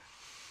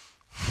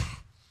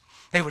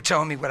 They were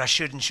telling me what I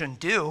should and shouldn't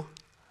do.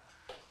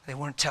 They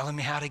weren't telling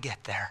me how to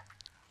get there.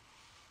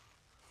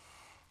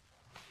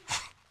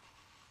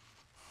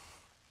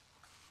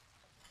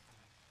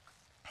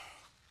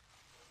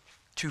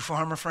 Two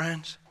farmer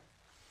friends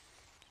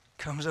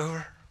comes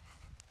over.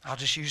 I'll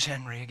just use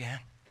Henry again.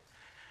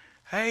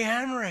 Hey,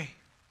 Henry,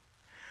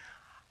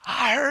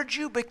 I heard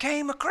you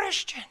became a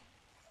Christian.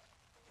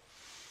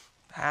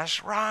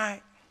 That's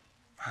right.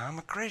 I'm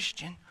a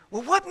Christian.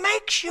 Well, what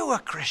makes you a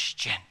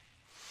Christian?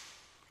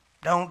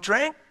 Don't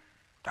drink,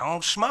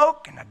 don't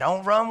smoke, and I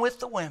don't run with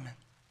the women.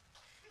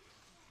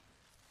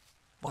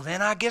 Well,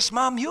 then I guess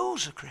my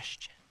mule's a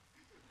Christian.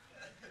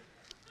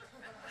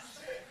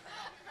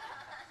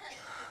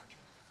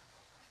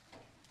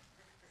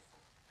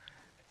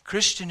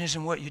 Christian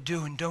isn't what you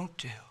do and don't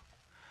do.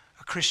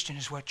 A Christian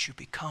is what you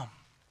become.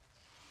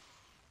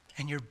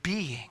 And your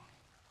being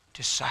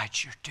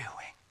decides your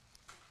doing.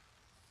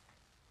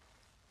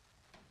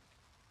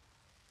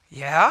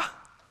 Yeah?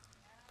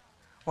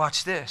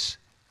 Watch this.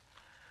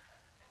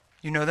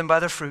 You know them by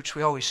their fruits.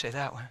 We always say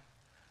that one.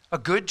 A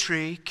good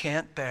tree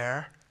can't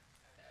bear,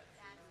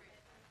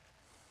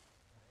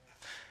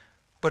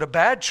 but a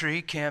bad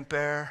tree can't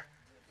bear.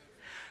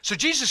 So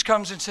Jesus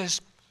comes and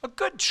says, a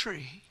good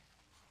tree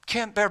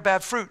can't bear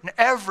bad fruit. And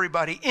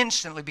everybody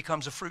instantly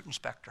becomes a fruit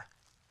inspector.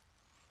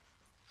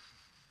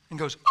 And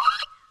goes,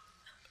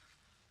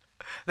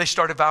 ah! They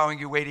start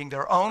evaluating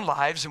their own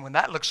lives, and when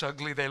that looks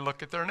ugly, they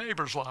look at their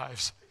neighbor's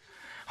lives.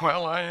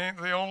 Well, I ain't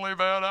the only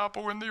bad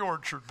apple in the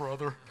orchard,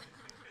 brother.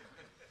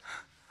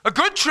 A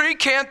good tree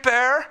can't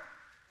bear.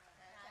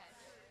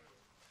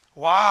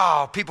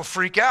 Wow, people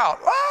freak out.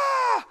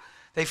 Ah!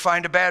 They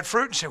find a bad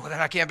fruit and say, well,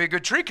 then I can't be a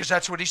good tree because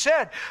that's what he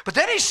said. But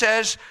then he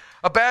says,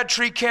 a bad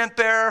tree can't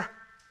bear.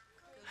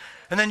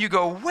 And then you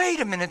go, wait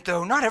a minute,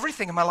 though. Not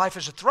everything in my life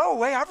is a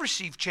throwaway. I've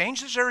received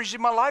change. There's areas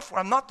in my life where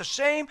I'm not the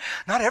same.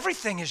 Not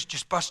everything is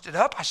just busted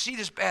up. I see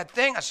this bad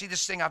thing. I see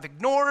this thing I've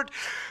ignored.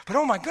 But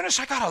oh my goodness,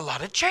 I got a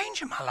lot of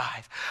change in my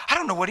life. I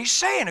don't know what he's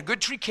saying. A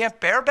good tree can't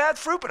bear bad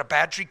fruit, but a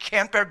bad tree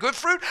can't bear good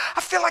fruit. I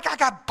feel like I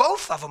got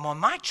both of them on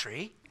my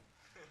tree.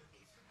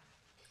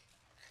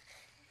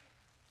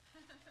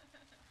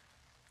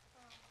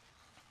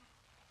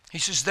 He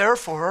says,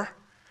 therefore,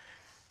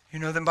 you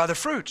know them by their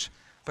fruits.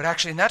 But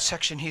actually in that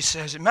section he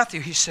says, in Matthew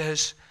he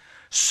says,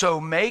 so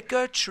make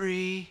a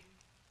tree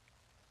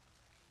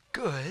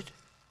good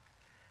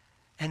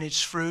and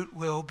its fruit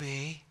will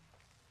be.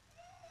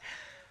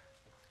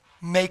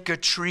 Make a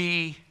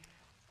tree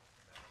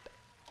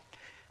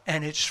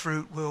and its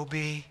fruit will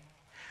be.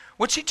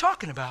 What's he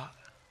talking about?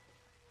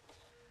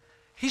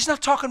 He's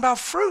not talking about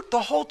fruit the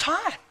whole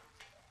time.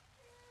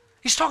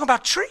 He's talking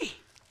about tree.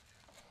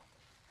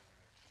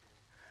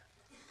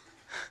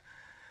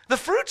 The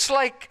fruit's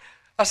like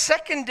a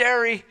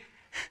secondary,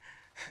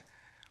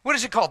 what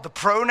is it called? The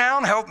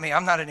pronoun? Help me,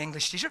 I'm not an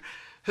English teacher.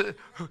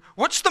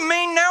 What's the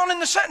main noun in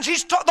the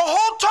sentence? The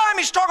whole time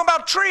he's talking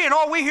about tree and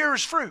all we hear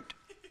is fruit.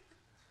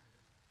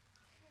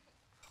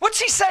 What's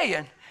he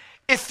saying?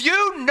 If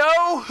you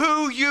know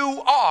who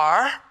you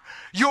are,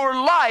 your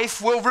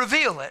life will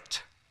reveal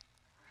it.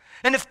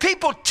 And if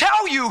people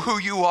tell you who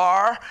you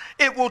are,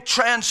 it will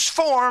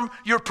transform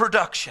your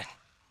production.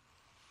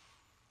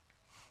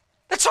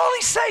 That's all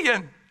he's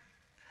saying.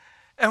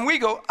 And we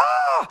go,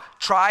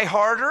 try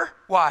harder.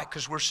 Why?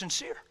 Because we're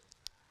sincere.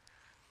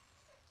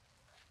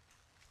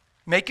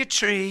 Make a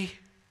tree,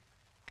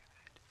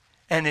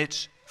 and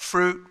its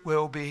fruit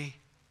will be.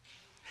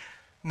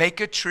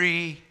 Make a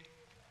tree,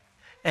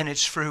 and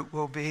its fruit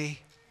will be.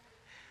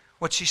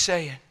 What's he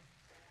saying?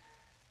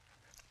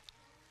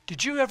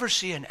 Did you ever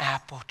see an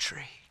apple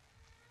tree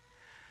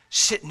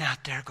sitting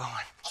out there going,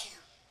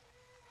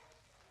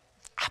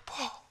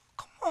 apple,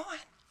 come on,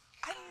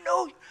 I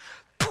know you.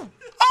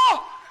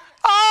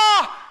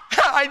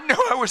 I know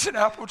I was an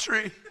apple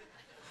tree.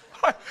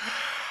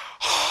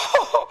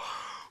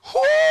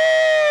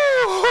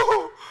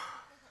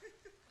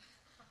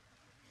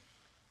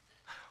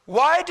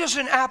 Why does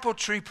an apple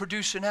tree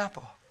produce an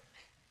apple?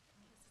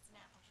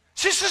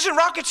 This isn't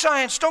rocket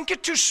science. Don't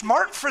get too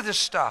smart for this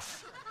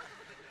stuff.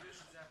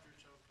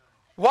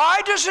 Why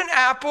does an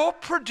apple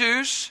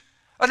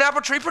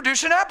tree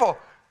produce an apple?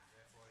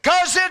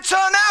 Because it's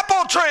an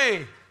apple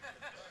tree.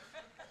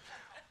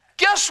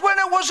 Guess when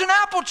it was an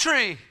apple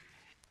tree?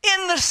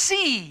 In the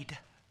seed.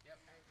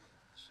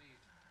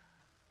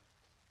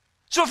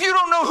 So if you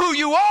don't know who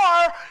you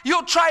are,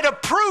 you'll try to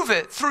prove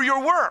it through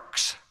your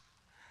works.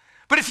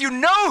 But if you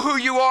know who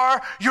you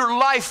are, your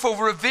life will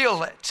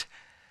reveal it.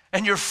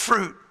 And your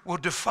fruit will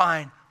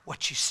define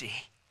what you see.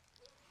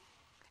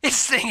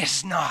 This thing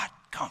is not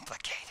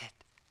complicated.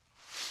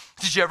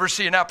 Did you ever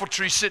see an apple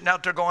tree sitting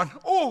out there going,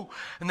 oh,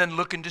 and then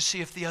looking to see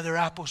if the other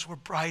apples were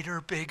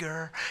brighter,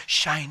 bigger,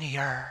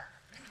 shinier?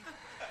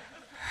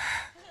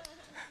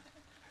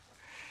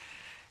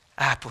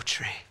 Apple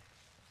tree.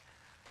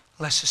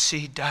 Unless a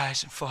seed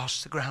dies and falls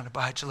to the ground,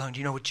 abides alone. Do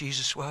you know what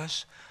Jesus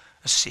was?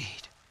 A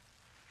seed.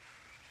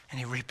 And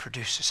he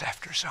reproduces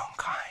after his own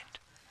kind.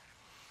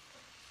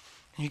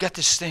 And you got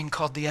this thing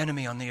called the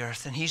enemy on the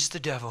earth, and he's the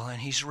devil, and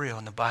he's real,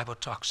 and the Bible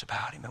talks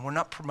about him. And we're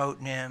not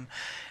promoting him,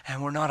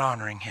 and we're not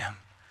honoring him.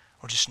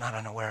 We're just not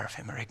unaware of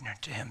him or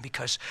ignorant to him,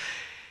 because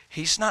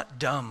he's not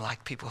dumb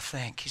like people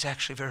think. He's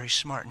actually very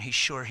smart, and he's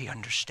sure he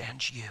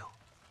understands you.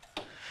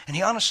 And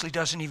he honestly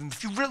doesn't even,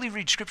 if you really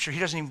read Scripture, he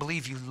doesn't even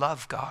believe you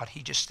love God.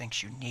 He just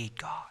thinks you need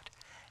God.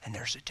 And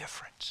there's a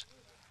difference.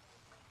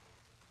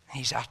 And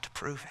he's out to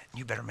prove it. And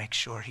you better make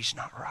sure he's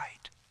not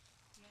right.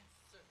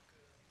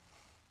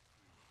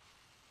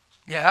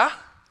 Yeah?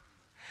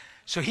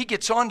 So he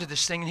gets onto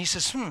this thing and he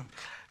says,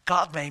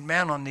 God made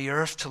man on the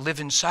earth to live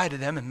inside of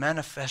them and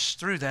manifest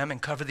through them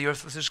and cover the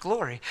earth with his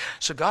glory.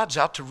 So God's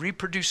out to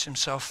reproduce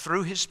himself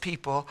through his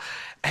people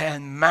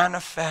and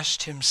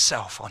manifest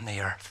himself on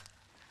the earth.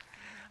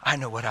 I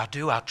know what I'll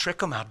do. I'll trick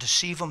them. I'll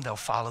deceive them. They'll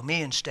follow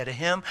me instead of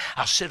him.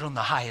 I'll sit on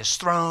the highest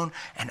throne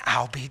and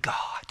I'll be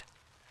God.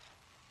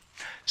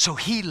 So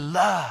he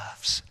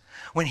loves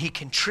when he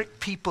can trick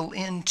people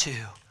into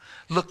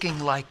looking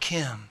like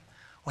him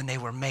when they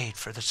were made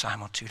for the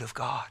similitude of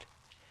God.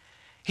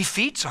 He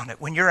feeds on it.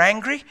 When you're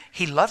angry,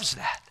 he loves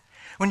that.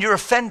 When you're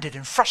offended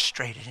and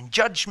frustrated and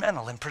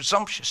judgmental and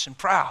presumptuous and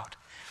proud,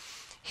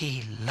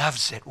 he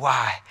loves it.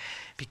 Why?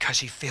 Because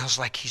he feels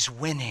like he's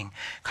winning,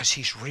 because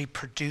he's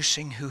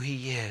reproducing who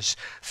he is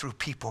through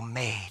people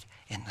made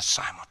in the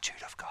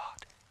similitude of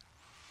God.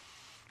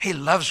 He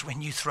loves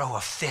when you throw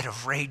a fit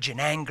of rage and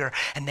anger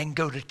and then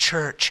go to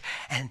church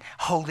and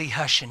holy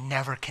hush and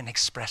never can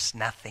express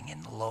nothing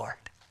in the Lord.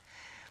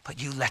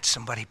 But you let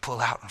somebody pull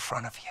out in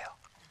front of you.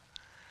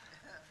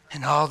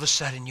 And all of a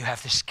sudden you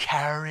have this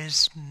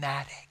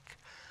charismatic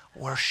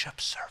worship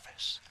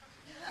service.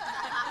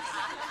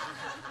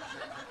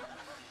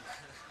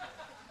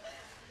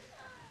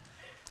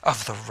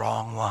 Of the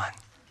wrong one.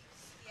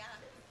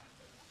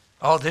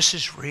 Oh, this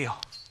is real.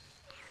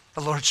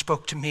 The Lord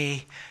spoke to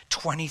me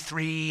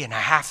 23 and a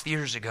half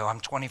years ago.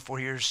 I'm 24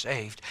 years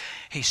saved.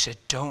 He said,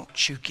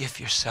 don't you give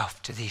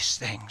yourself to these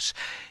things.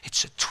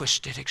 It's a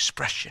twisted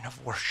expression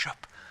of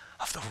worship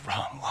of the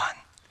wrong one.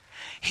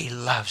 He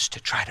loves to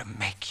try to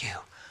make you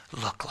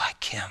look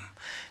like him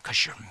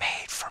because you're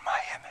made for my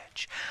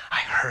image. I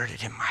heard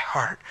it in my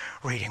heart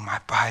reading my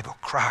Bible,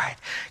 cried,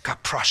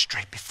 got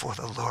prostrate before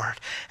the Lord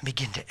and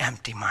began to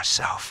empty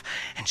myself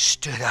and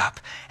stood up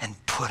and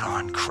put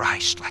on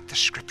Christ, like the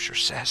scripture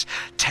says,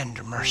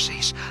 tender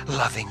mercies,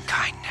 loving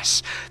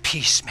kindness,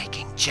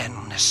 peacemaking,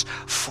 gentleness,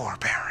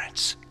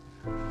 forbearance.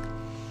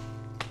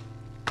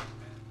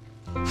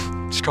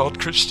 It's called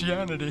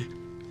Christianity.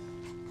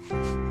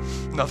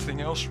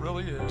 Nothing else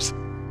really is.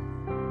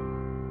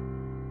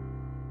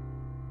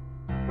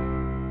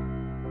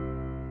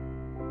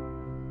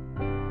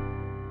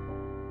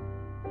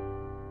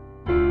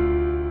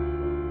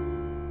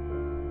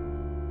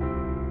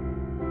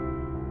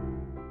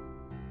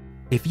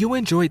 If you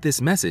enjoyed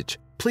this message,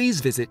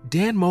 please visit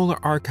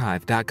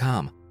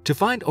danmoellerarchive.com to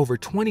find over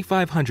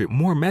 2,500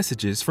 more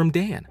messages from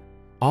Dan,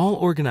 all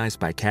organized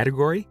by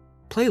category,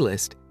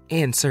 playlist,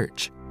 and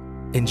search.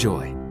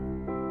 Enjoy.